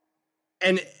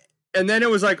 And then it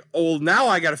was like, oh, now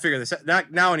I got to figure this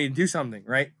out. Now I need to do something,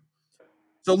 right?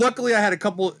 So luckily I had a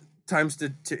couple times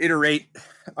to iterate.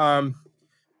 But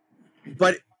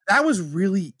that was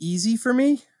really easy for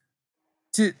me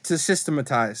to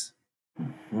systematize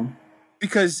Mhm.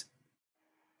 because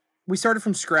we started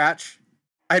from scratch.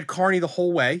 I had Carney the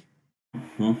whole way,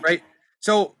 Mhm. right?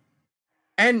 So,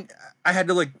 and I had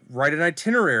to like write an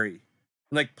itinerary,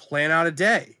 like plan out a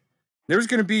day. There was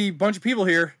going to be a bunch of people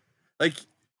here, like,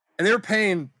 and they were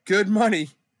paying good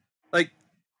money, like,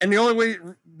 and the only way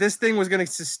this thing was going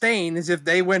to sustain is if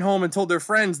they went home and told their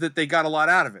friends that they got a lot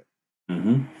out of it.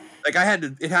 Mhm. Like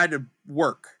it had to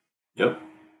work. Yep.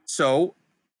 So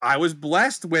I was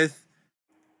blessed with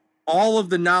all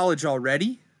of the knowledge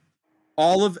already,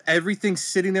 all of everything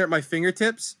sitting there at my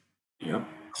fingertips. Yep.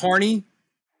 Carney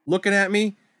looking at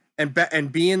me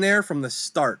and being there from the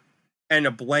start and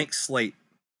a blank slate.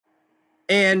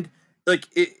 And like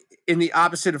in the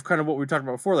opposite of kind of what we were talking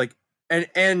about before, like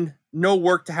and no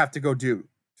work to have to go do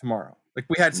tomorrow. Like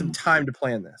we had some time to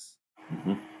plan this.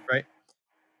 Mhm. Right.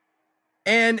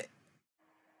 And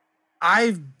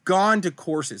I've gone to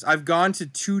courses. I've gone to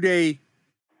 2-day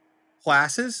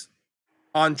classes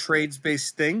on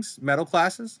trades-based things, metal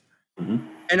classes. Mhm.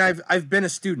 And I've been a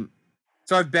student.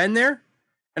 So I've been there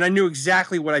and I knew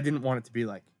exactly what I didn't want it to be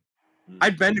like.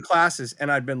 I'd been to classes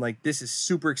and I'd been like, this is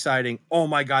super exciting. Oh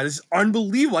my God, this is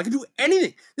unbelievable. I can do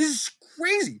anything. This is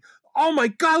crazy. Oh my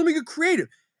God, let me get creative.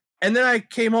 And then I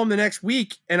came home the next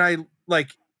week and I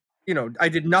I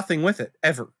did nothing with it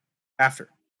ever after.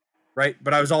 Right.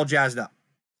 But I was all jazzed up.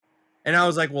 And I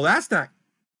was like, well, that's not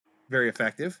very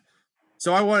effective.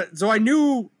 So I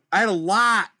knew I had a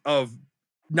lot of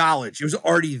knowledge. It was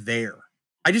already there.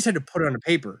 I just had to put it on the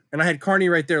paper. And I had Carney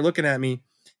right there looking at me.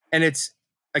 And it's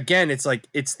like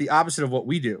it's the opposite of what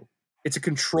we do. It's a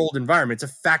controlled environment.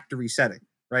 It's a factory setting,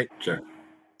 right? Sure.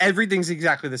 Everything's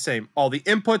exactly the same. All the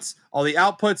inputs, all the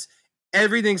outputs,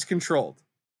 everything's controlled.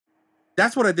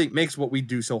 That's what I think makes what we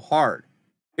do so hard.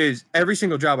 Is every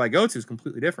single job I go to is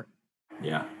completely different.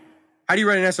 Yeah. How do you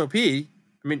write an SOP? I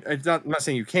mean, I'm not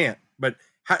saying you can't, but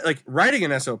like writing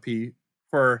an SOP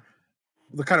for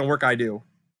the kind of work I do,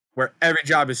 where every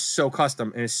job is so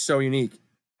custom and is so unique,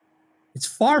 it's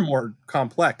far more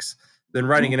complex than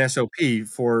writing an SOP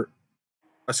for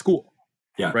a school,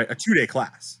 Yeah. right? A 2-day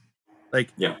class. Like,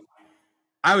 Yeah.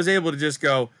 I was able to just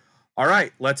go, all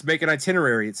right, let's make an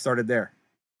itinerary. It started there.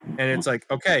 And it's like,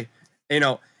 okay,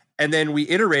 and then we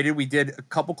iterated. We did a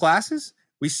couple classes.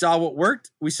 We saw what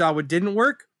worked. We saw what didn't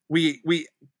work. We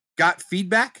got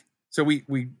feedback. So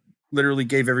we literally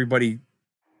gave everybody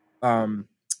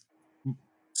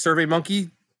Survey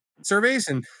Monkey surveys,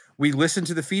 and we listened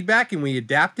to the feedback and we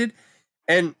adapted.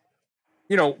 And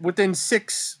within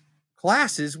 6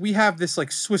 classes, we have this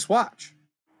like Swiss watch.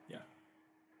 Yeah.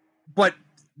 But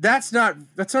that's not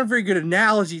a very good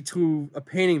analogy to a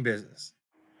painting business,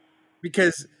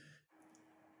 because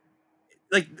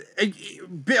like,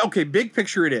 okay, big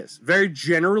picture it is. Very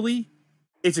generally,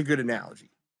 it's a good analogy.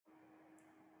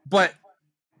 But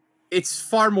it's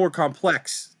far more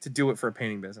complex to do it for a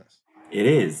painting business. It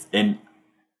is. And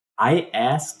I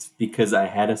asked because I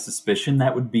had a suspicion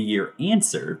that would be your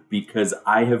answer, because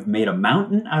I have made a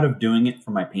mountain out of doing it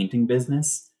for my painting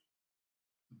business.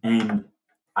 And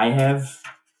I have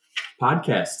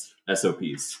podcast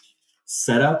SOPs,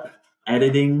 setup,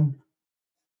 editing,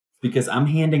 because I'm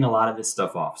handing a lot of this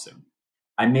stuff off soon.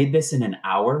 I made this in an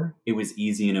hour. It was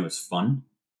easy and it was fun.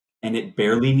 And it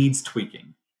barely needs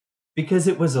tweaking because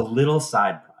it was a little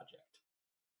side project.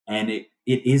 And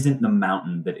it isn't the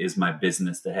mountain that is my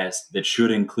business that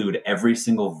should include every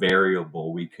single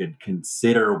variable we could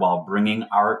consider while bringing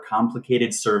our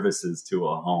complicated services to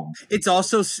a home. It's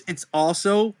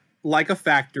also like a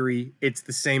factory. It's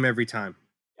the same every time.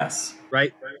 Yes.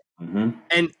 Right. Mm-hmm.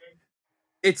 And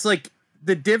it's like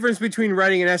the difference between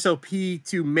writing an SOP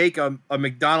to make a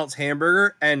McDonald's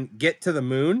hamburger and get to the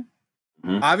moon.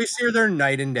 Mm-hmm. Obviously, they're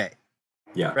night and day.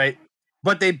 Yeah. Right.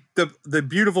 But the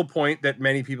beautiful point that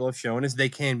many people have shown is they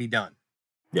can be done.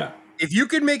 Yeah. If you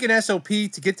could make an SOP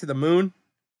to get to the moon,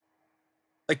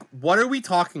 like, what are we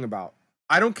talking about?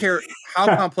 I don't care how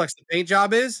complex the paint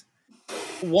job is.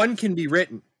 One can be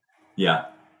written. Yeah.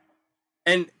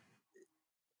 And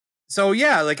so,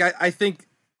 yeah, like I think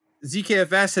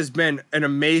ZKFS has been an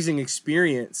amazing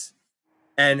experience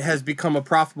and has become a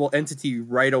profitable entity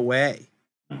right away.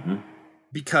 Mm-hmm.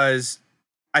 Because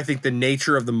I think the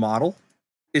nature of the model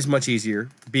is much easier,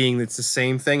 being it's the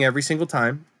same thing every single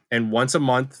time. And once a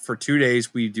month for 2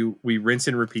 days, we rinse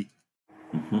and repeat.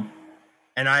 Mm-hmm.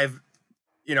 And I've,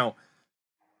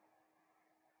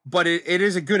 but it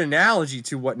is a good analogy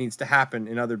to what needs to happen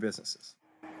in other businesses.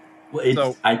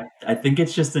 Well, I think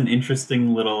it's just an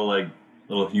interesting little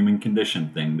human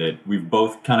condition thing that we've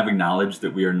both kind of acknowledged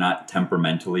that we are not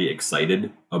temperamentally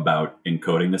excited about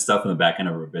encoding this stuff in the back end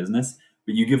of our business.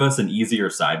 But you give us an easier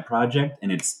side project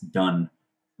and it's done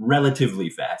relatively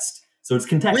fast. So it's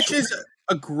contextual. Which is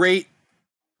a great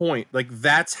point. Like,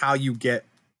 that's how you get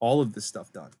all of this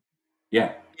stuff done.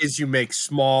 Yeah. Is you make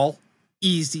small,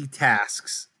 easy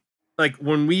tasks. Like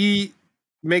when we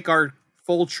make our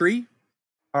full tree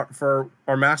for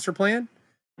our master plan,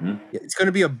 it's going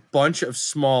to be a bunch of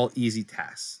small, easy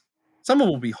tasks. Some of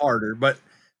them will be harder, but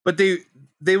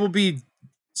they will be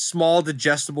small,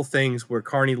 digestible things where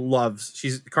Carney loves.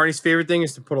 Carney's favorite thing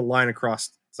is to put a line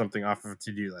across something off of a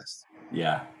to-do list.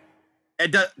 Yeah.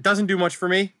 It doesn't do much for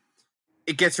me.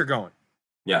 It gets her going.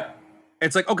 Yeah.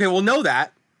 It's like, okay, well, know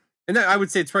that. And I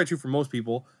would say it's probably true for most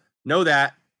people. Know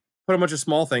that. Put a bunch of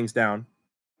small things down.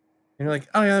 And you're like,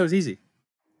 oh, yeah, that was easy.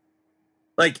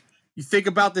 Like, you think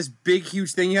about this big,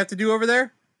 huge thing you have to do over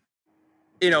there.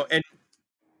 And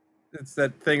it's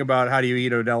that thing about how do you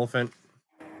eat an elephant,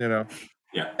 Yeah.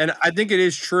 And I think it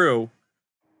is true.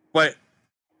 But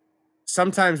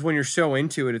sometimes when you're so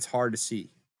into it, it's hard to see.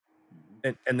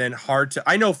 And then hard to...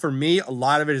 I know for me, a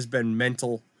lot of it has been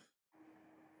mental,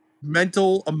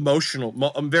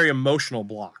 emotional, very emotional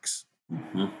blocks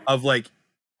of like,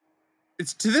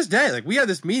 it's to this day, like we had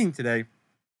this meeting today.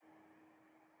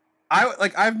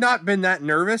 I've not been that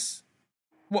nervous.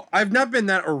 Well, I've not been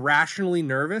that irrationally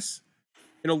nervous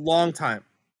in a long time.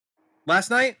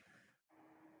 Last night,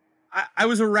 I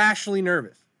was irrationally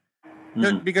nervous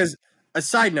because a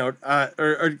side note,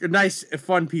 or a nice,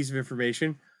 fun piece of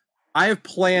information. I have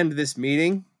planned this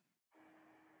meeting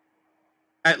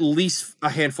at least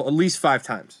 5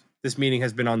 times. This meeting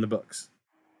has been on the books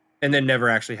and then never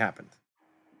actually happened.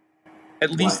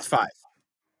 At least 5.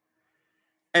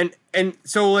 And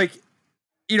so, like,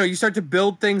 you start to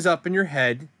build things up in your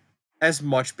head as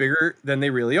much bigger than they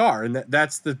really are. And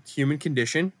that's the human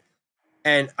condition.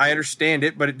 And I understand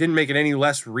it, but it didn't make it any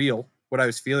less real what I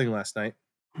was feeling last night.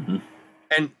 Mm-hmm.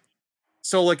 And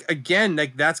so, like, again,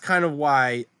 like, that's kind of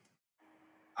why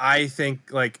I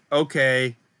think, like,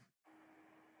 okay,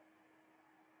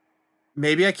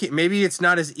 maybe it's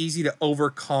not as easy to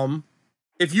overcome.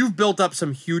 If you've built up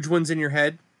some huge ones in your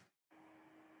head,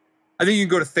 I think you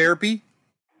can go to therapy.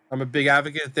 I'm a big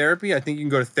advocate of therapy. I think you can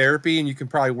go to therapy and you can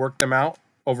probably work them out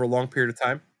over a long period of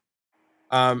time.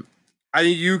 I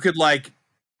think you could, like,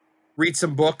 read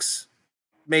some books,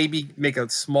 maybe make a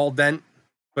small dent,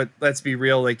 but let's be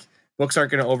real, like, books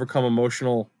aren't going to overcome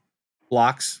emotional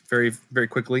blocks very, very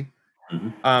quickly.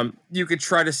 Mm-hmm. You could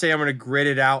try to say I'm going to grit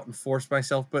it out and force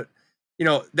myself, but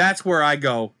that's where I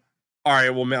go, all right,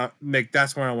 well, Mick,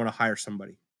 that's when I want to hire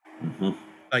somebody. Mm-hmm.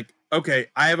 Like, okay,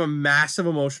 I have a massive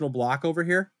emotional block over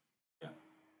here. Yeah.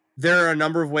 There are a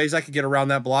number of ways I could get around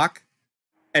that block.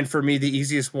 And for me, the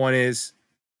easiest one is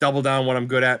double down what I'm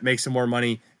good at, make some more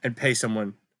money, and pay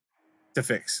someone to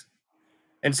fix.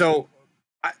 And so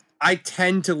I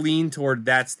tend to lean toward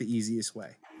that's the easiest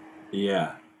way.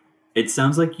 Yeah. It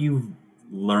sounds like you've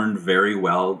learned very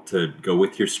well to go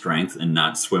with your strength and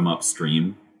not swim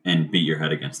upstream and beat your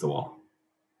head against the wall.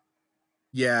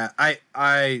 Yeah,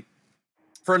 I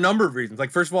for a number of reasons. Like,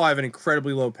 first of all, I have an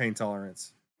incredibly low pain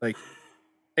tolerance. Like,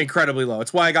 incredibly low.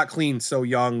 It's why I got clean so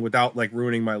young without, like,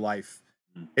 ruining my life.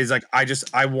 Is like,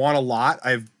 I want a lot.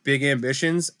 I have big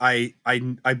ambitions. I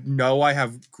know I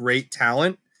have great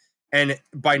talent, and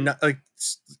by not, like,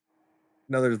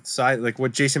 another side, like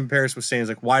what Jason Paris was saying is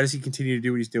like, why does he continue to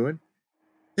do what he's doing?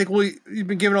 Like, well, you've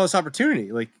been given all this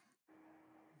opportunity. Like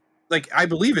I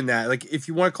believe in that. Like, if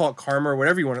you want to call it karma or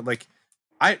whatever you want to, like,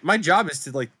 my job is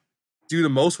to like do the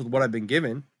most with what I've been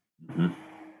given. Mm-hmm.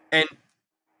 And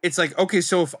it's like, okay,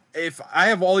 so if I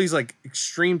have all these like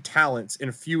extreme talents in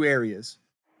a few areas,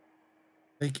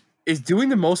 like, is doing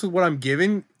the most with what I'm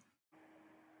given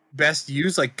best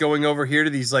used, like going over here to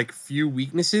these like few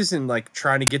weaknesses and like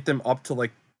trying to get them up to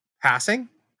like passing?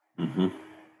 Mm-hmm.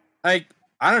 Like,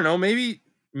 I don't know, maybe,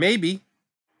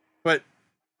 but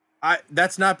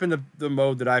that's not been the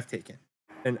mode that I've taken,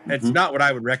 and it's Mm-hmm. not what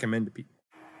I would recommend to people.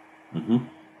 Mm-hmm.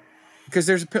 Because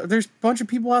there's a bunch of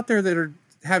people out there that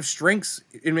have strengths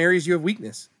in areas you have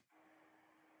weakness.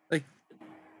 Like,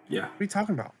 Yeah. what are you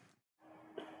talking about?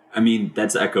 I mean,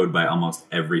 that's echoed by almost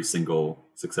every single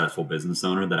successful business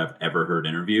owner that I've ever heard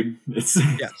interviewed. It's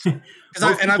Yes, because most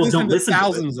I've people don't listened to listen to it.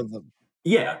 thousands of them.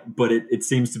 Yeah, but it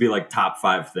seems to be like top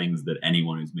 5 things that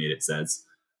anyone who's made it says.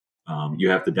 You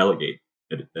have to delegate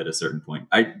at a certain point.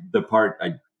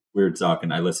 We were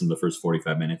talking. I listened to the first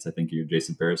 45 minutes. I think your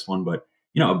Jason Paris one, but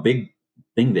a big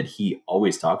thing that he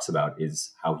always talks about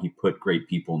is how he put great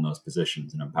people in those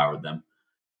positions and empowered them.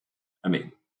 I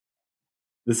mean,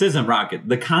 this isn't rocket.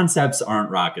 The concepts aren't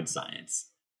rocket science.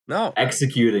 No,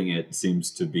 Executing it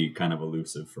seems to be kind of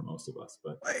elusive for most of us.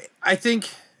 But I think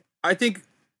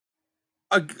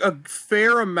a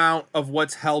fair amount of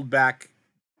what's held back,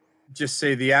 just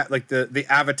say the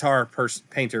avatar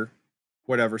painter,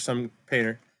 whatever, some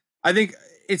painter. I think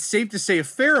it's safe to say a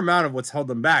fair amount of what's held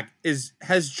them back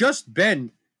has just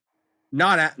been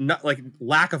not like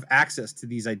lack of access to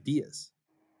these ideas.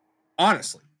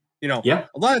 Honestly, yeah,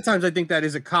 a lot of times I think that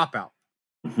is a cop out,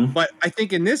 mm-hmm. but I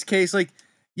think in this case, like,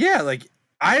 yeah, like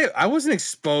I wasn't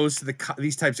exposed to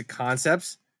these types of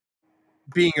concepts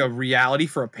being a reality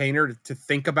for a painter to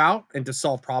think about and to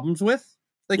solve problems with.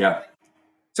 Like, Yeah,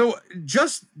 so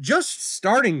just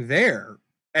starting there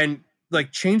and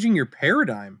like changing your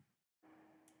paradigm,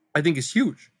 I think is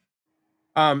huge.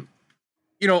 That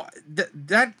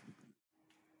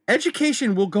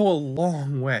education will go a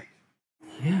long way.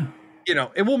 yeah,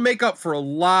 It will make up for a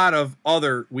lot of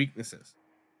other weaknesses.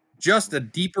 Just a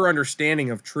deeper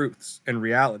understanding of truths and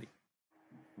reality.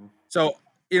 So,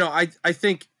 I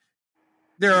think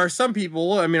there are some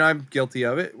people, I mean, I'm guilty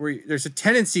of it, where there's a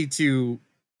tendency to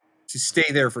stay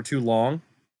there for too long,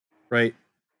 right?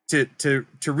 To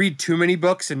read too many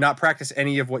books and not practice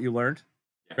any of what you learned,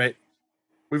 right?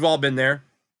 We've all been there.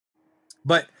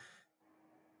 But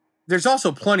there's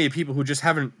also plenty of people who just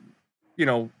haven't,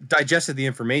 digested the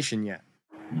information yet.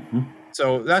 mm-hmm.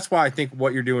 So that's why I think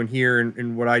what you're doing here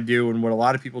and what I do and what a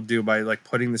lot of people do by like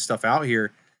putting this stuff out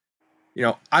here,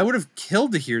 I would have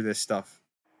killed to hear this stuff.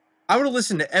 I would have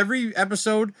listened to every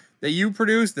episode that you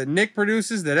produce, that Nick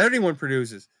produces, that anyone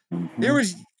produces. Mm-hmm. There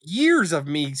was years of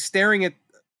me staring at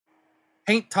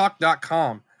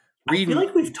painttalk.com I feel reading.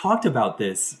 like we've talked about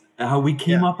this, how we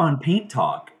came up on Paint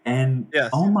Talk, and Yes.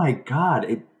 oh my God,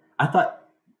 I thought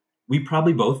we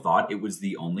probably both thought it was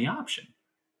the only option.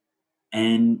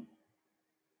 And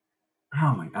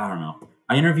I don't know.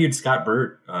 I interviewed Scott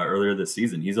Burt earlier this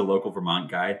season. He's a local Vermont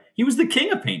guy. He was the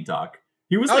king of Paint Talk.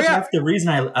 He was half the reason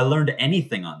I learned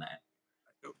anything on that.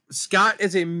 Scott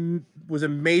was a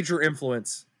major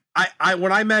influence. I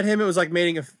when I met him, it was like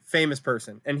meeting a famous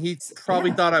person, and he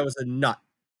probably thought I was a nut.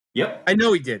 Yep, I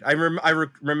know he did. I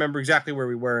remember exactly where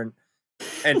we were,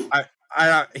 and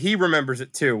he remembers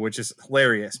it too, which is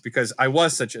hilarious because I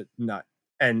was such a nut,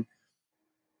 and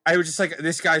I was just like,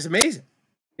 this guy's amazing.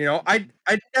 I'd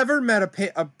never met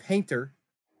a painter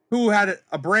who had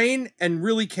a brain and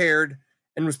really cared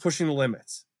and was pushing the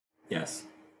limits. Yes.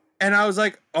 And I was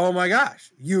like, oh my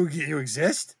gosh, you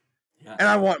exist? Yeah. And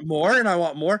I want more and I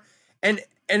want more. And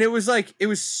it was like, it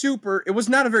was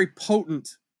not a very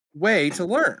potent way to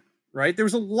learn, right? There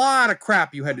was a lot of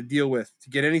crap you had to deal with to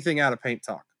get anything out of Paint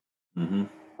Talk. Mm-hmm.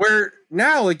 Where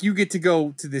now, like, you get to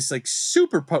go to this like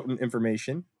super potent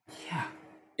information. Yeah.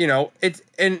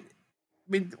 I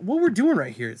mean, what we're doing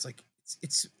right here is like,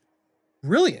 it's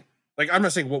brilliant. Like, I'm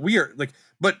not saying what we are like,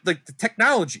 but like the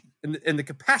technology and the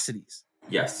capacities.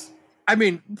 Yes. I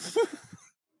mean,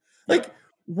 like,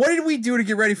 what did we do to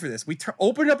get ready for this? We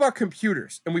opened up our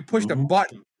computers and we pushed a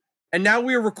button, and now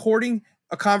we are recording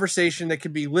a conversation that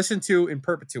can be listened to in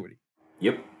perpetuity.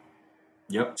 Yep.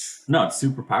 No, it's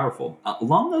super powerful.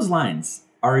 Along those lines,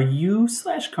 are you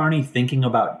 / Carney thinking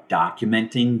about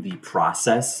documenting the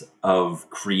process of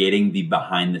creating the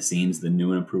behind the scenes, the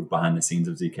new and improved behind the scenes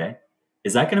of ZK?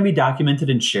 Is that going to be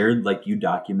documented and shared like you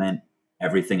document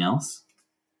everything else?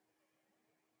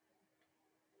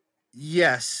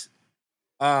 Yes.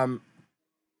 So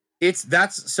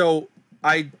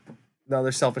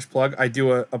another selfish plug. I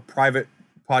do a private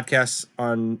podcast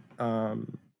on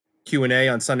Q&A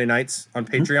on Sunday nights on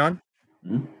Patreon.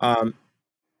 Mm-hmm.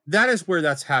 That is where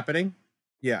that's happening.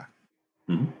 Yeah.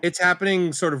 Mm-hmm. It's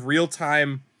happening sort of real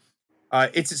time.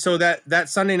 It's so that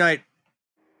Sunday night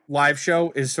live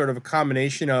show is sort of a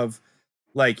combination of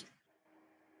like,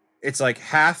 it's like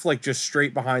half like just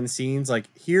straight behind the scenes. Like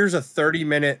here's a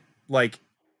 30-minute like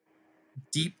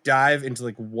deep dive into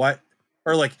like what,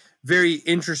 or like very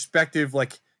introspective,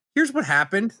 like here's what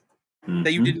happened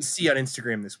that you didn't see on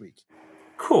Instagram this week.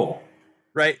 Cool.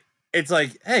 Right? It's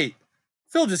like, hey,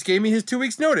 Phil just gave me his 2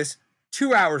 weeks notice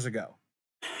 2 hours ago.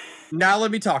 Now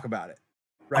let me talk about it.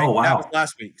 Right? Oh, wow. That was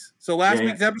last week's. So last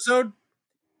week's episode,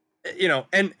 you know,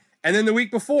 and then the week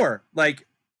before, like,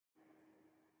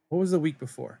 what was the week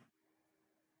before?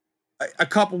 A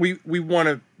couple, we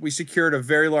secured a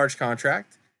very large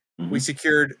contract. Mm-hmm. We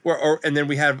secured, and then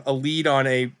we have a lead on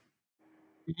a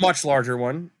much larger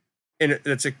one. And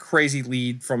it's a crazy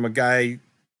lead from a guy.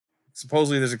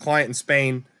 Supposedly there's a client in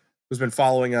Spain who's been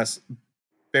following us.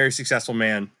 Very successful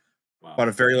man. Wow. Bought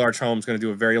a very large home. Is going to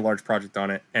do a very large project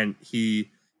on it. And he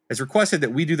has requested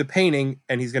that we do the painting,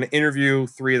 and he's going to interview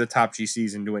 3 of the top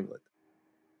GCs in New England.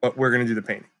 But we're going to do the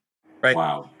painting. Right?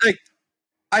 Wow. Like,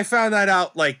 I found that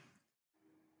out like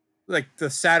the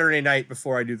Saturday night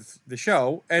before I do the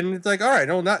show. And it's like, all right,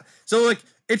 no, not. So like,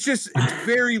 it's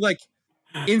very like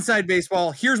inside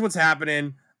baseball. Here's what's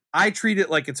happening. I treat it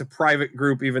like it's a private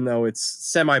group, even though it's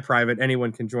semi-private.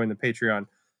 Anyone can join the Patreon.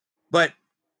 But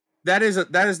that is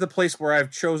the place where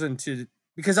I've chosen to,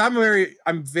 because I'm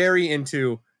very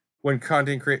into when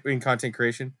content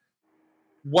creation,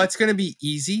 what's going to be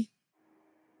easy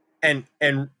and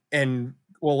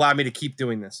will allow me to keep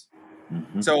doing this.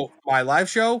 Mm-hmm. So my live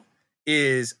show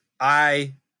is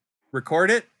I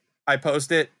record it, I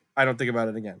post it, I don't think about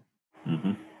it again.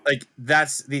 Mm-hmm. Like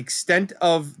that's the extent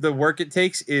of the work it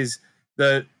takes, is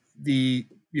the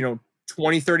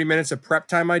 20, 30 minutes of prep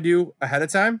time I do ahead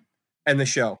of time and the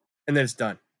show, and then it's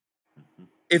done. Mm-hmm.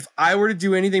 If I were to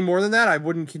do anything more than that, I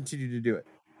wouldn't continue to do it.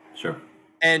 Sure.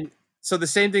 And so the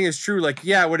same thing is true. Like,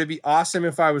 yeah, would it be awesome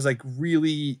if I was like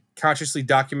really consciously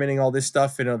documenting all this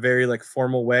stuff in a very like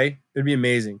formal way? It'd be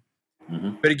amazing.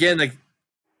 Mm-hmm. But again, like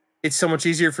it's so much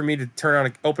easier for me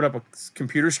to open up a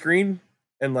computer screen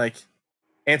and like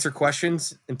answer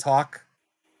questions and talk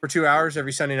for 2 hours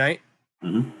every Sunday night.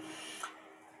 Mm-hmm.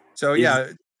 So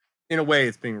yeah, in a way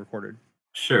it's being recorded.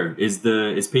 Sure. Is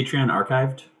Patreon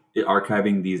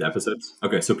archiving these episodes?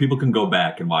 Okay. So people can go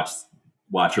back and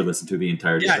watch or listen to the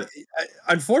entirety of it.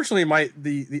 Unfortunately,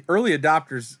 the early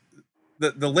adopters,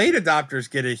 the late adopters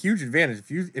get a huge advantage.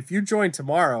 If you join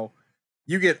tomorrow,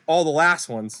 you get all the last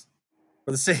ones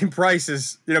for the same price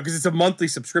as, because it's a monthly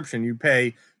subscription you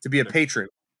pay to be a patron.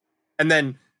 And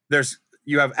then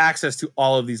you have access to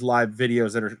all of these live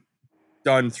videos that are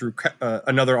done through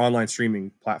another online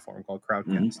streaming platform called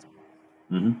Crowdcast.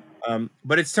 Mm-hmm.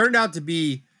 But it's turned out to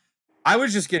be, I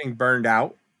was just getting burned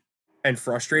out and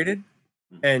frustrated.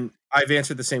 And I've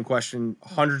answered the same question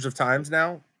hundreds of times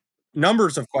now,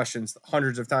 numbers of questions,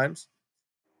 hundreds of times.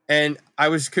 And I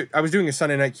was doing a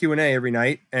Sunday night Q&A every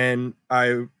night, and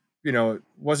I,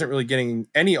 wasn't really getting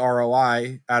any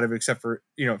ROI out of it, except for,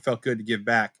 it felt good to give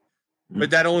back. Mm-hmm. But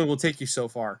that only will take you so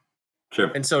far.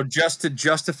 Sure. And so just to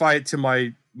justify it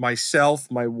to myself,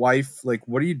 my wife, like,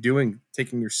 what are you doing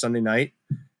taking your Sunday night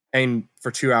and for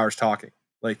 2 hours talking?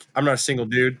 Like, I'm not a single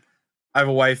dude. I have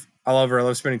a wife. I love her. I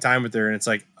love spending time with her. And it's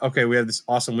like, okay, we have this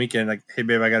awesome weekend. Like, hey,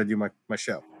 babe, I got to do my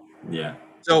show. Yeah.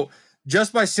 So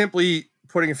just by simply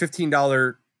putting a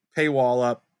 $15 paywall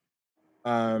up,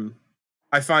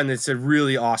 I find that it's a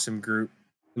really awesome group,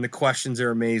 and the questions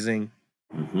are amazing.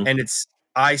 Mm-hmm. And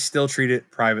I still treat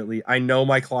it privately. I know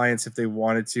my clients, if they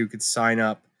wanted to, could sign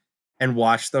up and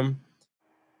watch them.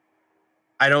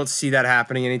 I don't see that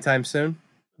happening anytime soon.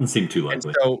 Doesn't seem too likely.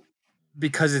 And so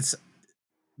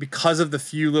because of the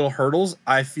few little hurdles,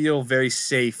 I feel very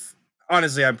safe.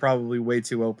 Honestly, I'm probably way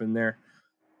too open there.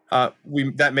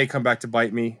 That may come back to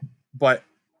bite me, but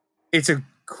it's a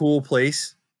cool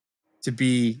place to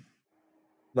be,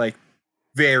 like,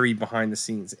 very behind the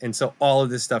scenes. And so all of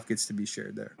this stuff gets to be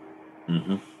shared there.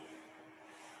 Mm-hmm.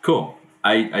 Cool.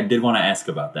 I did want to ask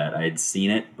about that. I had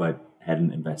seen it, but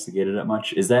hadn't investigated it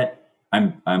much. Is that,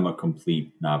 I'm a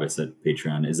complete novice at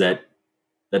Patreon.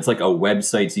 That's like a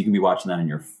website, so you can be watching that on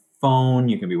your phone.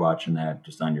 You can be watching that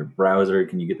just on your browser.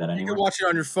 Can you get that anywhere? You can watch it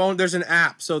on your phone. There's an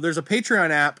app. So there's a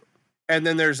Patreon app, and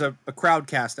then there's a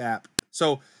Crowdcast app.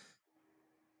 So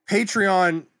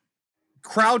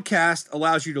Crowdcast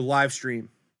allows you to live stream,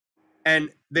 and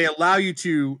they allow you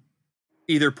to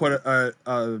either put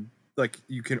like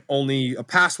you can only a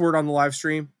password on the live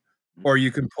stream, or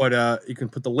you can put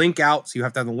the link out, so you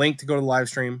have to have the link to go to the live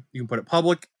stream. You can put it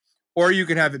public, or you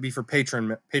can have it be for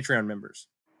Patreon members.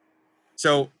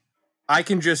 So I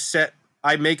can just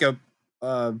I make a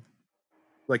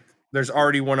like there's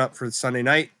already one up for Sunday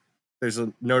night. There's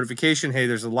a notification, hey,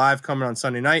 there's a live coming on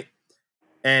Sunday night.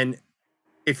 And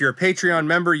if you're a Patreon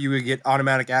member, you would get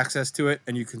automatic access to it,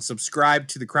 and you can subscribe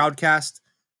to the Crowdcast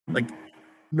like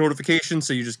notifications,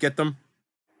 so you just get them, and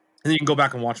then you can go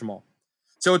back and watch them all.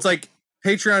 So it's like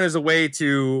Patreon is a way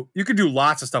to, you can do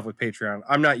lots of stuff with Patreon.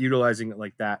 I'm not utilizing it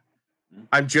like that.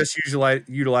 I'm just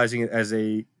utilizing it as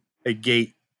a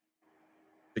gate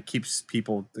that keeps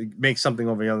people, makes something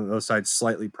over on the other side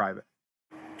slightly private.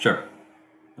 Sure.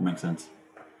 That makes sense.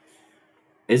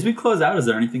 As we close out, is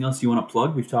there anything else you want to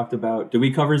plug? We've talked about, did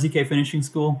we cover ZK Finishing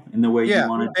School in the way you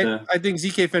wanted to? I think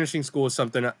ZK Finishing School is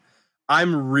something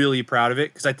I'm really proud of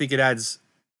it, because I think it adds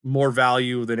more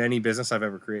value than any business I've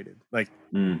ever created. Like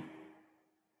the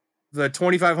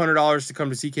 $2,500 to come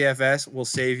to ZKFS will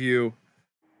save you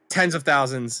tens of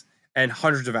thousands and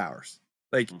hundreds of hours.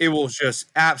 Like it will just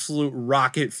absolute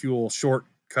rocket fuel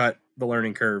shortcut the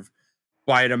learning curve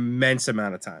by an immense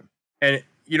amount of time. And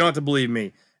you don't have to believe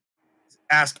me.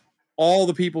 Ask all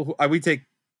the people who we take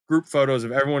group photos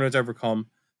of everyone who's ever come.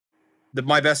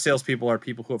 My best salespeople are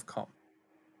people who have come.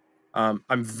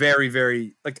 I'm very,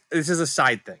 very, like, this is a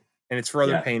side thing, and it's for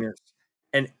other painters.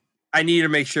 And I need to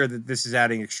make sure that this is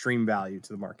adding extreme value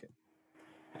to the market.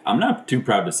 I'm not too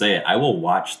proud to say it. I will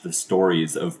watch the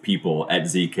stories of people at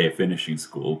ZK Finishing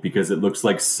School because it looks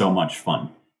like so much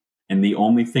fun. And the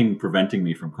only thing preventing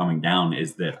me from coming down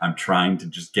is that I'm trying to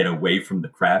just get away from the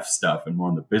craft stuff and more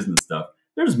on the business stuff.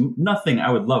 There's nothing I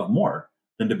would love more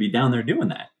than to be down there doing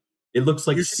that. It looks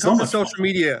like so much social fun.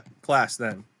 Media class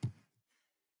then.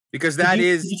 Because Could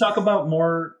you talk about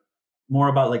more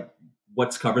about like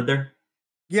what's covered there?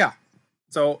 Yeah.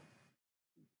 So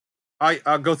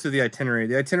I'll go through the itinerary.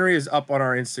 The itinerary is up on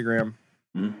our Instagram.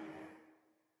 Mm-hmm.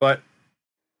 But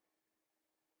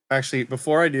actually,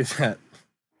 before I do that,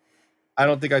 I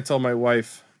don't think I told my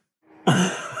wife.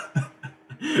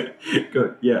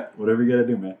 Good. Yeah. Whatever you got to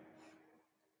do, man.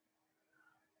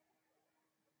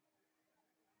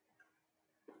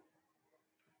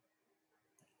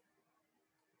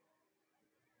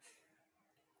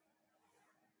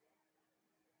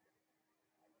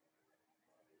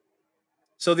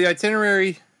 So the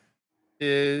itinerary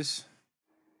is,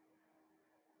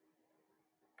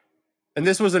 and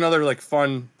this was another like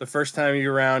fun, the first time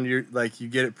you're around, you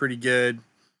get it pretty good.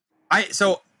 I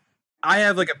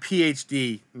have like a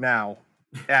PhD now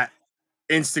at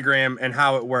Instagram and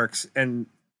how it works, and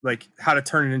like how to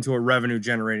turn it into a revenue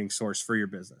generating source for your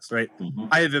business, right? Mm-hmm.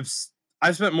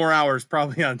 I've spent more hours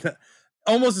probably on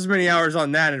almost as many hours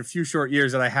on that in a few short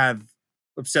years that I have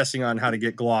obsessing on how to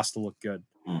get gloss to look good.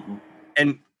 Mm-hmm.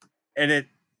 And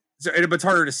it's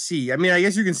harder to see. I mean, I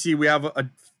guess you can see we have a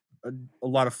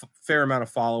lot of fair amount of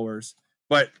followers,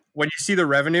 but when you see the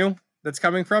revenue that's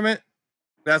coming from it,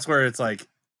 that's where it's like,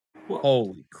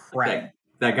 holy crap!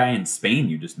 That guy in Spain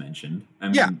you just mentioned. I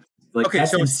mean, yeah. Like, okay,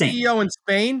 so insane. A CEO in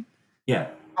Spain,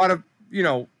 bought a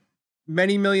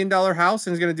many $1 million house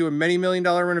and is going to do a many $1 million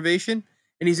renovation,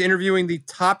 and he's interviewing the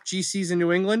top GCs in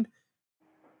New England.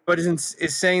 But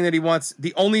is saying that he wants,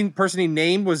 the only person he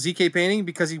named was ZK Painting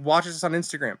because he watches us on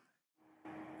Instagram.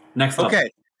 Next up.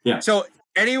 Okay. Yeah. So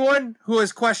anyone who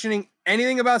is questioning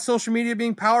anything about social media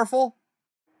being powerful,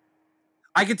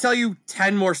 I could tell you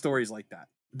 10 more stories like that.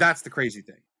 That's the crazy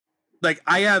thing. Like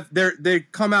they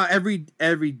come out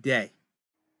every day.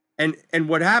 And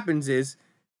what happens is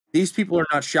these people are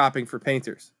not shopping for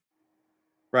painters.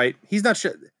 Right? He's not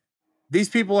these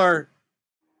people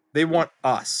they want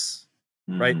us.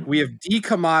 Right? We have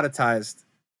decommoditized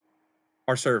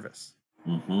our service.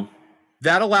 Mm-hmm.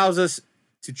 That allows us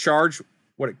to charge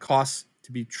what it costs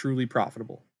to be truly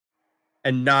profitable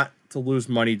and not to lose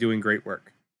money doing great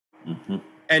work. Mm-hmm.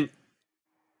 And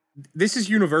this is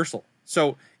universal.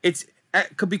 So it's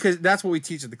because that's what we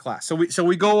teach at the class. So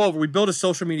we build a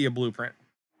social media blueprint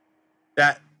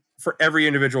that for every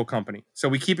individual company. So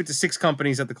we keep it to 6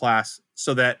 companies at the class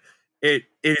so that it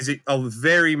is a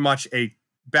very much a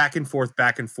back and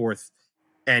forth,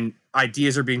 and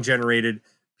ideas are being generated.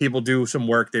 People do some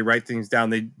work. They write things down.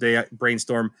 They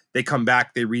brainstorm. They come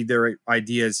back. They read their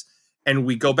ideas, and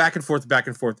we go back and forth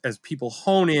as people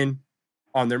hone in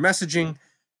on their messaging,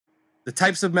 the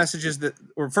types of messages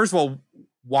or first of all,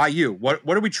 why you? What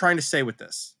are we trying to say with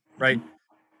this? Right? Mm-hmm.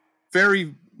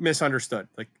 Very misunderstood.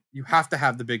 Like you have to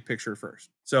have the big picture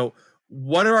first. So,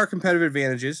 what are our competitive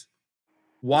advantages?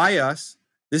 Why us?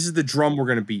 This is the drum we're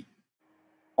going to beat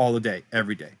all the day,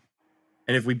 every day.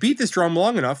 And if we beat this drum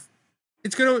long enough,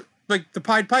 it's going to, like the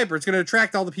Pied Piper, it's going to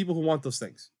attract all the people who want those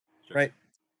things, right?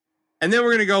 And then we're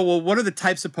going to go, well, what are the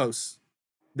types of posts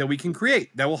that we can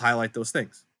create that will highlight those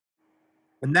things?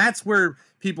 And that's where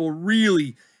people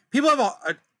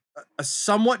have a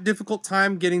somewhat difficult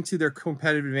time getting to their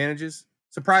competitive advantages.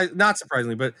 Not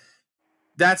surprisingly, but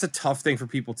that's a tough thing for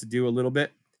people to do a little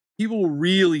bit. People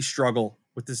really struggle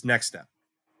with this next step.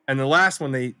 And the last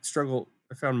one, they struggle,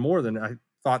 I found more than I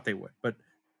thought they would, but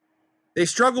they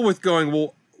struggle with going,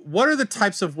 well, what are the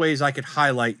types of ways I could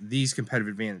highlight these competitive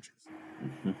advantages?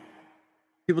 Mm-hmm.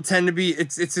 People tend to be,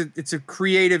 it's a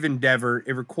creative endeavor.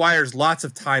 It requires lots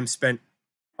of time spent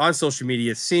on social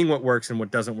media, seeing what works and what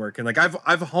doesn't work. And like,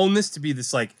 I've honed this to be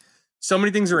this, like, so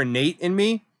many things are innate in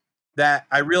me that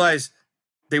I realized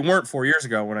they weren't 4 years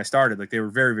ago when I started. Like, they were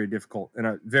very, very difficult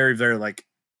and very, very like,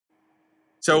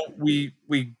 so we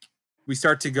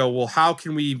start to go, well, how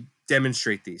can we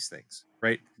demonstrate these things,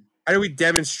 right? How do we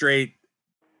demonstrate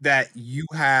that you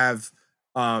have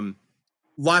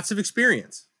lots of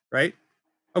experience, right?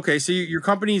 Okay, so your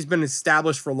company's been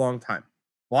established for a long time.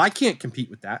 Well, I can't compete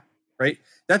with that, right?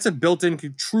 That's a built-in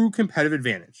true competitive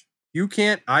advantage. You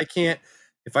can't, I can't.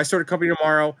 If I start a company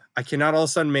tomorrow, I cannot all of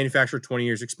a sudden manufacture 20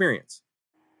 years experience.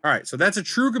 All right, so that's a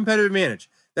true competitive advantage.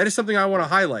 That is something I want to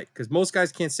highlight because most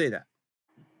guys can't say that.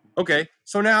 Okay,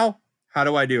 so now how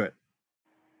do I do it?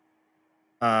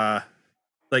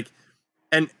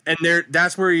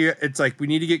 That's where it's like we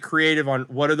need to get creative on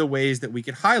what are the ways that we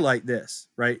could highlight this,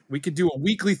 right? We could do a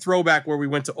weekly throwback where we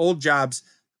went to old jobs,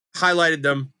 highlighted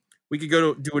them. We could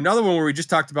go to do another one where we just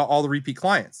talked about all the repeat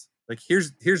clients. Like,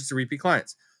 here's the repeat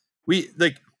clients.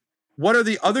 What are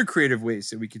the other creative ways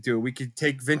that we could do it? We could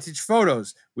take vintage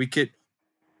photos.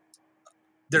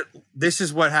 This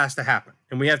is what has to happen.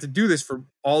 And we have to do this for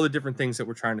all the different things that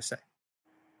we're trying to say.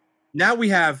 Now we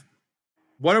have,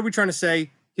 what are we trying to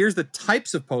say? Here's the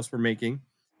types of posts we're making.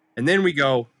 And then we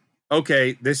go,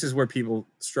 okay, this is where people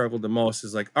struggle the most,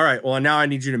 is like, all right, well, now I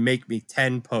need you to make me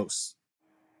 10 posts.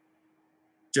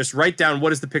 Just write down,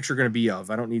 what is the picture going to be of?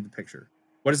 I don't need the picture.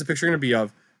 What is the picture going to be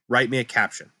of? Write me a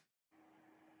caption.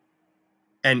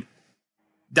 And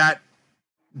that,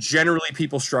 generally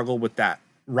people struggle with that,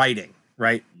 writing,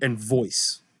 right? And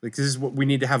voice. Like, this is what we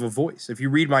need to have, a voice. If you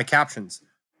read my captions,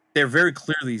 they're very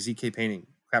clearly ZK Painting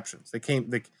captions.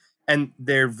 And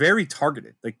they're very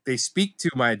targeted. Like, they speak to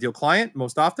my ideal client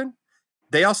most often.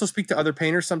 They also speak to other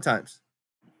painters sometimes.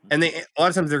 And a lot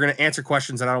of times they're going to answer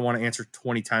questions that I don't want to answer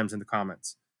 20 times in the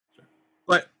comments.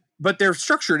 But they're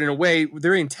structured in a way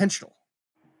very intentional.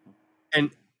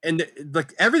 And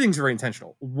like, everything's very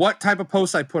intentional. What type of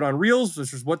posts I put on Reels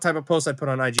versus what type of posts I put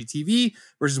on IGTV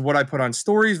versus what I put on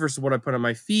stories versus what I put on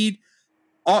my feed.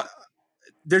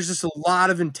 There's just a lot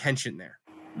of intention there.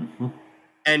 Mm-hmm.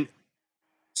 And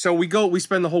so we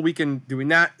spend the whole weekend doing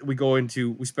that. We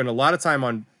spend a lot of time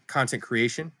on content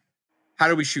creation. How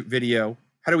do we shoot video?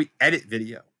 How do we edit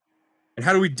video? And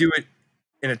how do we do it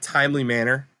in a timely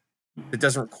manner that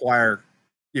doesn't require,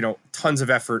 tons of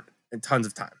effort and tons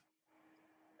of time?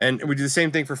 And we do the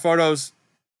same thing for photos.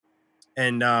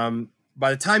 And by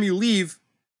the time you leave,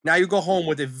 now you go home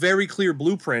with a very clear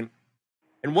blueprint.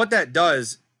 And what that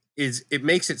does is it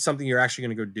makes it something you're actually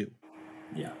going to go do.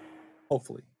 Yeah.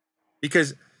 Hopefully.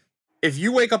 Because if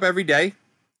you wake up every day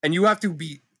and you have to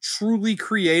be truly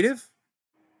creative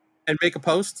and make a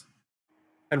post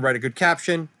and write a good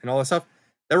caption and all that stuff,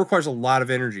 that requires a lot of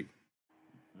energy.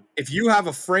 If you have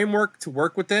a framework to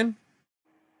work within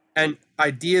and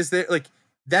ideas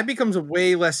that becomes a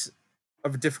way less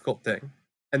of a difficult thing.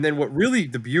 And then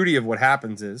the beauty of what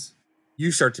happens is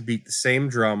you start to beat the same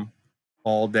drum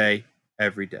all day,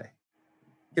 every day.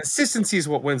 Consistency is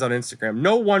what wins on Instagram.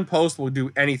 No one post will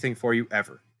do anything for you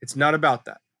ever. It's not about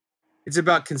that. It's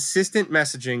about consistent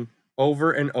messaging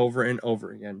over and over and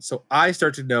over again. So I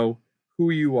start to know who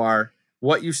you are,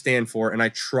 what you stand for, and I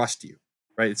trust you,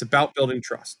 right? It's about building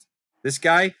trust. This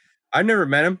guy, I've never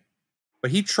met him,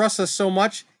 but he trusts us so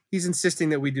much, he's insisting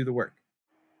that we do the work.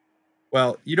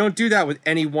 Well, you don't do that with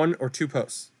any one or two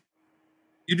posts.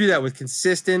 You do that with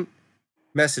consistent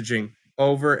messaging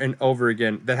over and over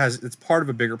again. It's part of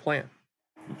a bigger plan.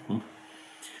 Mm-hmm.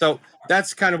 So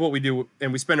that's kind of what we do,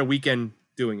 and we spend a weekend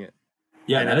doing it.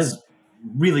 Yeah, that is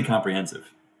really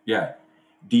comprehensive. Yeah.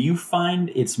 Do you find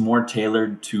it's more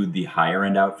tailored to the higher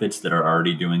end outfits that are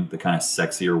already doing the kind of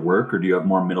sexier work, or do you have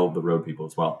more middle of the road people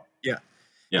as well? Yeah.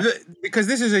 Because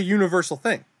this is a universal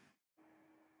thing.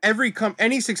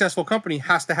 Any successful company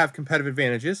has to have competitive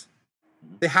advantages.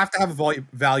 They have to have a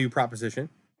value proposition.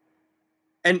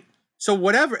 And so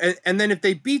whatever, and then if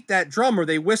they beat that drum or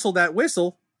they whistle that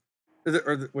whistle,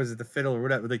 or was it the fiddle or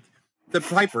whatever, like the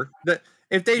piper.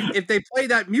 If they play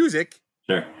that music,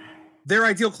 Sure. their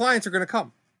ideal clients are going to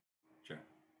come. Sure.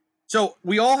 So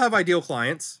we all have ideal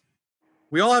clients.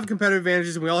 We all have competitive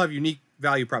advantages, and we all have unique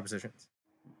value propositions.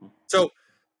 Mm-hmm. So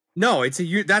no,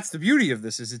 that's the beauty of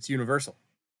this, is it's universal.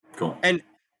 Cool. And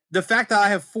the fact that I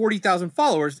have 40,000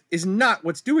 followers is not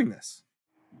what's doing this.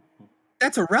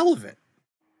 That's irrelevant.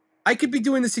 I could be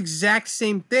doing this exact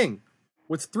same thing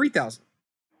with 3,000.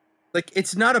 Like,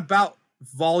 it's not about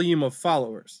volume of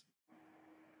followers.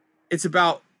 It's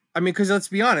about, because let's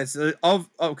be honest, all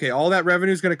that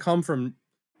revenue is going to come from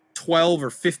 12 or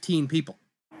 15 people,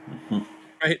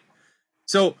 right?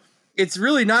 So it's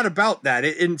really not about that.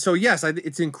 And so, yes,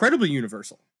 it's incredibly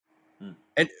universal.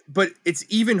 But it's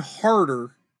even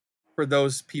harder for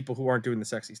those people who aren't doing the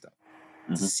sexy stuff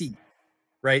to see,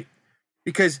 right?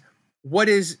 Because what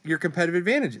is your competitive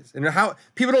advantages, and how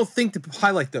people don't think to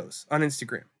highlight those on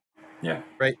Instagram? Yeah.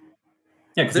 Right.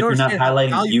 Yeah, because if you're not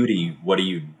highlighting beauty,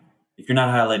 if you're not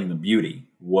highlighting the beauty,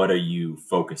 what are you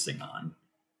focusing on?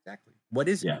 Exactly. What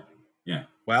is it? Yeah.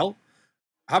 Well,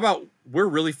 how about we're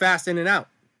really fast in and out?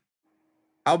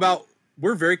 How about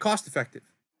we're very cost effective?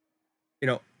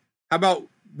 How about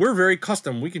we're very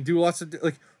custom? We can do lots of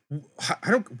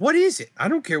what is it? I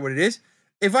don't care what it is.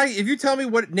 If you tell me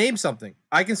name something,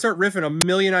 I can start riffing a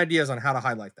million ideas on how to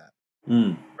highlight that.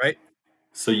 Right?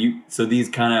 So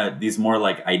these more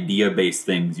like idea-based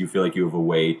things, you feel like you have a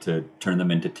way to turn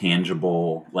them into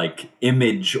tangible, like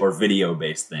image or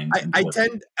video-based things.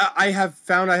 I have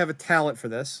found I have a talent for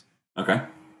this. Okay.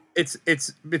 It's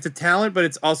a talent, but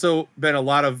it's also been a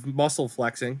lot of muscle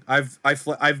flexing.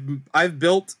 I've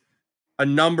built a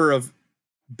number of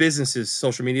businesses'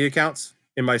 social media accounts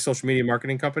in my social media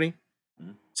marketing company.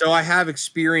 So I have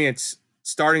experience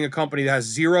starting a company that has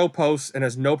 0 posts and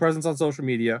has no presence on social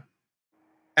media.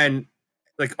 And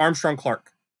like Armstrong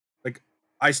Clark, like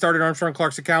I started Armstrong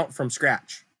Clark's account from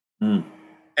scratch.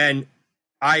 And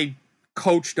I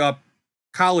coached up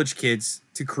college kids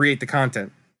to create the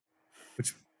content,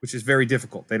 which is very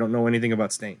difficult. They don't know anything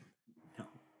about stain.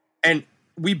 And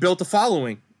we built a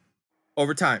following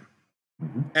over time.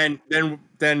 And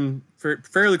then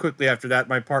fairly quickly after that,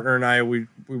 my partner and I, we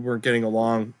weren't getting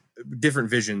along, different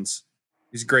visions.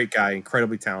 He's a great guy,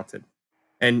 incredibly talented.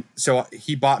 And so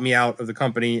he bought me out of the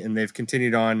company, and they've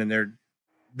continued on, and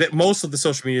most of the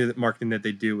social media marketing that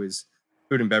they do is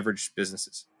food and beverage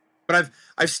businesses. But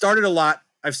I've started a lot.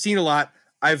 I've seen a lot.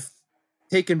 I've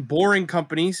taken boring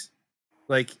companies,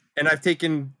 and I've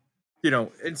taken,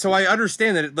 and so I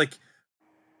understand that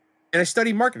and I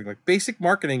study marketing, like basic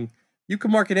marketing. You can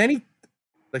market any,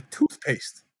 like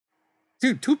toothpaste.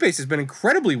 Dude, toothpaste has been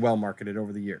incredibly well marketed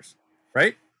over the years,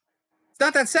 right? It's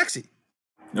not that sexy.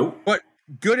 Nope. But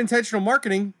good intentional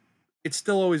marketing, it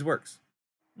still always works.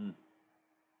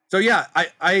 So yeah,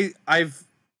 I've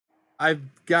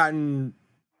gotten,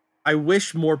 I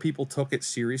wish more people took it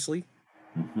seriously.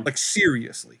 Like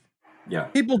seriously. Yeah.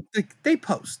 People, they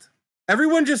post.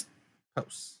 Everyone just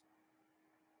posts.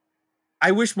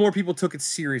 I wish more people took it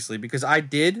seriously, because I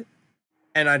did,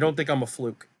 and I don't think I'm a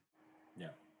fluke. Yeah.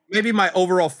 Maybe my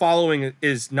overall following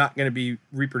is not going to be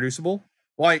reproducible.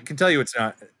 Well, I can tell you it's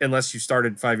not, unless you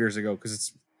started 5 years ago, because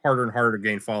it's harder and harder to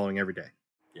gain following every day.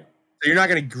 Yeah. So you're not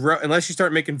going to grow unless you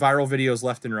start making viral videos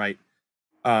left and right.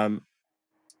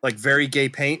 Like Very Gay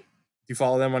Paint. Do you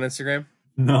follow them on Instagram?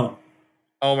 No.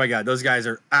 Oh my God, those guys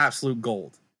are absolute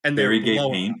gold. And they're Very Gay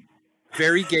Paint.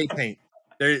 Very Gay Paint.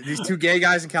 They're these 2 gay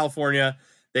guys in California.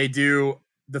 They do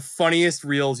the funniest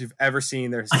reels you've ever seen.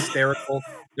 They're hysterical.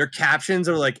 Their captions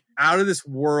are like out of this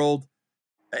world.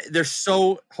 They're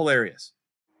so hilarious,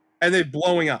 and they're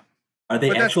blowing up. Are they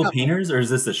actual painters, or is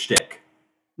this a shtick?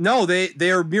 No,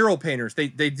 they are mural painters. They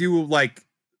do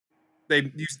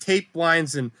they use tape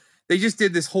lines, and they just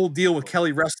did this whole deal with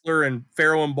Kelly Wrestler and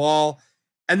Pharaoh and Ball,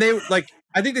 and they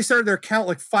I think they started their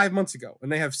account 5 months ago,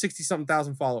 and they have 60-something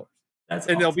thousand followers. That's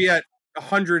and awesome. They'll be at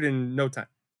 100 in no time.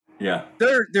 Yeah,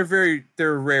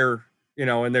 they're rare,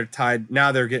 and they're tied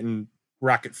now. They're getting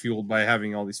rocket fueled by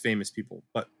having all these famous people,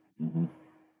 but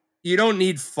you don't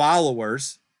need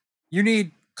followers. You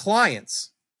need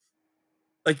clients.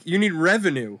 You need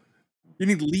revenue. You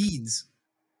need leads.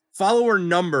 Follower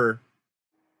number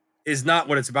is not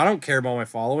what it's about. I don't care about my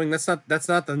following. That's not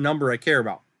the number I care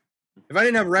about. If I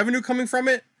didn't have revenue coming from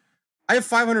it, I have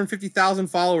 550,000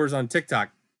 followers on TikTok,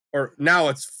 or now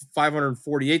it's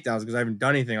 548,000 because I haven't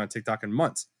done anything on TikTok in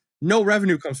months. No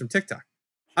revenue comes from TikTok.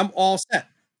 I'm all set.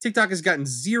 TikTok has gotten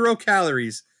 0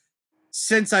 calories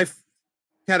since I've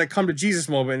had a come to Jesus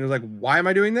moment, and it was like, why am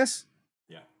I doing this?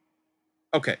 Yeah.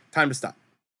 Okay, time to stop.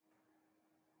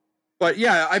 But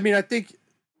yeah, I think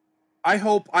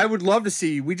I would love to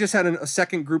see. We just had a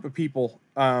second group of people,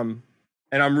 and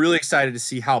I'm really excited to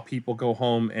see how people go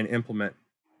home and implement.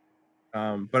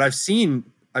 But I've seen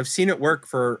it work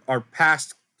for our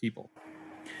past people.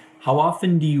 How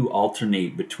often do you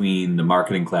alternate between the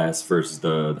marketing class versus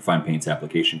the fine paints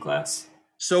application class?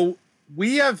 So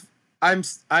we have. I'm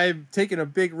taking a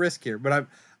big risk here, but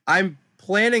I'm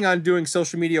planning on doing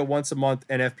social media once a month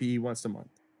and FPE once a month.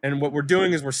 And what we're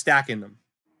doing is we're stacking them.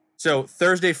 So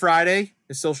Thursday, Friday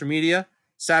is social media.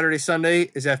 Saturday,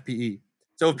 Sunday is FPE.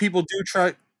 So if people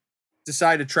do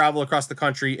decide to travel across the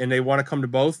country and they want to come to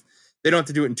both, they don't have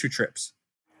to do it in 2 trips.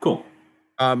 Cool.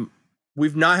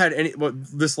 We've not had any. Well,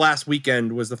 this last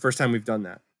weekend was the first time we've done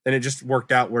that, and it just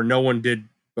worked out where no one did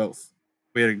both.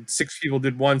 We had 6 people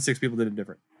did one, 6 people did a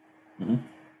different.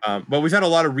 Mm-hmm. But we've had a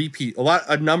lot of repeat.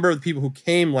 A number of the people who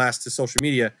came last to social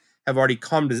media have already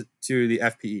come to the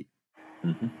FPE,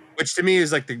 Mm-hmm. which to me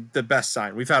is like the best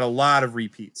sign. We've had a lot of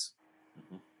repeats.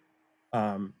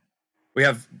 We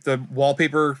have the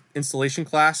wallpaper installation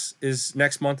class is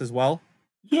next month as well.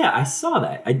 Yeah, I saw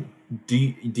that. Do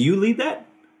you lead that?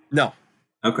 No.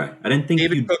 Okay, I didn't think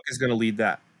David Cook is going to lead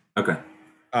that. Okay.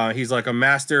 He's like a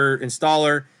master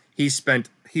installer.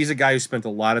 He's a guy who spent a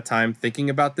lot of time thinking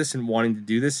about this and wanting to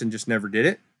do this and just never did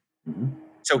it. Mm-hmm.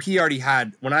 So he already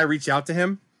had, when I reached out to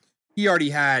him, he already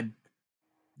had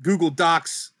Google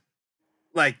Docs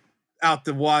like out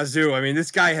the wazoo. I mean,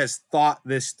 this guy has thought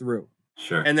this through.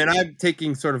 Sure. And then I'm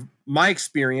taking sort of my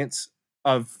experience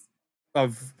of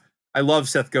I love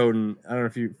Seth Godin. I don't know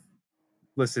if you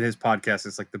listened to his podcast.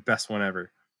 It's like the best one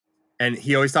ever. And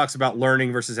he always talks about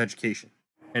learning versus education.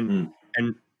 And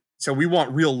so we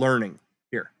want real learning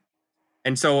here.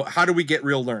 And so how do we get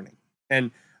real learning?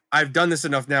 And I've done this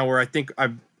enough now where I think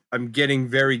I'm getting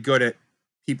very good at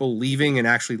people leaving and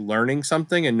actually learning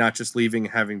something and not just leaving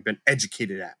and having been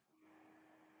educated at.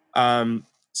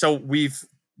 So we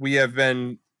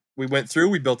went through,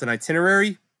 we built an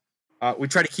itinerary. We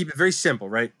try to keep it very simple,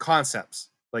 right? Concepts.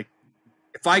 Like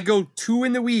if I go too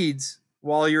in the weeds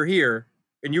while you're here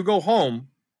and you go home,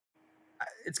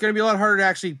 it's going to be a lot harder to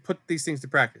actually put these things to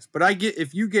practice. But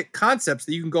if you get concepts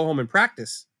that you can go home and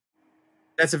practice,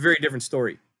 that's a very different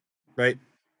story, right?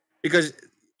 Because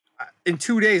in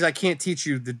 2 days, I can't teach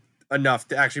you enough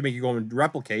to actually make you go home and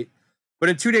replicate. But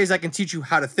in 2 days, I can teach you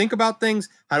how to think about things,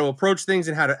 how to approach things,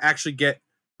 and how to actually get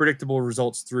predictable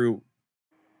results through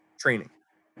training.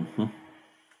 Mm-hmm.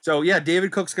 So yeah,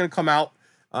 David Cook's going to come out.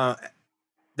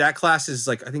 That class is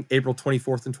like, I think April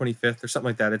 24th and 25th or something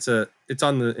like that. It's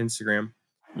on the Instagram.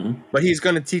 Mm-hmm. But he's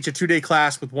going to teach a 2-day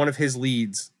class with one of his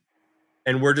leads,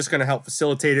 and we're just going to help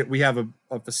facilitate it. We have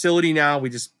a facility now. We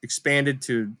just expanded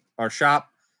to our shop,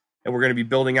 and we're going to be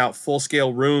building out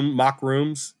full-scale mock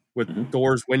rooms with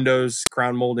doors, windows,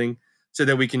 crown molding, so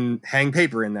that we can hang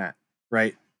paper in that,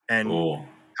 right? And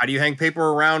how do you hang paper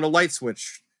around a light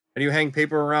switch? How do you hang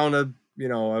paper around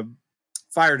a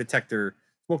fire detector,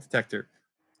 smoke detector,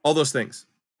 all those things?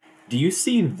 Do you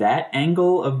see that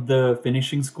angle of the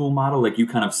finishing school model, like you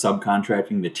kind of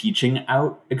subcontracting the teaching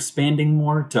out, expanding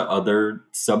more to other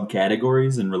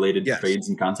subcategories and related trades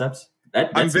and concepts?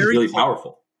 That's really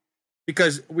powerful.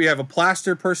 Because we have a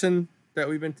plaster person that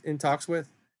we've been in talks with.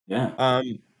 Yeah.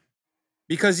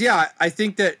 Because I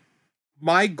think that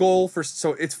my goal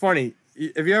so it's funny.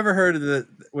 Have you ever heard of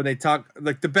when they talk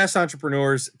like the best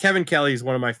entrepreneurs? Kevin Kelly is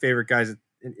one of my favorite guys.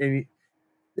 And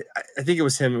I think it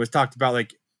was him. It was talked about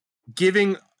like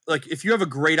giving, like if you have a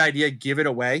great idea, give it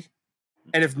away.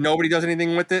 And if nobody does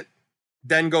anything with it,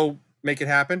 then go make it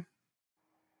happen.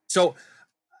 So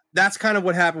that's kind of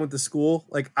what happened with the school.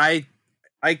 Like I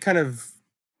kind of,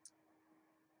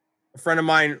 a friend of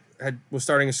mine was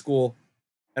starting a school,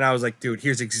 and I was like, dude,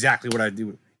 here's exactly what I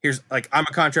do. Here's like, I'm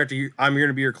a contractor. I'm going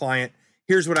to be your client.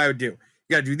 Here's what I would do. You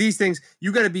got to do these things.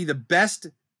 You got to be the best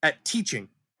at teaching.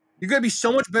 You got to be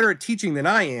so much better at teaching than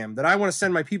I am that I want to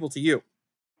send my people to you,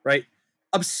 right?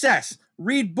 Obsess,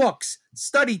 read books,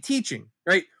 study teaching,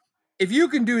 right? If you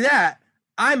can do that,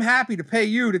 I'm happy to pay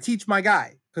you to teach my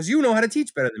guy because you know how to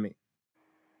teach better than me.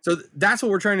 So that's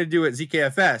what we're trying to do at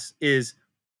ZKFS is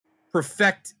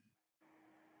perfect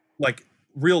like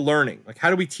real learning. Like how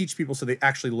do we teach people so they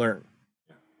actually learn?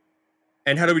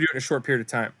 And how do we do it in a short period of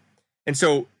time? And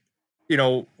so,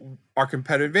 our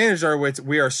competitive advantage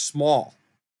we are small.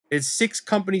 It's 6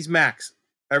 companies max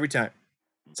every time.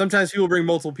 Sometimes people bring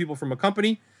multiple people from a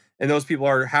company, and those people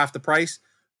are half the price.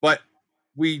 But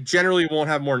we generally won't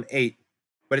have more than 8.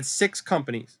 But it's 6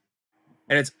 companies,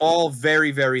 and it's all very,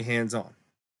 very hands-on,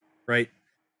 right?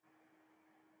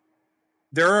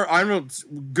 I don't know,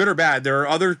 good or bad, there are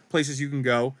other places you can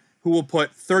go who will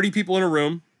put 30 people in a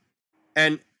room,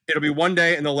 and It'll be one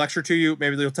day and they'll lecture to you.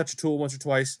 Maybe they'll touch a tool once or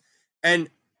twice. And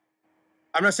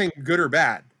I'm not saying good or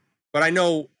bad, but I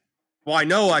know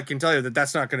I can tell you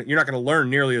that you're not going to learn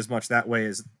nearly as much that way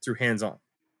as through hands-on,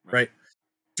 right?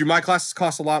 Do my classes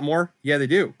cost a lot more? Yeah, they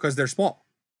do, because they're small.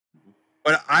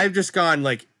 But I've just gone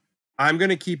like, I'm going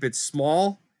to keep it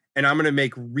small and I'm going to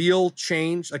make real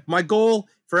change. Like my goal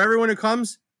for everyone who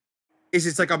comes is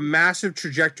it's like a massive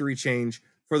trajectory change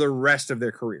for the rest of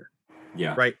their career.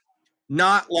 Yeah. Right.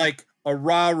 Not like a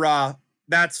rah,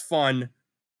 that's fun,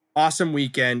 awesome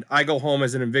weekend. I go home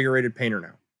as an invigorated painter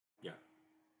now. Yeah.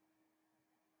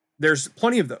 There's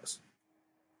plenty of those.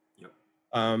 Yep.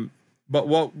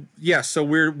 So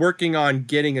we're working on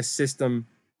getting a system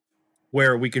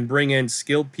where we can bring in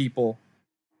skilled people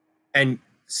and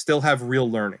still have real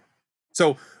learning.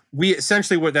 So we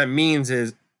essentially, what that means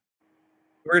is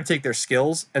we're going to take their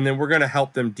skills and then we're going to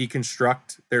help them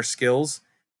deconstruct their skills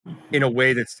in a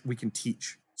way that we can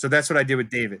teach. So that's what I did with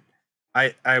David.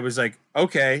 I was like,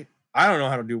 okay, I don't know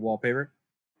how to do wallpaper.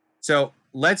 So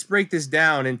let's break this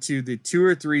down into the 2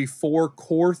 or 3, 4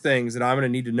 core things that I'm going to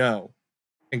need to know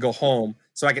and go home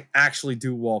so I can actually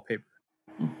do wallpaper.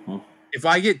 Mm-hmm.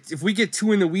 If we get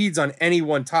too in the weeds on any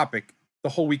one topic, the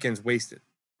whole weekend's wasted.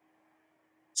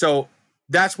 So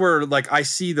that's where like I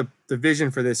see the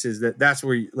vision for this is that's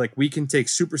where like we can take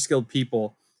super skilled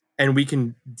people and we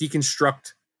can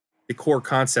deconstruct the core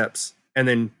concepts and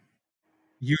then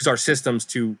use our systems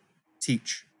to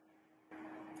teach.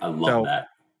 I love that.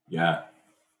 Yeah.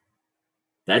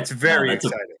 That's very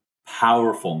exciting. A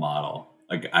powerful model.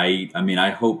 Like I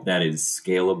hope that is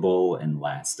scalable and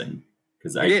lasting.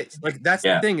 Because it is. Like that's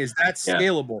the thing is that's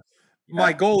scalable. Yeah.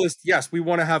 My goal is, yes, we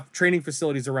want to have training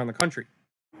facilities around the country.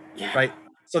 Yeah. Right.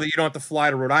 So that you don't have to fly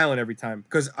to Rhode Island every time.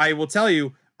 Because I will tell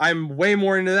you, I'm way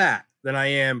more into that than I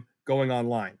am going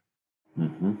online.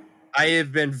 Mm-hmm. I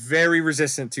have been very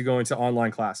resistant to going to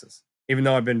online classes, even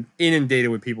though I've been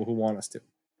inundated with people who want us to.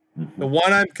 Mm-hmm. The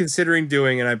one I'm considering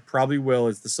doing, and I probably will,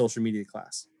 is the social media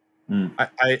class. Mm.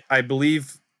 I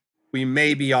believe we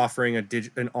may be offering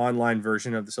an online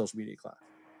version of the social media class.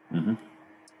 Mm-hmm.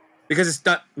 Because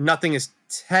nothing is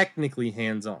technically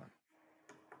hands-on.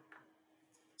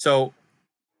 So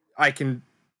I can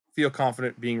feel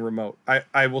confident being remote.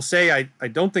 I will say I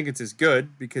don't think it's as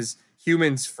good because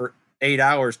humans for 8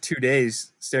 hours, 2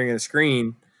 days staring at a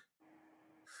screen,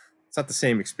 it's not the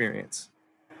same experience.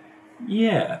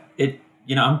 Yeah.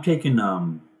 I'm taking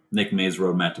Nick May's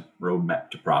roadmap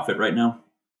to profit right now.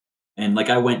 And like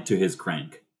I went to his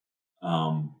crank.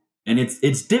 And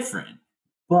it's different,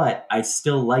 but I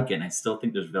still like it and I still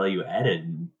think there's value added.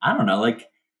 And I don't know, like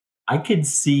I could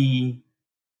see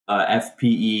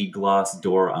FPE gloss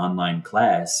door online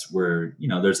class where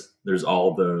there's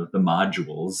all the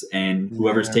modules and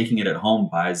whoever's taking it at home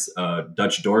buys a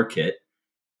Dutch door kit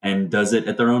and does it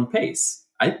at their own pace.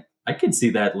 I could see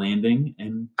that landing.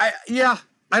 And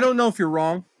I don't know if you're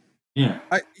wrong. Yeah,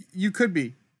 you could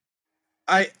be.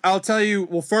 I'll tell you.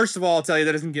 Well, first of all, I'll tell you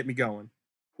that doesn't get me going.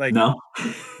 Like no,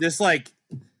 just like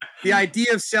the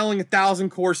idea of selling 1,000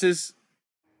 courses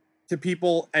to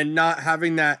people and not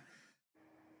having that.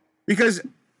 Because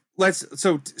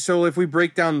so if we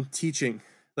break down teaching,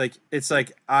 like it's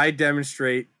like I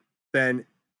demonstrate, then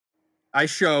I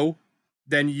show,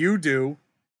 then you do,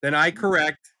 then I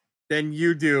correct, then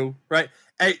you do, right?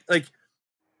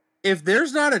 If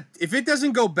it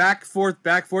doesn't go back forth,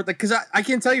 like because I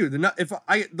can't tell you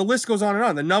the list goes on and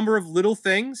on, the number of little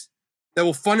things that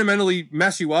will fundamentally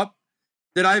mess you up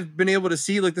that I've been able to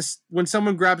see, like this when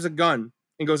someone grabs a gun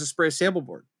and goes to spray a sample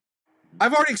board.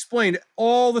 I've already explained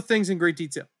all the things in great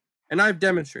detail, and I've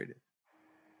demonstrated.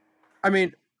 I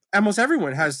mean, almost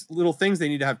everyone has little things they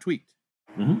need to have tweaked.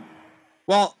 Mm-hmm.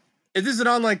 Well, if this is an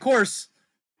online course,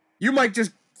 you might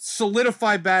just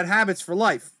solidify bad habits for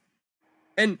life.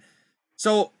 And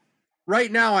so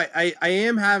right now, I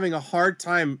am having a hard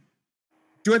time.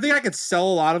 Do I think I could sell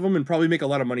a lot of them and probably make a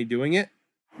lot of money doing it?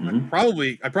 Mm-hmm.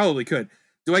 I probably could.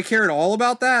 Do I care at all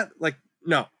about that? Like,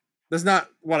 no, that's not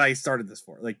what I started this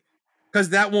for. Like,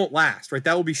 because that won't last, right?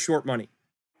 That will be short money.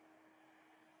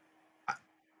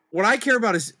 What I care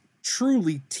about is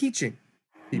truly teaching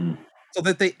people so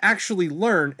that they actually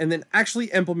learn and then actually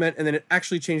implement and then it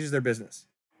actually changes their business.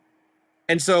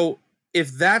 And so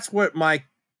if that's what my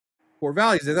core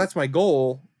values, if that's my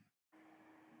goal,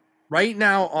 right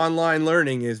now online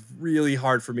learning is really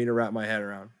hard for me to wrap my head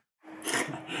around.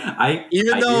 I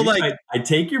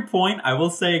take your point. I will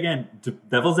say again,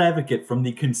 devil's advocate from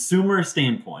the consumer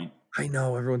standpoint. I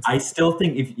know I still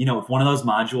think if one of those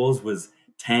modules was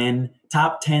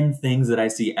top 10 things that I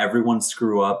see everyone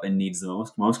screw up and needs the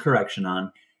most correction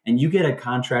on, and you get a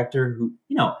contractor who,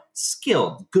 you know,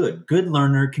 skilled, good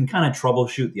learner, can kind of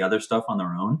troubleshoot the other stuff on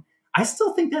their own, I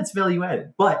still think that's value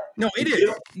added. But No, it if is. you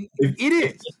don't-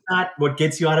 if it's not what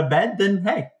gets you out of bed, then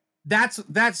hey.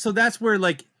 That's where,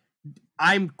 like,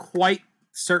 I'm quite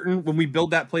certain when we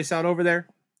build that place out over there,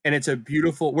 and it's a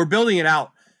beautiful, we're building it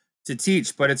out to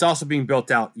teach, but it's also being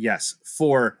built out, yes,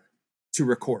 to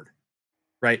record.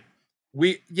 Right.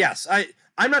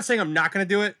 I'm not saying I'm not going to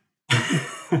do it.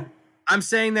 I'm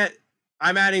saying that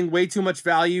I'm adding way too much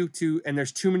value to, and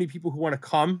there's too many people who want to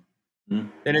come. And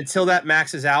until that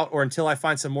maxes out, or until I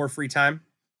find some more free time,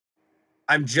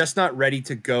 I'm just not ready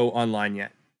to go online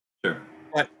yet. Sure.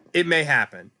 But it may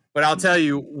happen. But I'll tell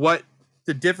you what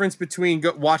the difference between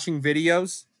watching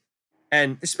videos,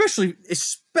 and especially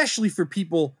for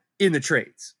people in the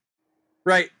trades,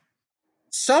 right?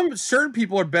 Certain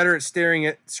people are better at staring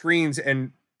at screens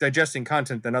and digesting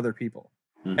content than other people.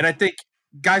 And I think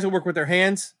guys who work with their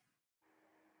hands,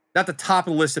 not the top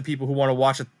of the list of people who want to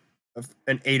watch an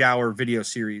 8-hour video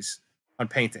series on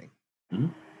painting.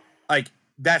 Like,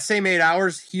 that same 8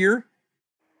 hours here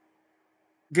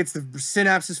gets the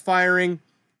synapses firing.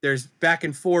 There's back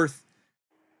and forth.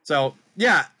 So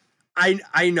yeah,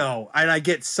 I know, and I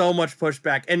get so much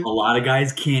pushback. And a lot of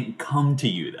guys can't come to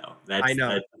you though. I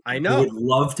know. They would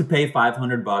love to pay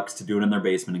 $500 to do it in their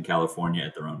basement in California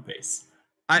at their own pace.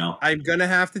 I'm gonna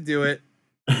have to do it,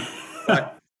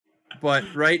 but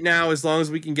right now, as long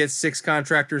as we can get 6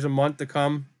 contractors a month to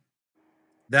come,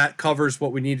 that covers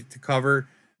what we need it to cover,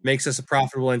 makes us a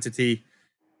profitable entity,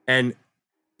 and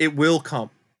it will come.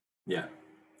 Yeah.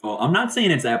 Well, I'm not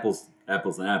saying it's apples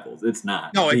and apples. It's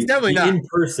not. No, it's definitely not. In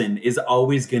person is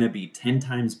always going to be 10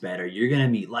 times better. You're going to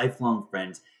meet lifelong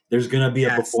friends. There's going to be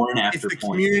a before and after it's the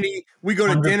point. Community. We go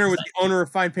to 100%. Dinner with the owner of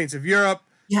Fine Paints of Europe.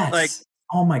 Yes. Like,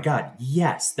 oh my God.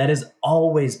 Yes. That is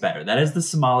always better. That is the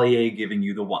sommelier giving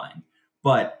you the wine.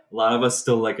 But a lot of us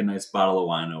still like a nice bottle of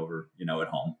wine over, you know, at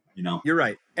home, you know? You're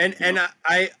right. And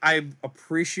I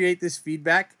appreciate this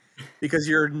feedback, because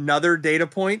you're another data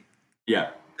point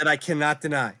that I cannot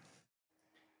deny.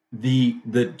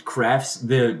 The crafts,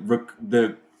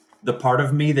 the part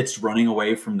of me that's running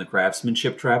away from the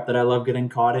craftsmanship trap that I love getting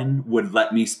caught in would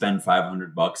let me spend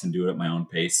 $500 and do it at my own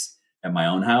pace at my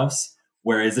own house.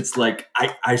 Whereas it's like,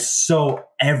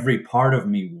 every part of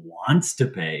me wants to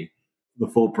pay the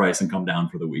full price and come down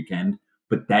for the weekend,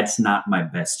 but that's not my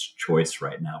best choice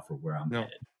right now for where I'm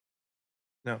headed.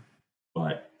 No.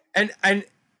 But and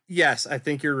yes, I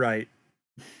think you're right.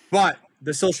 But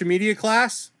the social media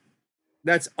class,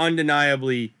 that's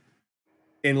undeniably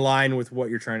in line with what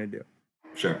you're trying to do.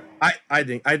 Sure. I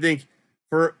think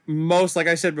for most, like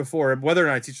I said before, whether or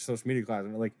not I teach a social media class,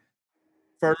 like,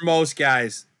 for most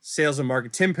guys, sales and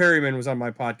marketing. Tim Perryman was on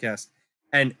my podcast,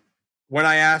 and when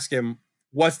I asked him,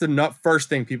 what's the first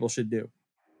thing people should do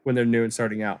when they're new and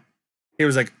starting out, he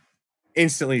was like,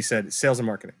 instantly said, sales and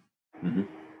marketing.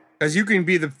 Because you can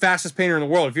be the fastest painter in the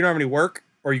world. If you don't have any work,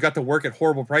 or you got to work at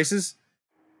horrible prices,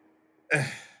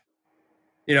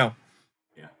 you know.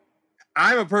 Yeah.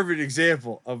 I'm a perfect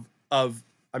example of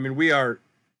I mean, we are.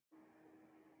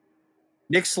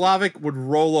 Nick Slavic would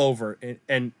roll over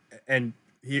and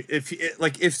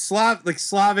if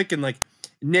Slavic and like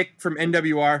Nick from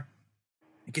NWR,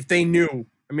 like, if they knew,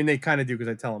 I mean, they kind of do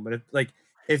because I tell them, but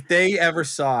if they ever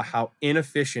saw how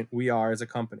inefficient we are as a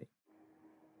company,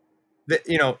 that,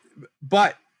 you know,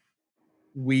 but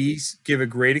we give a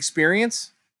great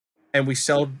experience, and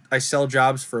I sell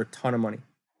jobs for a ton of money.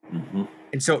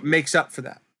 And so it makes up for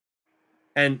that.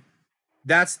 And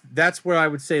that's where I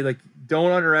would say, like,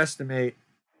 don't underestimate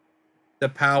the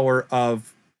power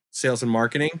of sales and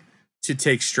marketing to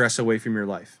take stress away from your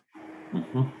life.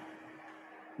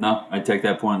 No, I take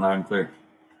that point loud and clear.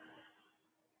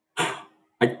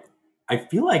 I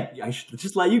feel like I should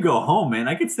just let you go home, man.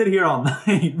 I could sit here all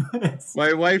night.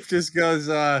 My wife just goes,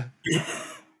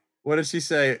 what did she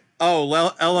say? Oh,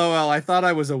 LOL, I thought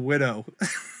I was a widow.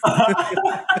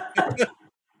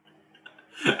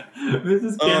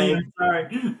 Mrs. Kenney, I'm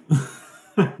sorry.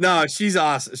 No, she's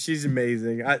awesome. She's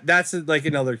amazing. That's like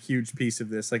another huge piece of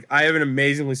this. Like, I have an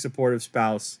amazingly supportive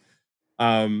spouse,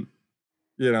 you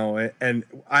know, and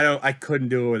I couldn't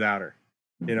do it without her.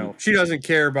 You know, she doesn't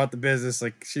care about the business.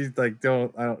 Like, she's like,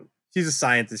 she's a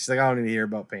scientist. She's like, I don't need to hear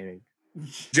about painting.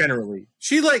 Generally,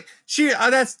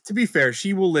 that's, to be fair,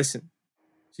 she will listen.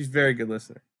 She's a very good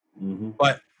listener.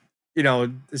 But, you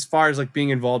know, as far as like being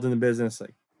involved in the business,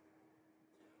 like,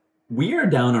 we are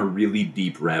down a really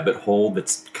deep rabbit hole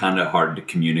that's kind of hard to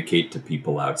communicate to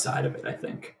people outside of it, I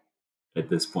think, at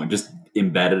this point, just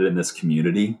embedded in this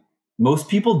community. Most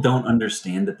people don't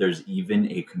understand that there's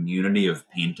even a community of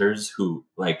painters who,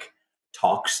 like,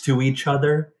 talks to each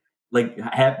other. Like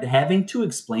having to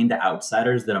explain to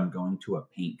outsiders that I'm going to a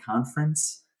paint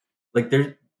conference, like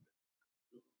there's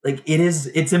like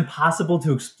it's impossible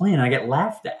to explain. I get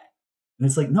laughed at, and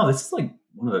it's like, no, this is like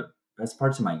one of the best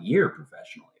parts of my year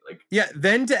professionally. Like, Yeah.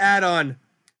 Then to add on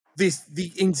the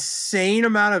insane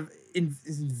amount of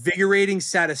invigorating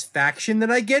satisfaction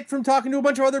that I get from talking to a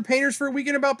bunch of other painters for a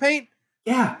weekend about paint.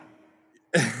 yeah,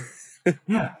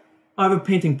 yeah. I have a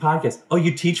painting podcast. Oh,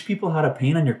 you teach people how to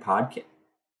paint on your podcast?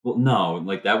 Well, no,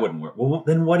 like that wouldn't work. Well,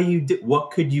 then what do you do?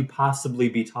 What could you possibly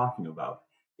be talking about?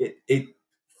 It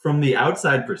from the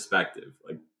outside perspective,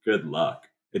 like good luck.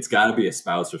 It's got to be a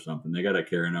spouse or something. They got to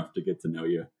care enough to get to know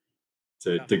you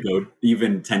to go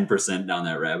even 10% down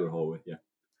that rabbit hole with you.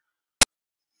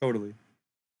 Totally.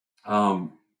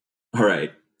 All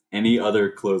right. Any other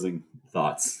closing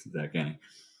thoughts, that Kenny?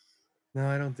 No,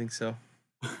 I don't think so.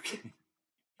 Okay.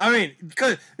 I mean,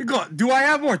 do I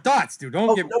have more thoughts, dude?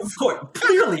 Don't get. Of course.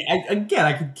 Clearly,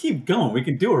 I could keep going. We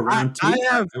could do a round two.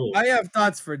 I have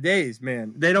thoughts for days,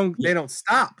 man. They don't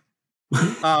stop.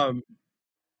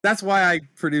 That's why I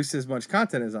produce as much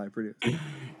content as I produce,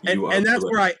 and that's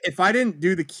where if I didn't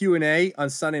do the Q&A on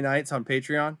Sunday nights on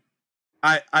Patreon,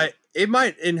 it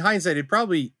might, in hindsight,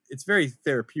 it's very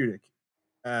therapeutic.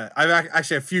 I've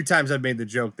actually a few times I've made the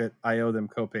joke that I owe them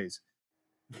copays.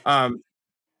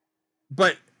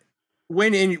 But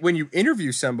when you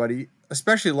interview somebody,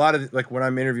 especially a lot of like when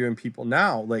I'm interviewing people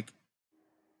now, like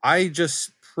I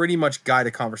just pretty much guide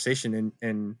a conversation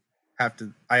and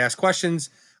I ask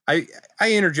questions. I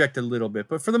interject a little bit,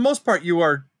 but for the most part,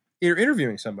 you're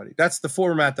interviewing somebody. That's the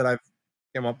format that I've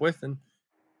come up with, and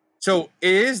so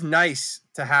it is nice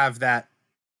to have that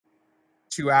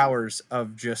 2 hours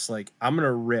of just like I'm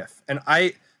gonna riff. And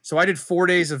I did 4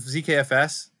 days of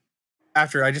ZKFS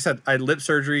after I had lip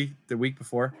surgery the week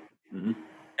before,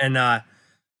 and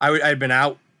I'd been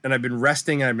out and I'd been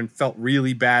resting and felt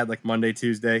really bad like Monday,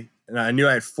 Tuesday, and I knew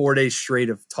I had 4 days straight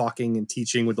of talking and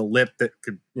teaching with a lip that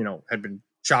could had been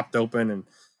chopped open, and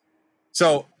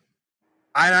so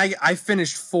I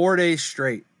finished 4 days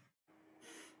straight,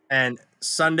 and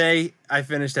Sunday I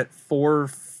finished at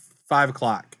 5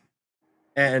 o'clock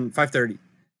and 5:30,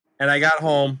 and I got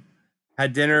home,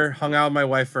 had dinner, hung out with my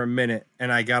wife for a minute,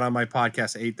 and I got on my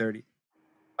podcast at 8:30.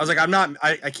 I was like,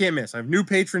 I can't miss. I have new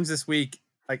patrons this week.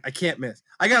 I can't miss.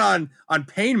 I got on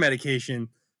pain medication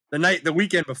the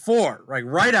weekend before, like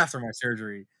right after my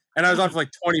surgery, and I was on for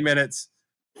like 20 minutes.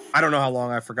 I don't know how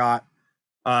long, I forgot.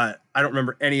 I don't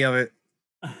remember any of it.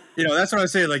 That's what I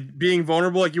was saying. Like being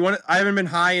vulnerable. Like I haven't been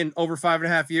high in over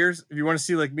 5.5 years. If you want to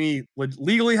see like me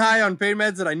legally high on pain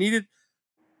meds that I needed,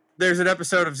 there's an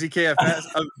episode of ZKFS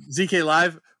of ZK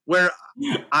Live where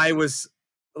I was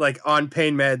like on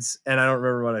pain meds and I don't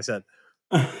remember what I said.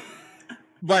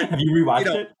 But have you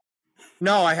rewatched it?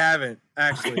 No, I haven't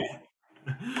actually.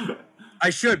 Okay. I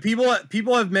should.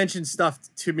 People have mentioned stuff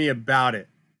to me about it.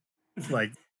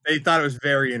 Like they thought it was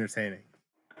very entertaining.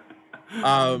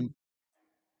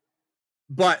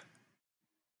 But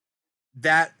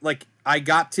that like I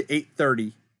got to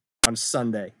 8:30 on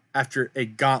Sunday after a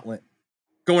gauntlet,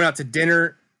 going out to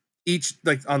dinner each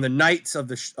like on the nights of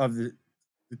the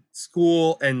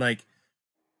school, and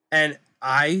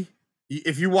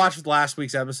if you watched last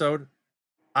week's episode,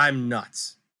 I'm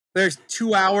nuts. There's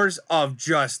 2 hours of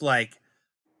just like,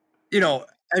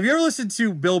 have you ever listened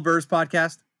to Bill Burr's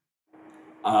podcast?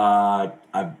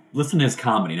 I've listened to his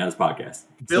comedy, not his podcast.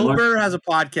 Bill Burr has a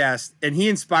podcast, and he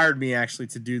inspired me actually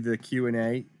to do the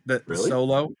Q&A, the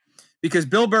solo, because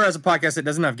Bill Burr has a podcast that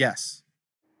doesn't have guests,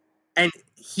 and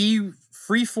he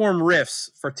freeform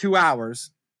riffs for 2 hours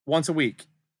once a week.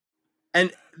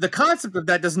 And the concept of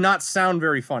that does not sound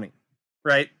very funny,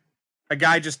 right? A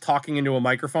guy just talking into a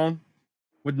microphone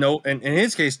with in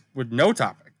his case, with no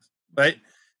topics, right?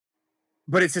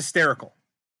 But it's hysterical.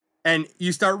 And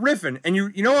you start riffing, and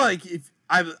like if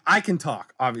I can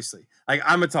talk, obviously, like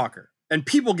I'm a talker, and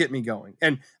people get me going,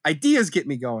 and ideas get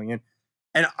me going,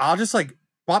 and I'll just like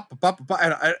bop, bop, bop,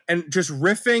 and just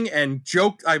riffing and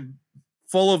joke. I'm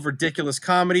full of ridiculous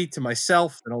comedy to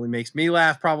myself. It only makes me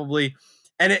laugh, probably,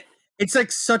 and it's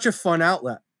like such a fun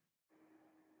outlet.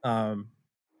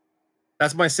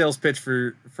 That's my sales pitch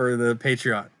for the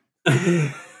Patreon.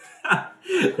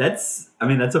 That's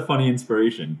a funny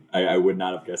inspiration. I would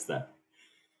not have guessed that.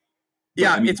 But,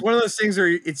 yeah, it's one of those things where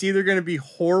it's either going to be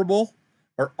horrible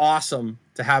or awesome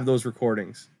to have those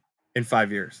recordings in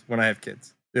 5 years when I have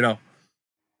kids.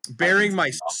 Bearing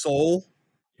my soul.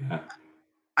 Yeah.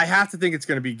 I have to think it's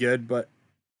going to be good, but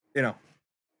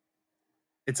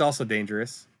it's also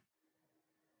dangerous.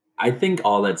 I think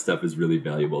all that stuff is really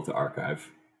valuable to archive.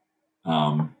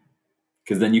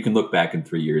 Because then you can look back in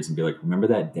 3 years and be like, remember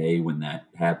that day when that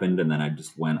happened? And then I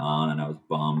just went on and I was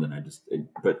bummed and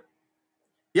but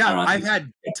Yeah, I I've don't know.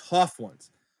 had tough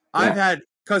ones. I've Yeah. had,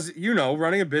 because,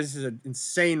 running a business is an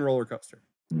insane roller coaster.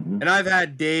 Mm-hmm. And I've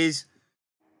had days,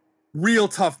 real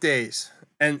tough days.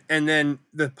 And then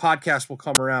the podcast will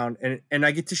come around and I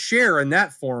get to share in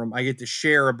that forum. I get to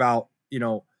share about,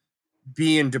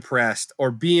 being depressed or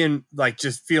being like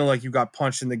just feeling like you got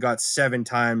punched in the gut 7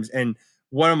 times and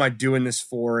what am I doing this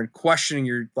for, and questioning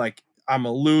your, like, I'm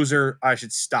a loser, I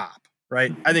should stop,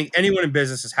 right? I think anyone in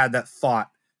business has had that thought,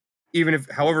 even if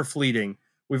however fleeting.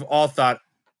 We've all thought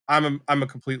I'm a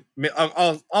complete,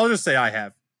 I'll just say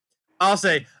I'll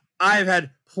say I've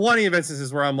had plenty of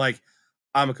instances where I'm like,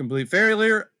 I'm a complete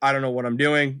failure, I don't know what I'm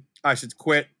doing, I should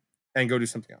quit and go do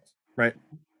something else, right?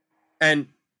 And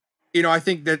I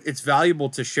think that it's valuable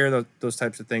to share those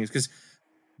types of things, because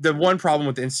the one problem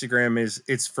with Instagram is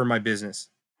it's for my business.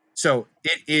 So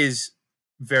it is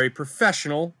very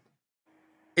professional.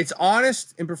 It's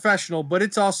honest and professional, but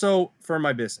it's also for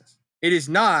my business. It is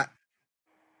not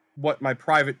what my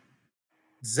private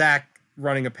Zach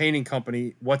running a painting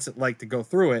company, what's it like to go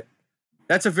through it.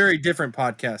 That's a very different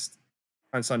podcast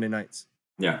on Sunday nights.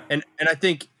 Yeah. And I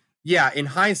think, yeah, in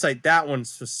hindsight, that one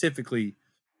specifically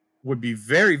would be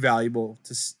very valuable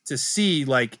to see,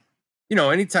 like,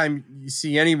 anytime you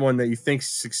see anyone that you think's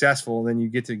successful, then you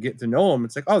get to know them.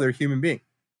 It's like, oh, they're a human being.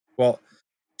 Well,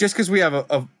 just because we have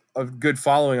a good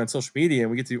following on social media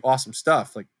and we get to do awesome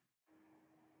stuff, like,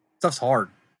 stuff's hard,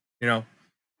 and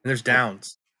there's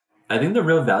downs. I think the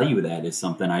real value of that is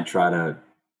something I try to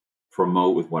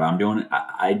promote with what I'm doing.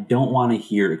 I don't want to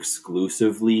hear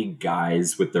exclusively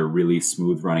guys with their really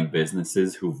smooth running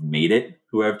businesses who've made it,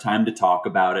 who have time to talk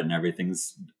about it and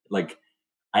everything's like,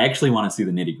 I actually want to see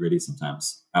the nitty gritty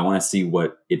sometimes. I want to see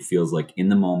what it feels like in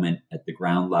the moment at the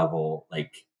ground level.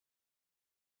 Like,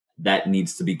 that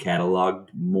needs to be cataloged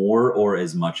more or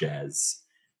as much as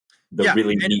the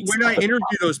really neat when stuff. I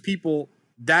interview those people,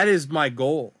 that is my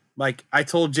goal. Like, I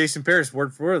told Jason Paris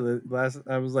word for word last,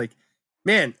 I was like,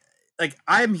 man, like,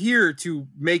 I'm here to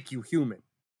make you human,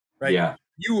 right? Yeah.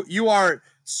 You are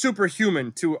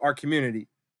superhuman to our community.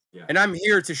 Yeah. And I'm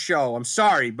here to show, I'm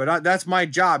sorry, but that's my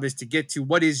job, is to get to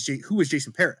who is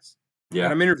Jason Paris. Yeah.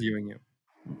 And I'm interviewing you.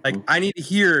 Like, I need to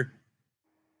hear,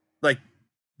 like,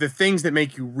 the things that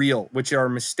make you real, which are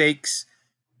mistakes,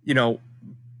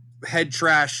 head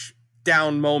trash,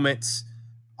 down moments,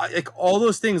 like all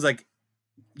those things. Like,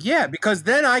 yeah, because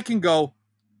then I can go,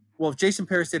 well, if Jason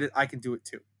Paris did it, I can do it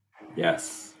too.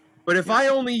 Yes. But if I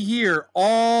only hear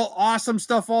all awesome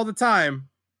stuff all the time,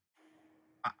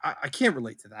 I can't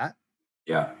relate to that.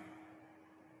 Yeah.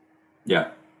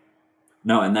 Yeah.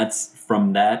 No, and that's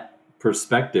from that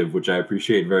perspective, which I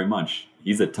appreciate very much.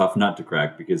 He's a tough nut to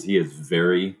crack because he is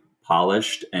very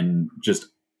polished and just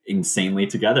insanely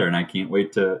together. And I can't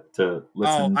wait to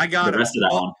listen I got to the rest of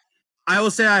that one. I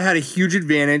will say I had a huge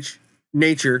advantage.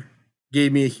 Nature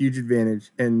gave me a huge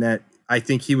advantage, and that I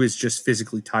think he was just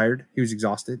physically tired. He was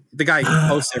exhausted. The guy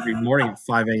posts every morning at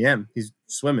 5 a.m. He's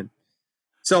swimming.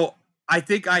 So I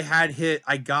think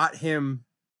I got him.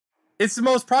 It's the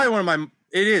most, probably one of my,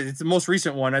 it's the most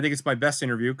recent one. I think it's my best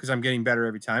interview because I'm getting better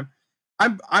every time.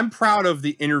 I'm proud of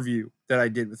the interview that I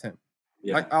did with him.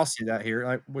 Yeah. I'll say that here.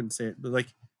 I wouldn't say it, but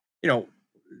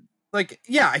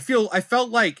yeah, I felt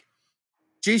like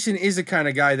Jason is the kind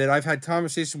of guy that I've had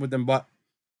conversation with him, but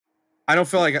I don't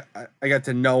feel like I got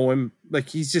to know him. Like,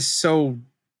 he's just so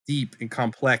deep and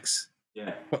complex.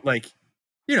 Yeah. But, like,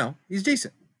 he's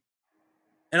Jason.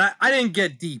 And I didn't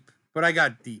get deep, but I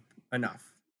got deep enough.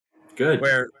 Good.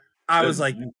 Where I was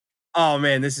like, oh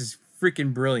man, this is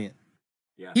freaking brilliant.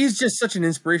 Yeah. He's just such an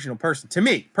inspirational person to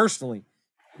me personally.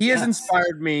 He has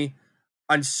inspired me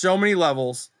on so many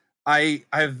levels. I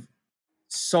have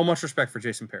so much respect for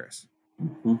Jason Paris.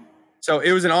 Mm-hmm. So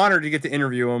it was an honor to get to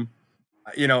interview him,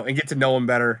 and get to know him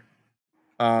better.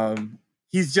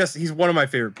 He's one of my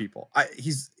favorite people.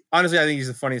 Honestly, I think he's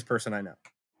the funniest person I know.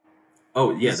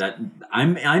 Oh yeah,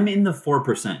 I'm in the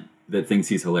 4% that thinks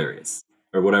he's hilarious,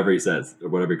 or whatever he says, or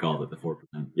whatever he calls it, the 4%.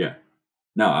 Yeah.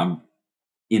 No, I'm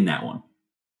in that one.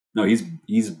 No,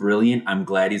 he's brilliant. I'm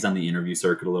glad he's on the interview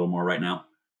circuit a little more right now.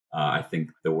 I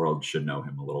think the world should know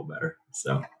him a little better.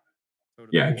 So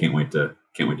yeah, I can't wait to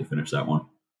finish that one.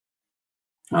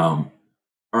 All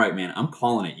right, man, I'm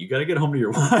calling it. You got to get home to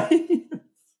your wife.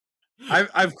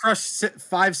 I've crushed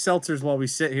 5 seltzers while we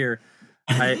sit here.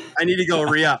 I need to go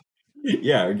re-up.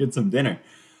 Yeah, or get some dinner.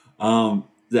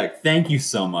 Zach, thank you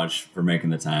so much for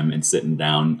making the time and sitting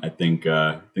down. I think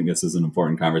this is an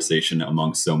important conversation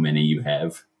amongst so many you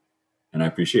have, and I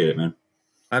appreciate it, man.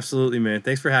 Absolutely, man.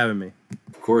 Thanks for having me.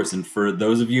 Of course. And for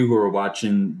those of you who are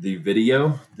watching the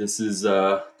video, this is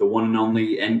the one and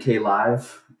only NK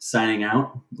Live signing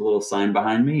out. The little sign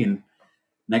behind me. And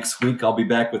next week, I'll be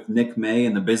back with Nick May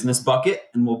and the Business Bucket,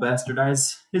 and we'll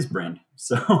bastardize his brand.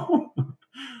 So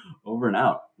over and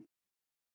out.